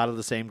 A lot of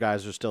the same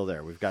guys are still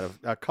there. We've got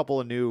a couple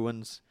of new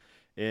ones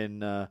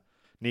in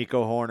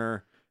Nico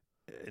Horner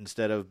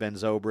instead of Ben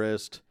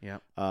Zobrist. Yeah.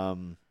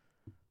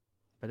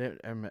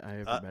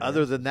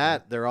 Other than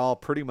that, they're all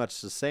pretty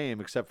much the same,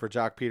 except for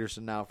Jock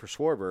Peterson now for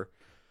Schwarber.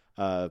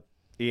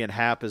 Ian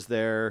Happ is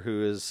there,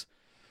 who is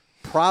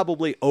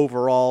probably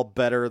overall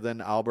better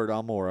than Albert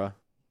Almora.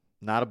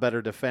 Not a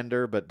better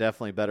defender, but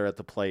definitely better at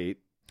the plate.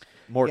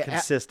 More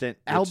consistent.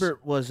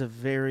 Albert was a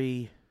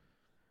very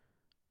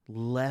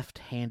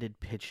left-handed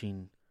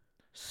pitching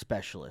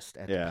specialist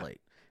at the plate.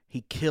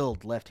 He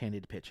killed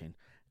left-handed pitching.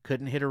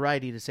 Couldn't hit a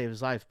righty to save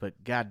his life,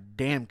 but god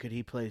damn could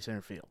he play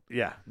center field.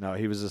 Yeah, no,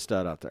 he was a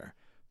stud out there.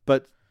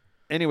 But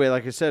anyway,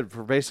 like I said,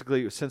 for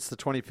basically since the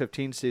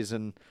 2015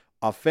 season,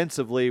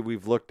 offensively,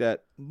 we've looked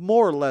at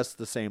more or less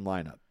the same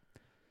lineup.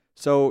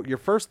 So your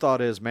first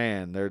thought is,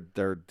 man,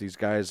 these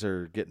guys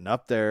are getting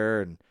up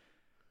there,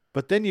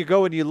 but then you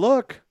go and you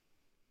look.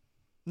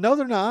 No,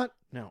 they're not.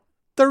 No.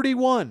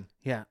 31.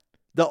 Yeah.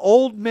 The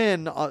old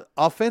men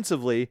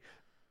offensively.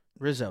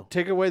 Rizzo.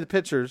 Take away the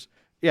pitchers.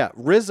 Yeah,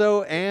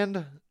 Rizzo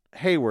and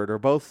Hayward are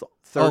both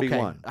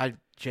 31. Okay.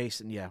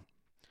 Jason, yeah.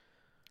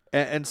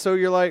 And so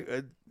you're like,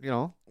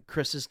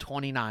 Chris is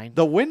 29.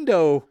 The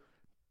window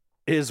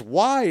is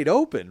wide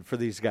open for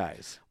these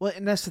guys. Well,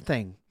 and that's the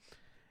thing.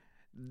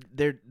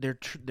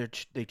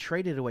 They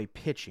traded away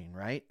pitching,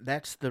 right?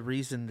 That's the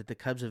reason that the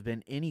Cubs have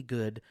been any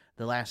good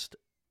the last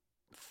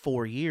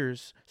 4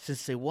 years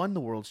since they won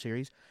the World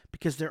Series,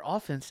 because their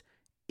offense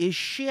is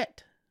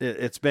shit.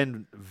 It's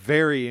been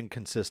very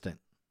inconsistent.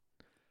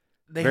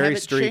 They very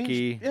haven't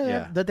streaky.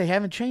 Changed, that they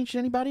haven't changed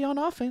anybody on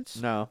offense.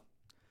 No.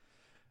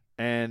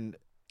 And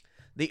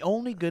the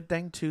only good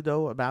thing, too,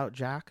 though, about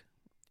Jack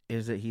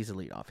is that he's a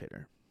leadoff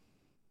hitter.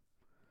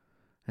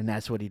 And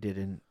that's what he did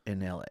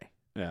in L.A.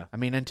 Yeah. I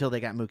mean, until they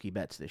got Mookie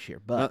Betts this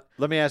year. But now,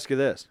 let me ask you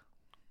this.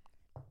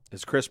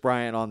 Is Chris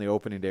Bryant on the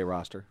opening day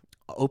roster?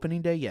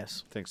 Opening day,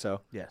 yes. Think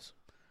so? Yes.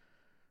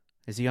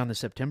 Is he on the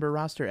September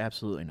roster?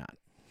 Absolutely not.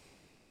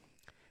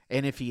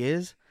 And if he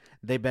is,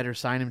 they better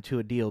sign him to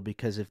a deal,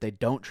 because if they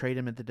don't trade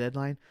him at the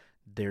deadline,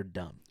 they're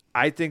dumb.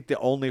 I think the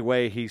only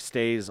way he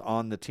stays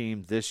on the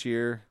team this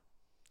year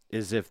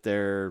is if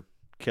they're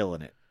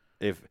killing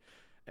it.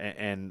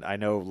 And I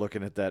know,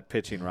 looking at that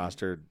pitching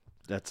roster,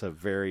 that's a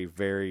very,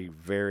 very,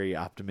 very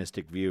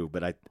optimistic view.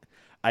 But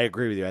I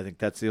agree with you. I think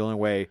that's the only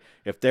way.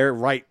 If they're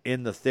right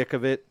in the thick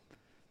of it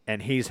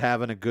and he's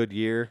having a good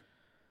year,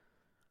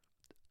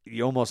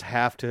 you almost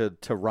have to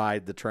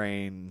ride the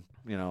train,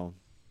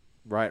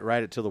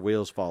 ride it till the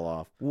wheels fall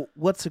off.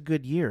 What's a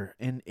good year,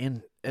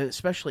 in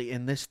especially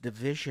in this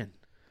division?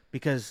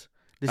 Because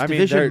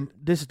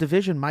This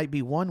division might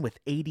be won with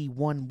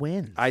 81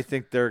 wins. I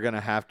think they're going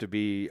to have to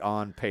be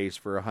on pace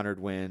for 100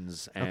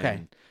 wins. And,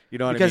 Okay. You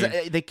know what Because I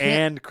mean? they can't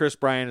And Chris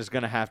Bryant is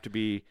going to have to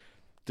be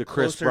the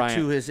Chris closer Bryant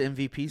to his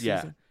MVP season.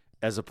 Yeah,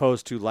 as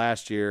opposed to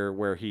last year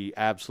where he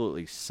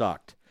absolutely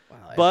sucked. Well,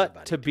 But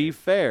everybody to be did.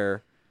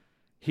 fair,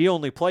 he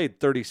only played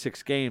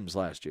 36 games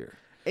last year.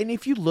 And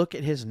if you look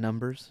at his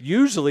numbers,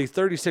 Usually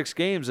 36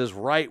 games is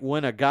right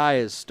when a guy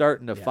is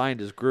starting to Yeah. find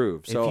his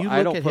groove. So if you I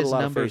look don't at put a his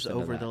lot numbers of faith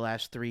into over that. the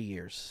last 3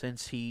 years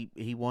since he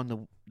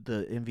won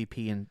the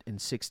MVP in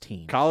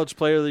 16. College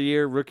Player of the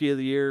Year, Rookie of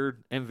the Year,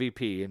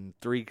 MVP in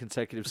 3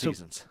 consecutive So,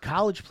 seasons.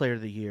 College Player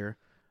of the Year,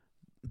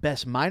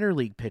 best minor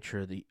league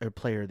pitcher or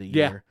player of the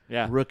Yeah, year,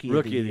 yeah. Rookie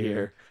of the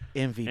Year,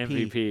 MVP.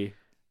 MVP.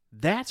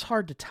 That's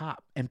hard to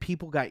top, and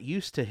people got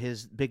used to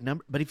his big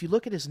number. But if you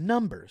look at his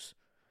numbers,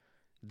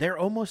 they're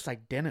almost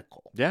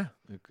identical, Yeah.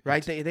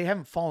 right? They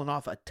haven't fallen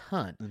off a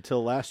ton.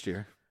 Until last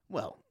year.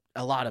 Well,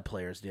 a lot of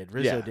players did.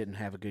 Rizzo Yeah. didn't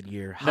have a good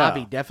year. No.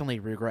 Hobby definitely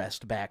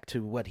regressed back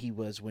to what he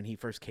was when he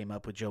first came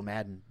up with Joe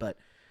Madden. But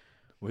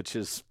Which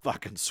is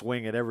fucking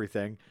swing at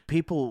everything.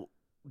 people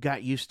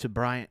got used to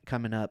Bryant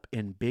coming up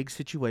in big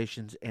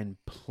situations and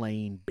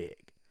playing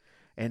big.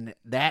 And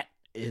that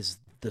is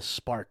the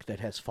spark that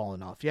has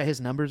fallen off. Yeah,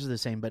 his numbers are the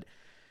same, but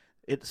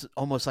it's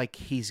almost like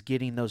he's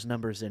getting those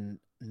numbers in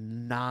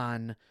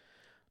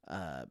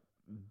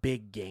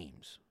big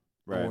games.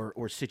 Right.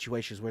 Or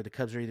situations where the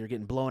Cubs are either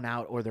getting blown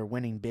out or they're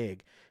winning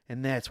big.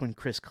 And that's when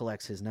Chris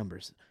collects his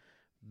numbers.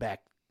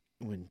 Back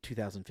when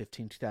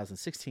 2015,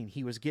 2016,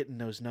 he was getting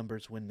those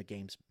numbers when the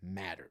games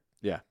mattered.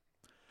 Yeah.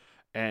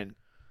 And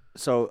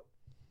so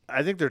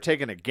I think they're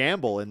taking a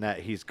gamble in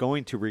that he's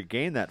going to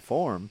regain that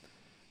form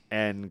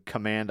and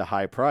command a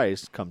high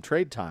price come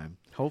trade time.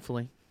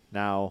 Hopefully.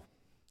 Now,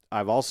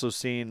 I've also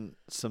seen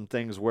some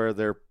things where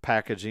they're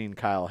packaging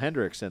Kyle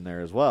Hendricks in there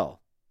as well.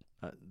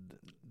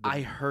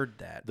 I heard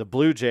that. The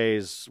Blue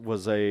Jays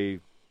was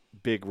a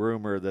big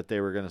rumor that they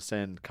were going to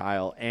send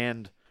Kyle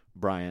and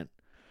Bryant.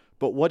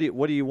 But what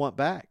do you want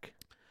back?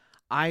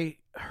 I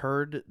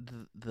heard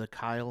the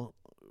Kyle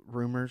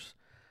rumors.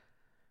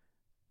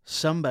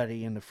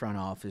 Somebody in the front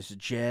office,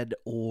 Jed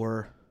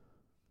or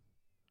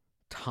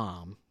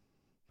Tom,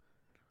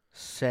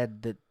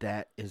 said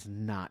that is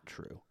not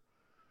true.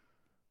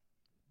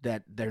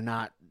 That they're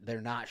not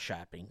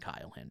shopping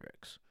Kyle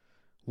Hendricks.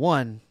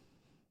 One,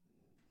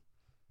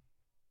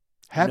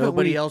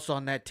 nobody else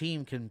on that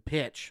team can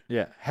pitch.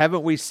 Yeah,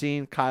 haven't we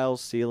seen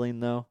Kyle's ceiling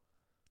though?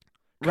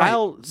 Right,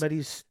 Kyle,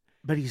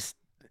 but he's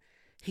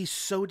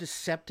so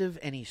deceptive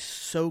and he's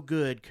so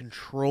good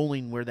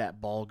controlling where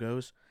that ball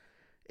goes.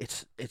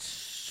 It's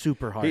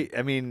super hard.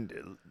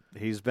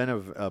 he's been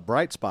a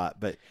bright spot,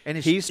 but And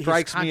his- he his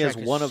strikes me as contract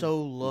is one of so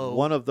low.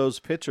 one of those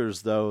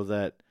pitchers though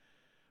that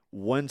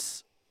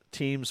once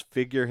teams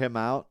figure him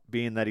out,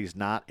 being that he's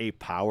not a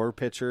power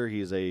pitcher,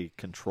 he's a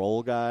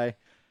control guy.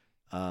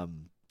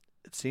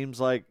 It seems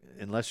like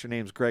unless your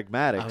name's Greg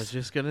Maddux, I was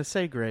just gonna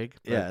say, Greg.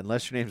 but yeah,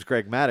 unless your name's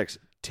Greg Maddux,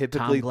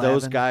 typically Tom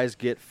those Glavine. guys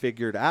get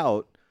figured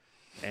out,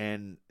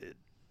 and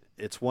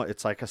it's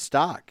like a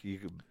stock. You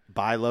can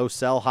buy low,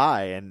 sell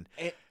high, and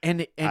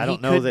and I he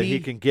don't know could that be- he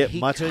can get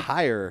much could-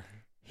 higher.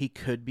 He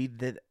could be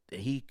that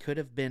he could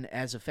have been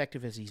as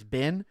effective as he's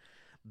been,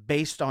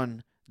 based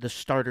on the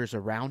starters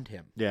around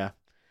him. Yeah,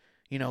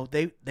 You know,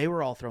 they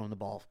were all throwing the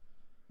ball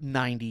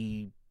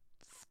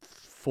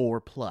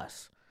 94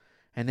 plus,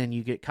 and then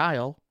you get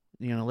Kyle.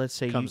 You know, let's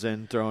say comes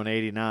in throwing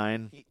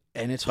 89,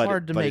 and it's but,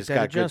 hard to but make he's that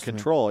got adjustment.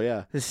 good control.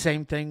 Yeah, The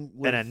same thing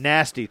with and a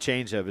nasty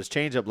changeup. His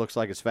changeup looks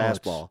like his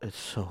fastball. It's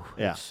so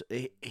Yeah.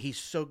 He's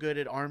so good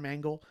at arm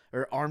angle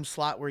or arm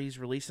slot where he's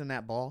releasing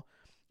that ball.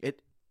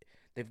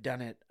 They've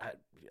done it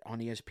on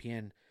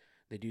ESPN.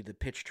 They do the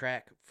pitch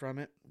track from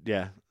it.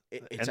 Yeah, It's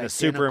and they identical.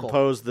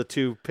 superimpose the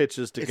two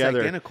pitches It's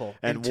together. identical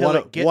And until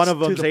it gets one of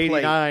to them's the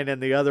plate. 89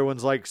 and the other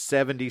one's like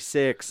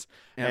 76.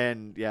 Yep.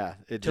 And yeah,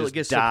 it Until just it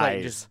gets to the plate,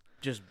 and dies.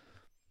 just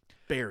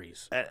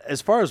buries.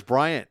 As far as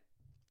Bryant,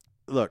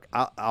 look,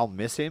 I'll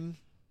miss him.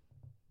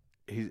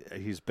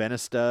 He's been a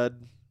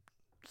stud,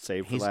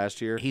 save for last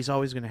year. He's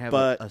always going to have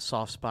But- a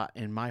soft spot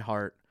in my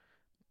heart,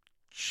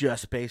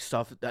 just based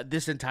off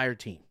this entire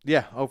team,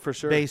 Yeah, oh for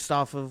sure. based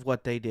off of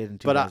what they did in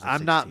But 2016.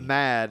 I'm not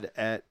mad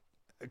at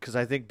because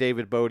I think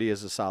David Bodie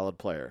is a solid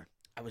player.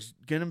 I was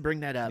going to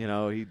bring that up. You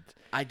know,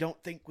 I don't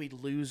think we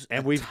lose.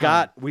 and a we've ton.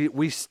 got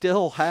we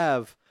still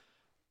have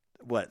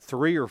what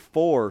 3 or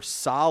 4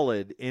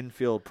 solid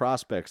infield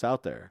prospects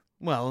out there.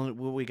 Well,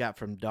 what we got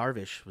from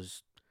Darvish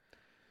was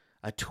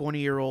a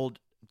 20-year-old,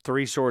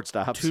 3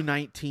 shortstops. 2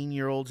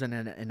 19-year-olds, and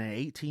an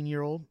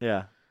 18-year-old,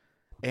 Yeah,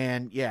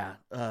 and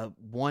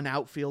 1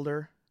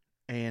 outfielder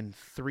and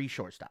 3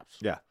 shortstops.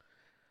 yeah.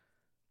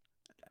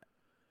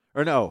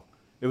 Or no,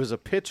 it was a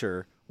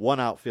pitcher, 1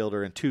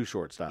 outfielder, and 2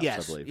 shortstops.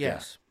 Yes, I believe.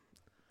 yes.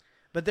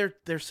 But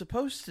they're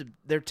supposed to.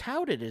 They're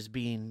touted as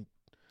being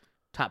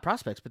top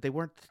prospects, but they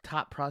weren't the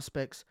top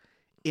prospects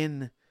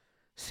in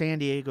San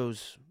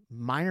Diego's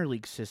minor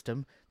league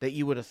system that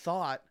you would have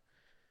thought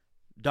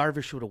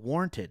Darvish would have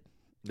warranted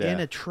Yeah. in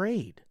a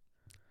trade.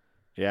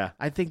 Yeah.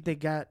 I think they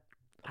got.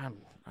 I don't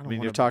I mean,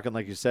 wanna, you're talking,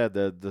 like you said,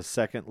 the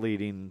second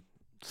leading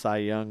Cy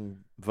Young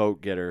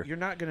vote getter. You're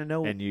not going to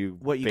know and you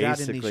what you got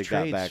in basically these got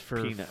trades back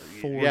for peanut.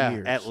 4 yeah,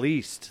 years. at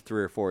least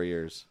 3 or 4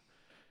 years.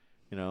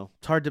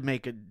 It's hard to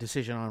make a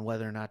decision on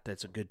whether or not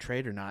that's a good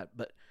trade or not,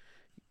 but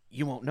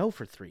you won't know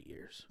for 3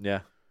 years. Yeah.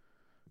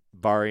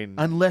 Barring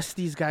Unless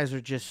these guys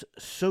are just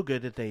so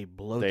good that they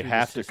blow they through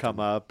have the to system. come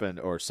up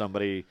or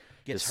somebody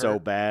Gets is so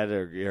hurt. bad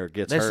or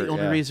gets That's hurt. the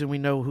only yeah. reason we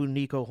know who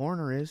Nico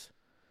Horner is.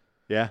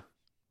 Yeah.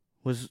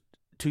 Was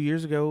 2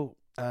 years ago,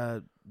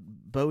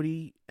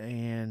 Bodie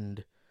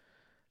and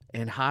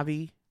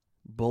Javi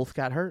both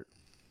got hurt.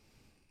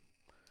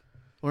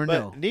 Or But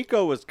no?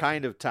 Nico was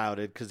kind of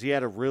touted because he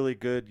had a really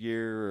good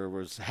year or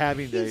was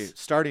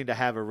starting to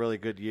have a really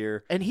good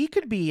year. And he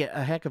could be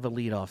a heck of a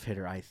leadoff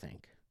hitter, I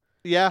think.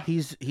 Yeah.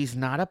 He's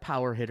not a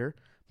power hitter,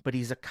 but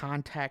he's a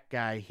contact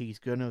guy. He's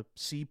gonna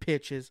see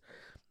pitches,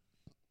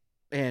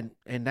 and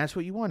that's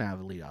what you want out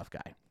of a leadoff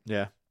guy.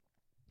 Yeah.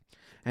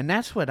 And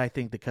that's what I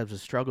think the Cubs have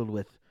struggled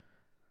with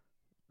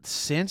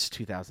since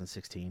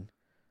 2016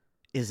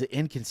 is the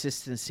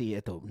inconsistency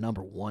at the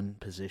number 1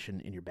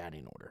 position in your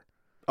batting order.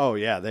 Oh,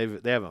 yeah. They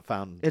haven't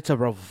found. It's a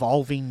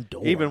revolving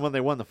door. Even when they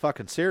won the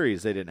fucking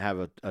series, they didn't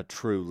have a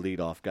true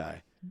leadoff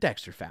guy.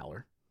 Dexter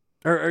Fowler.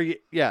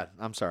 Yeah,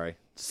 I'm sorry.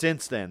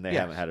 Since then, they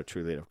Yes. haven't had a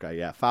true leadoff guy.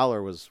 Yeah,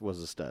 Fowler was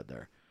a stud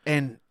there.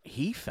 And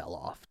he fell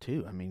off,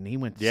 too. I mean, he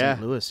went to Yeah.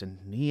 St. Louis,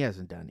 and he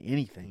hasn't done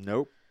anything.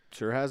 Nope,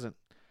 sure hasn't.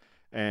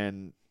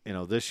 And,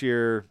 this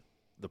year,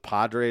 the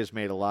Padres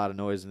made a lot of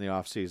noise in the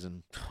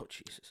offseason, Oh,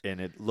 Jesus. and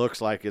it looks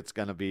like it's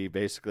going to be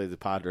basically the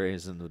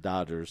Padres and the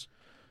Dodgers.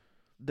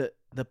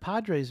 The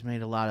Padres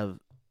made a lot of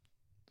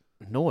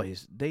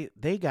noise.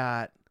 They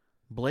got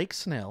Blake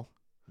Snell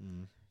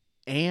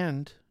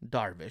and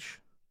Darvish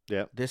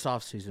Yep. this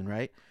offseason,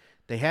 right?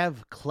 They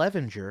have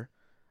Clevenger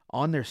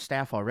on their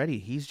staff already.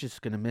 He's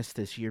just going to miss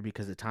this year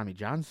because of Tommy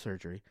John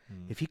surgery.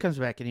 If he comes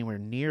back anywhere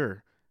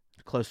near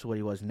close to what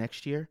he was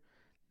next year,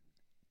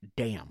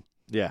 damn.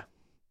 Yeah.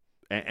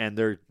 And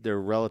they're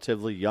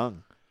relatively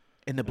young.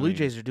 And the Blue mean,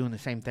 Jays are doing the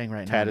same thing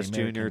right now. in the Tatis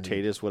Jr., American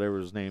League. Tatis, whatever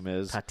his name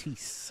is.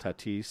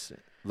 Tatis.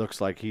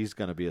 Looks like he's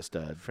going to be a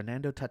stud.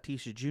 Fernando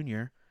Tatis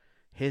Jr.,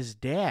 his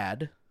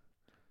dad,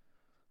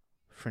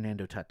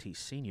 Fernando Tatis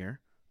Sr.,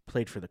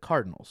 played for the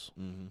Cardinals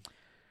Mm-hmm.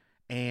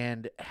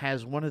 and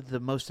has one of the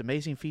most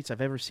amazing feats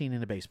I've ever seen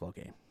in a baseball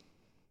game.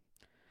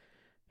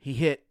 He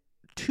hit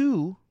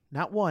 2,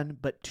 not 1,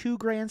 but 2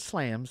 grand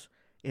slams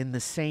in the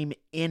same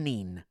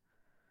inning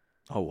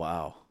Oh,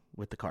 wow.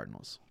 with the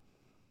Cardinals.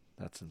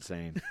 That's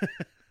insane.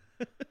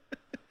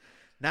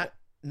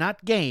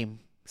 Not game,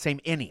 same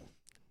inning.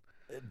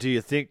 Do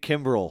you think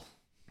Kimbrel,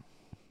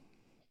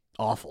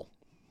 Awful.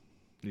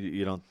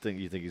 you don't think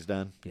he's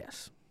done?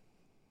 Yes.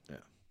 Yeah.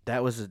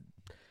 That was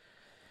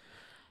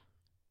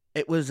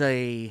it was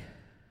a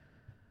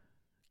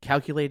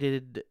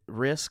calculated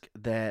risk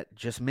that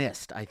just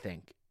missed, I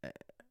think.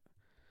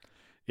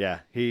 Yeah,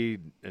 he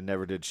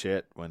never did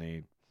shit when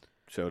he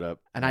showed up.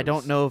 And I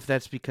don't know if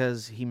that's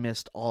because he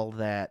missed all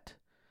that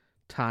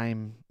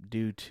time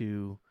due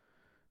to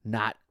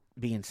not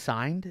being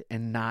signed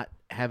and not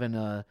having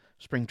a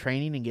spring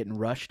training and getting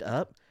rushed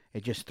up.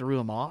 It just threw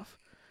him off.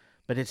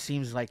 But it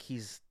seems like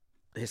his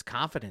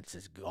confidence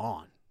is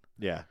gone.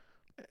 Yeah.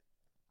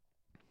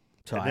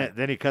 So And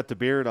then he cut the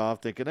beard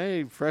off thinking,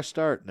 hey, fresh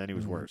start. And then he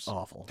was worse.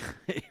 Awful.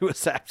 He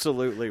was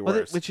absolutely Well,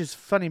 worse. which is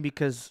funny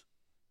because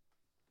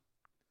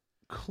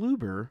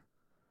Kluber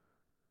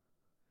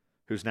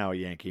Who's now a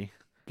Yankee.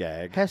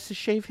 Gag. has to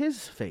shave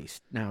his face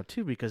now,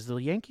 too, because the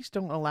Yankees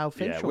don't allow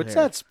facial Yeah, which hair.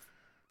 that's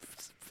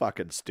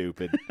fucking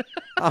stupid.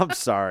 I'm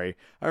sorry.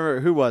 I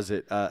remember, who was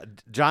it?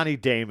 Johnny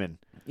Damon.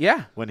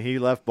 Yeah. When he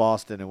left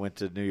Boston and went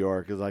to New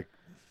York, it was like,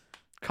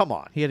 come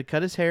on. He had to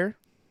cut his hair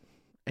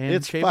and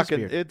It's shave fucking,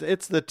 his beard.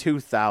 it's the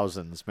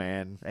 2000s,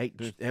 man. Hey,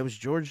 it was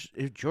George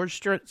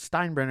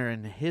Steinbrenner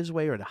and his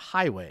way or the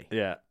highway.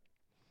 Yeah.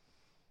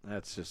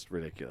 That's just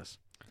ridiculous.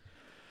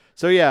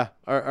 So, yeah,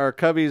 our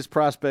Cubbies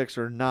prospects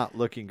are not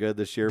looking good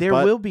this year. There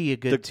but will be a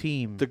good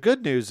team. The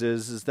good news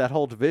is that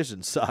whole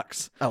division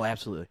sucks. Oh,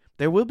 absolutely.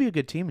 There will be a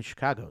good team in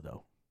Chicago,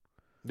 though.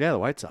 Yeah, the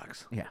White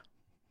Sox. Yeah.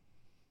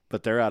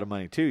 But they're out of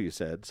money, too, you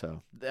said.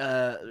 So,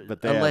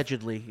 But they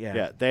allegedly, yeah.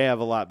 yeah, they have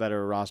a lot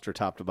better roster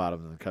top to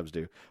bottom than the Cubs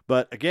do.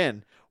 But,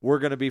 again, we're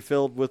going to be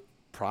filled with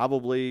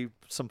probably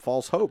some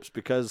false hopes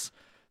because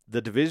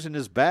the division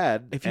is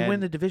bad. If you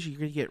win the division, you're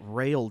going to get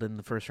railed in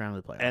the first round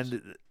of the playoffs.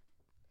 And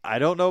I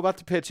don't know about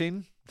the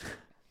pitching.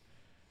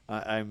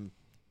 I'm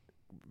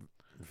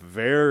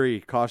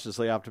very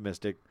cautiously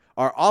optimistic.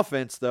 Our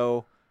offense,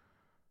 though,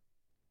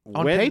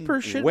 On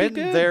paper, should be when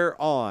good. they're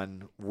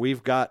on,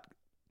 we've got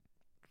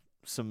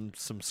some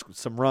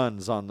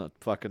runs on the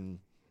fucking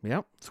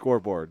Yep.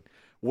 scoreboard.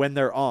 When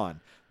they're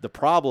on, the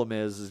problem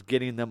is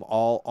getting them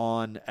all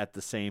on at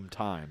the same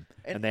time,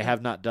 and they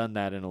have not done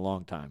that in a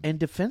long time. And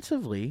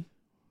defensively,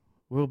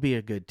 will be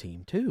a good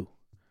team, too.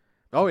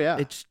 Oh yeah,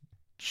 It's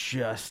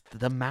just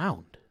the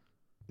mound.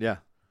 yeah,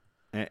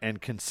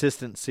 and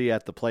consistency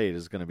at the plate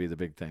is going to be the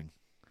big thing.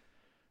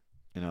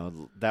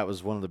 that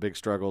was one of the big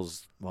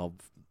struggles. Well,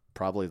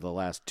 probably the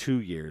last 2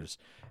 years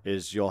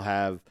is you'll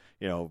have,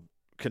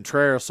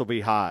 Contreras will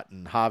be hot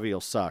and Javi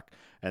will suck.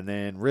 And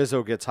then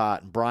Rizzo gets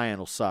hot and Brian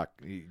will suck.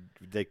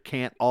 They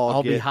can't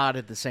all be hot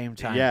at the same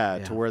time. Yeah,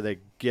 to where they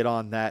get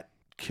on that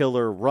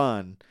killer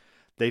run.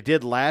 They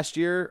did last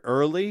year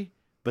early,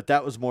 but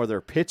that was more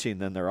their pitching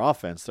than their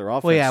offense. Their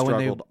offense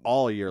struggled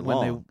all year long.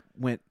 When they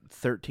went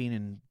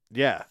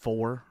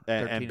 13-4,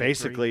 and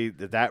basically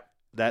that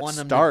Won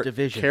them the start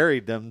division.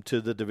 carried them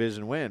to the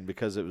division win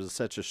because it was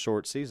such a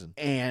short season.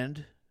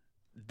 And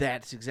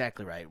that's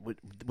exactly right.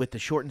 With the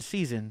shortened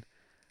season,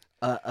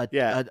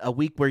 a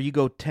week where you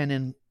go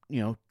 10-0,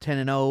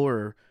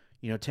 or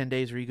 10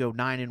 days where you go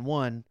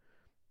 9-1.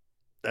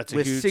 That's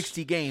with huge,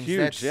 60 games.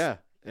 Huge,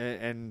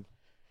 and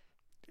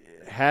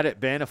had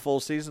it been a full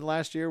season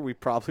last year, we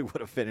probably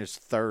would have finished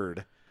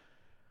third.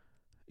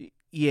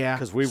 Yeah,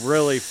 because we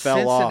really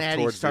fell off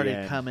Cincinnati towards started the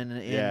end. coming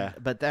in. Yeah.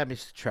 But that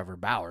is Trevor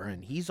Bauer,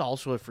 and he's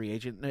also a free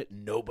agent that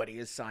nobody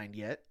has signed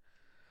yet.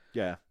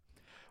 Yeah.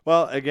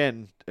 Well,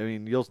 again, I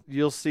mean,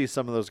 you'll see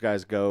some of those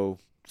guys go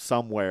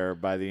somewhere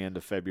by the end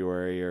of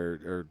February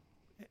or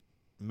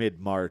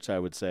mid-March, I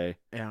would say.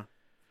 Yeah,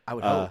 I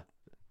would hope.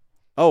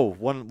 Oh,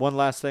 one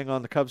last thing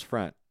on the Cubs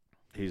front.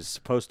 He's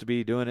supposed to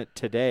be doing it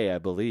today, I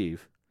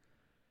believe.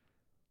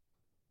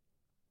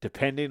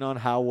 Depending on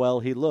how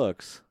well he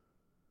looks.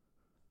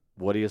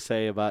 What do you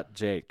say about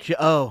Jake?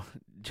 I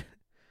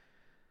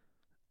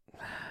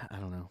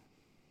don't know.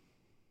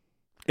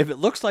 If it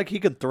looks like he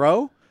can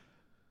throw,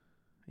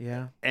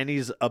 yeah, and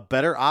he's a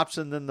better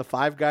option than the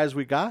 5 guys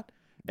we got,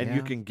 and you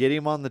Yeah. can get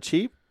him on the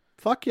cheap,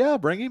 fuck yeah,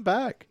 bring him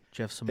back.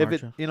 Jeff If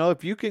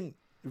Samardzija.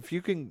 if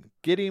you can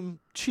get him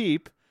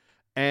cheap,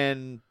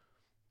 and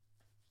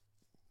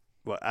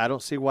well, I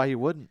don't see why you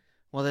wouldn't.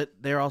 Well,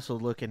 they're also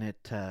looking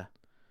at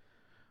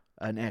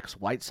an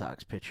ex-White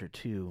Sox pitcher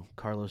too,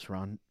 Carlos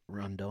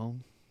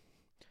Rondon.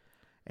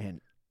 And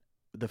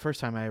the first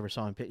time I ever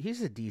saw him pitch,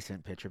 he's a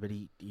decent pitcher, but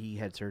he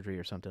had surgery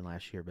or something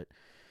last year. But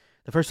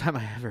the first time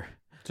I ever,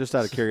 Just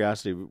out of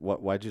curiosity,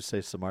 why'd you say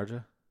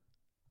Samardzija?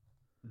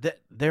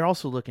 they're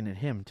also looking at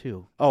him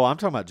too. Oh, I'm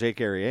talking about Jake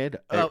Arrieta.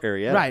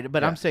 Right,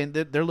 but Yeah. I'm saying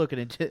that they're looking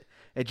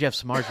at Jeff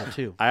Samardzija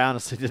too. I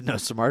honestly didn't know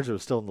Samardzija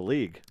was still in the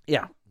league.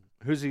 Yeah,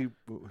 Who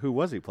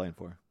was he playing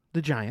for?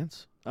 the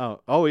Giants.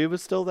 Oh, he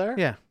was still there?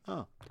 Yeah.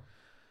 Oh.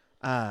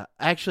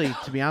 Actually,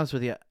 to be honest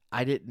with you,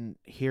 I didn't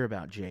hear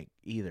about Jake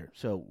either.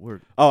 So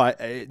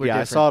I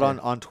We're saw it different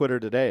on Twitter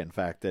today, in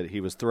fact, that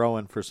he was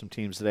throwing for some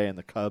teams today, and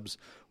the Cubs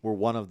were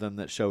one of them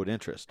that showed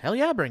interest. hell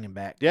yeah, bring him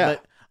back. Yeah.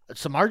 But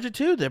Samardzija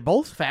too. They're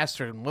both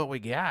faster than what we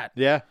got,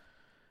 Yeah.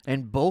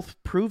 and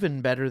both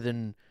proven better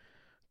than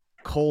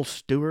Cole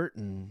Stewart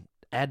and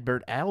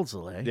Adbert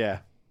Alzolay. Yeah.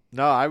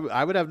 No,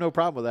 I would have no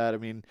problem with that. I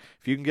mean,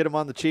 if you can get him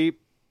on the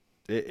cheap,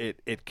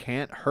 it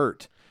can't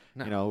hurt.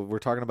 No. We're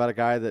talking about a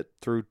guy that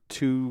threw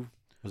 2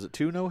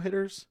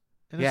 no-hitters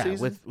in a Yeah,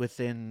 season?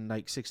 within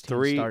like 16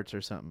 3 starts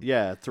or something.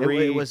 Yeah, It-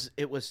 3.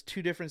 It was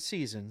 2 different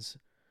seasons.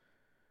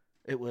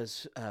 It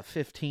was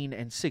 15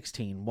 and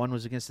 16. One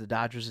was against the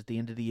Dodgers at the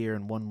end of the year,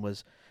 and one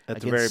was at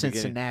the against very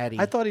Cincinnati. beginning.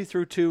 I thought he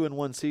threw 2 in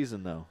one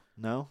season, though.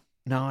 No?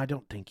 No, I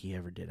don't think he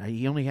ever did.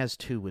 He only has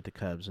 2 with the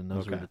Cubs, and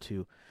those were Okay. the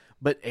 2.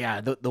 But yeah,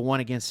 the one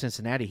against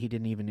Cincinnati, he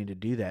didn't even need to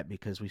do that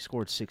because we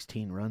scored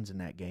 16 runs in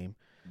that game.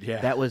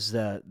 Yeah. That was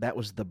the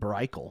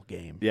Breichel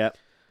game. Yeah.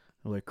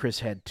 Where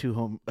Chris had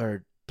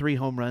 3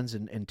 home runs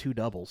and 2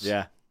 doubles.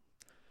 Yeah.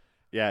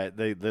 Yeah,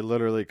 they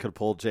literally could have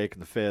pulled Jake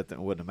in the 5th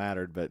and it wouldn't have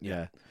mattered. But,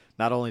 yeah,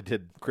 not only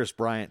did Chris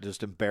Bryant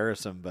just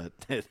embarrass him, but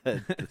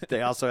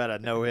they also had a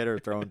no-hitter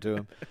thrown to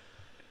him.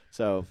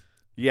 So,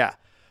 yeah.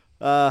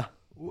 And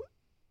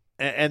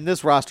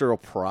this roster will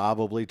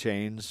probably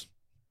change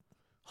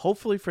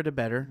Hopefully for the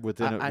better.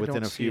 within I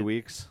don't a see few it.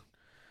 weeks.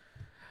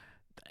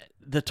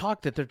 The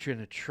talk that they're trying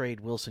to trade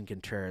Wilson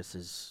Contreras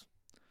is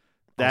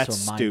That's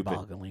also stupid.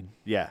 mind-boggling.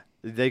 Yeah,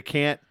 they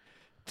can't.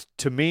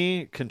 To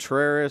me,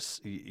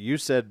 Contreras, you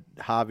said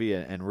Javi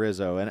and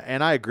Rizzo,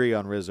 and I agree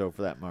on Rizzo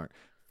for that mark,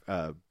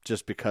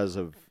 just because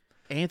of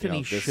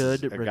Anthony this is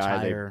should a guy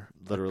retire.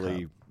 they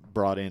literally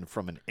brought in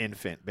from an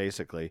infant,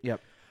 basically. Yep.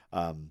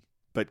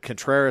 But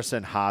Contreras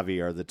and Javi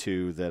are the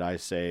 2 that I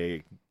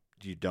say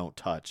you don't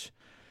touch.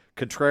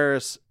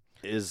 Contreras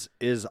is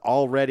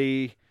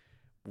already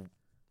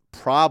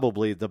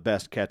probably the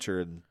best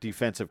catcher and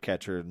defensive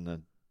catcher in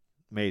the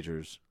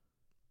majors.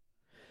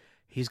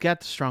 He's got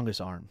the strongest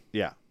arm.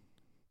 Yeah.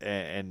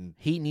 And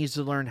He needs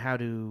to learn how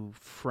to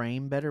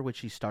frame better, which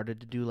he started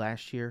to do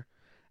last year,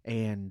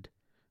 and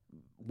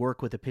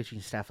work with the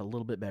pitching staff a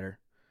little bit better.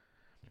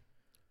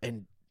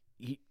 And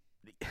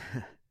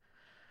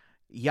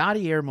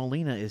Yadier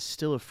Molina is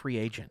still a free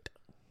agent.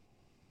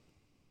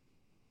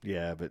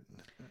 yeah, but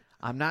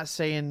I'm not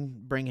saying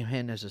bring him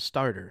in as a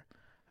starter.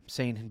 I'm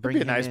saying bring be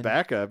a him nice in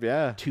backup,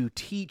 yeah. to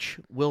teach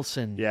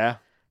Wilson Yeah.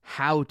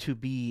 how to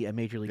be a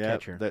major league Yeah.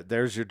 catcher.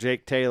 There's your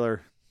Jake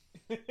Taylor.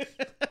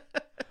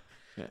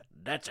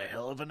 That's a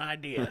hell of an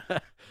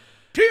idea.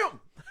 Tim!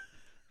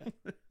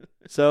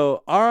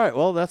 So, all right,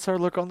 well, that's our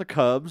look on the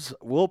Cubs.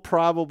 We'll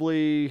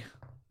probably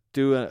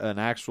do an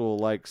actual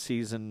like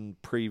season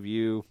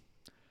preview,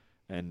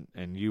 and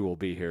you will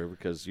be here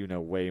because you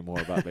know way more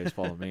about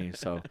baseball than me.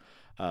 So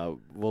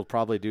we'll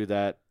probably do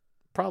that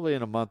probably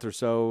in a month or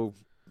so,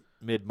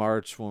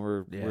 mid-March when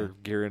we're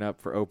gearing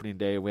up for opening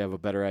day. We have a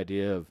better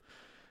idea of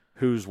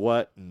who's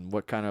what and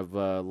what kind of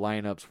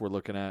lineups we're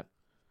looking at.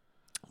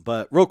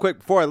 But real quick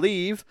before I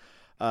leave,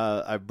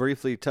 I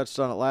briefly touched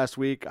on it last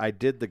week. I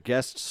did the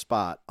guest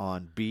spot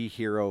on B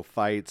Hero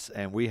Fights,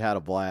 and we had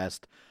a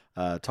blast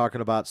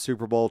talking about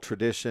Super Bowl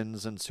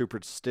traditions and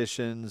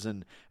superstitions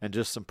and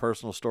just some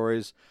personal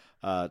stories.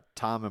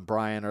 Tom and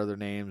Brian are their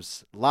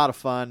names. A lot of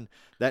fun.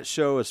 That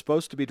show is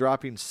supposed to be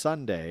dropping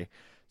Sunday,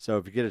 so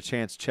if you get a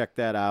chance, check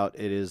that out.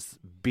 It is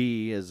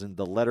B, as in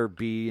the letter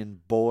B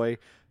in boy,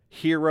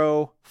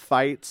 Hero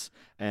Fights,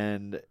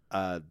 and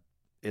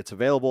it's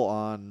available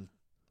on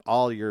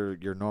all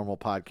your normal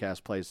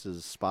podcast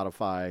places,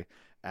 Spotify,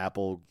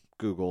 Apple,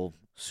 Google.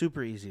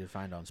 Super easy to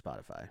find on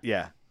Spotify.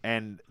 Yeah,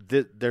 and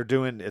they're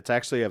doing, it's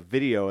actually a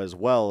video as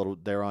well.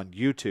 They're on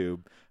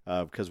YouTube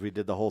because we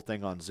did the whole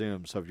thing on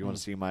Zoom. So if you want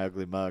to see my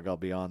ugly mug, I'll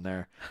be on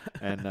there.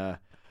 And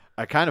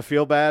I kind of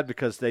feel bad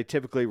because they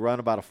typically run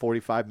about a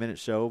 45-minute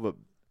show, but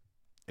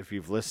if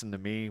you've listened to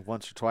me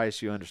once or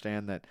twice, you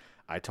understand that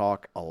I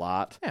talk a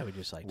lot. Yeah, we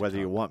just like whether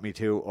you want me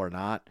to or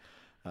not.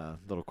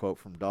 Little quote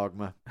from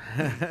Dogma.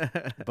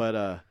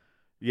 But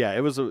yeah,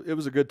 it was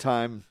a good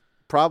time.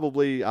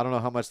 Probably, I don't know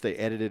how much they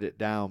edited it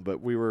down,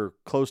 but we were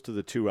close to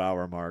the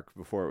 2-hour mark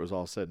before it was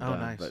all said and done.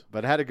 Nice.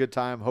 But had a good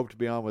time. Hope to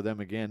be on with them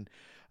again.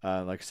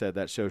 Like I said,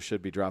 that show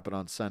should be dropping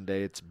on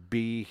Sunday. It's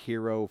B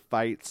Hero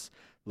Fights.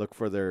 Look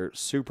for their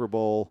Super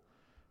Bowl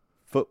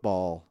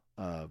football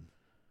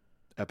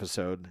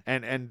episode,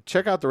 and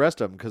check out the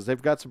rest of them because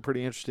they've got some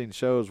pretty interesting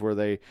shows where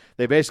they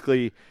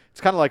basically,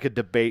 it's kind of like a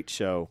debate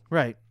show.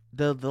 Right.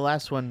 The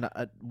last one,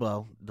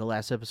 the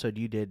last episode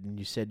you did, and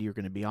you said you were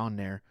going to be on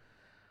there.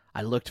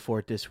 I looked for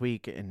it this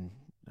week, and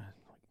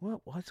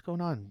what's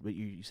going on? But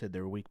you said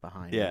they're a week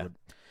behind. Yeah,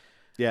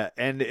 yeah,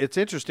 and it's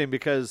interesting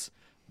because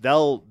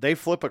they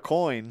flip a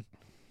coin.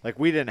 Like,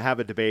 we didn't have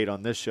a debate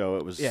on this show.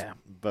 It was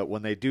but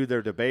when they do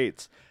their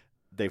debates,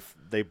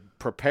 they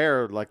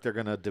prepare like they're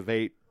going to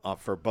debate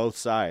for both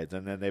sides,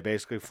 and then they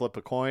basically flip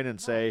a coin and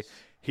say,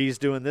 he's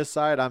doing this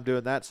side, I'm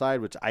doing that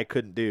side, which I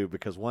couldn't do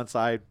because once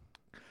I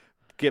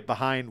get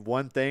behind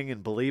one thing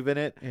and believe in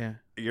it,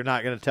 you're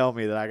not going to tell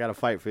me that I got to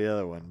fight for the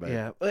other one.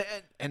 But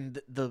and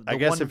the I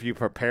guess one, if you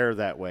prepare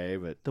that way,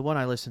 but the one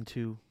I listened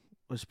to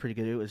was pretty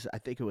good. I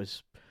think it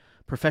was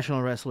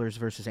professional wrestlers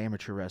versus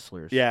amateur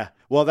wrestlers. Yeah,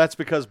 well, that's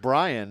because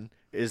Brian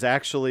is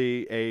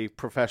actually a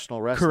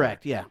professional wrestler.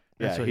 Correct. Yeah,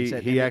 that's what he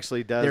said. He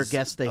actually does. Their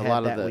guest they a had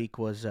lot that of week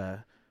was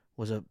a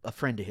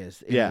friend of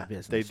his. In yeah, the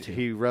business too.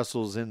 He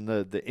wrestles in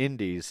the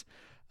indies.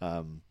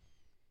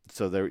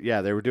 So they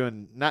were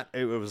doing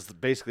it was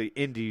basically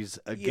indies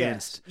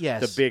against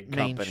the big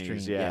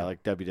companies,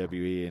 like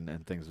WWE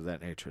and things of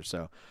that nature.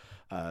 So,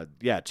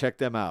 check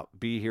them out.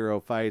 B Hero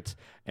Fights,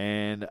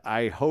 and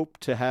I hope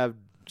to have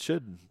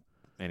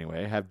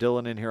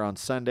Dylan in here on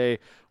Sunday.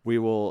 We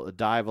will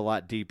dive a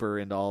lot deeper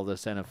into all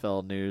this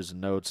NFL news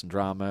and notes and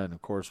drama, and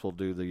of course we'll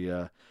do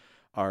the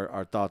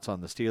our thoughts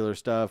on the Steelers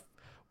stuff.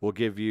 We'll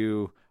give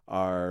you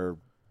our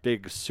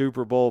big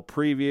Super Bowl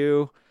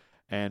preview.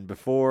 And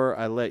before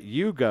I let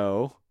you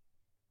go,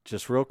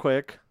 just real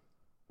quick,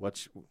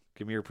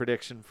 give me your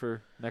prediction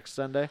for next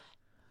Sunday.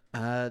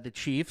 The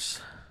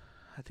Chiefs.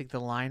 I think the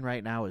line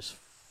right now is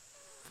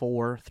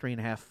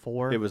 3.5,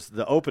 4. It was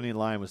the opening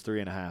line was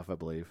 3.5, I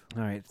believe.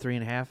 All right,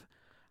 3.5. I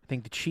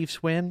think the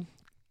Chiefs win.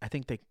 I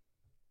think they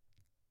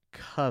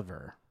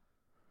cover.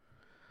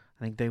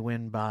 I think they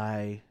win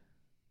by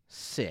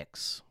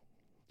 6.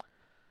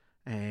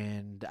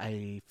 And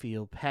I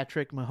feel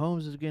Patrick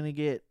Mahomes is going to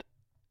get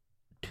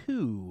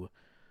 2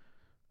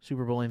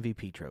 Super Bowl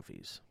MVP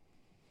trophies.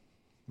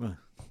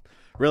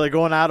 Really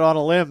going out on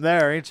a limb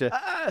there, ain't you?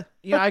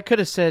 I could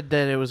have said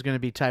that it was going to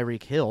be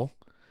Tyreek Hill.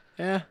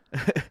 Yeah.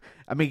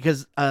 I mean,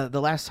 because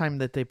the last time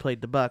that they played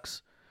the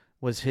Bucs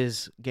was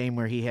his game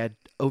where he had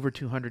over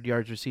 200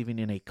 yards receiving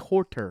in a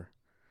quarter.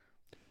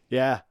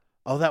 Yeah.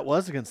 Oh, that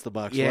was against the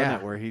Bucs,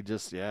 wasn't it? Where he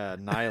just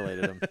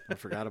annihilated them. I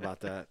forgot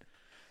about that.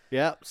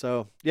 Yeah.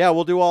 So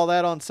we'll do all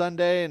that on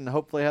Sunday and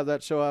hopefully have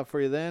that show out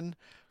for you then.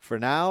 For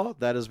now,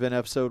 that has been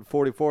episode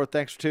 44.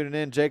 Thanks for tuning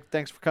in. Jake,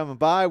 thanks for coming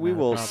by. We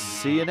will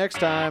see you next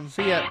time.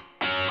 See ya.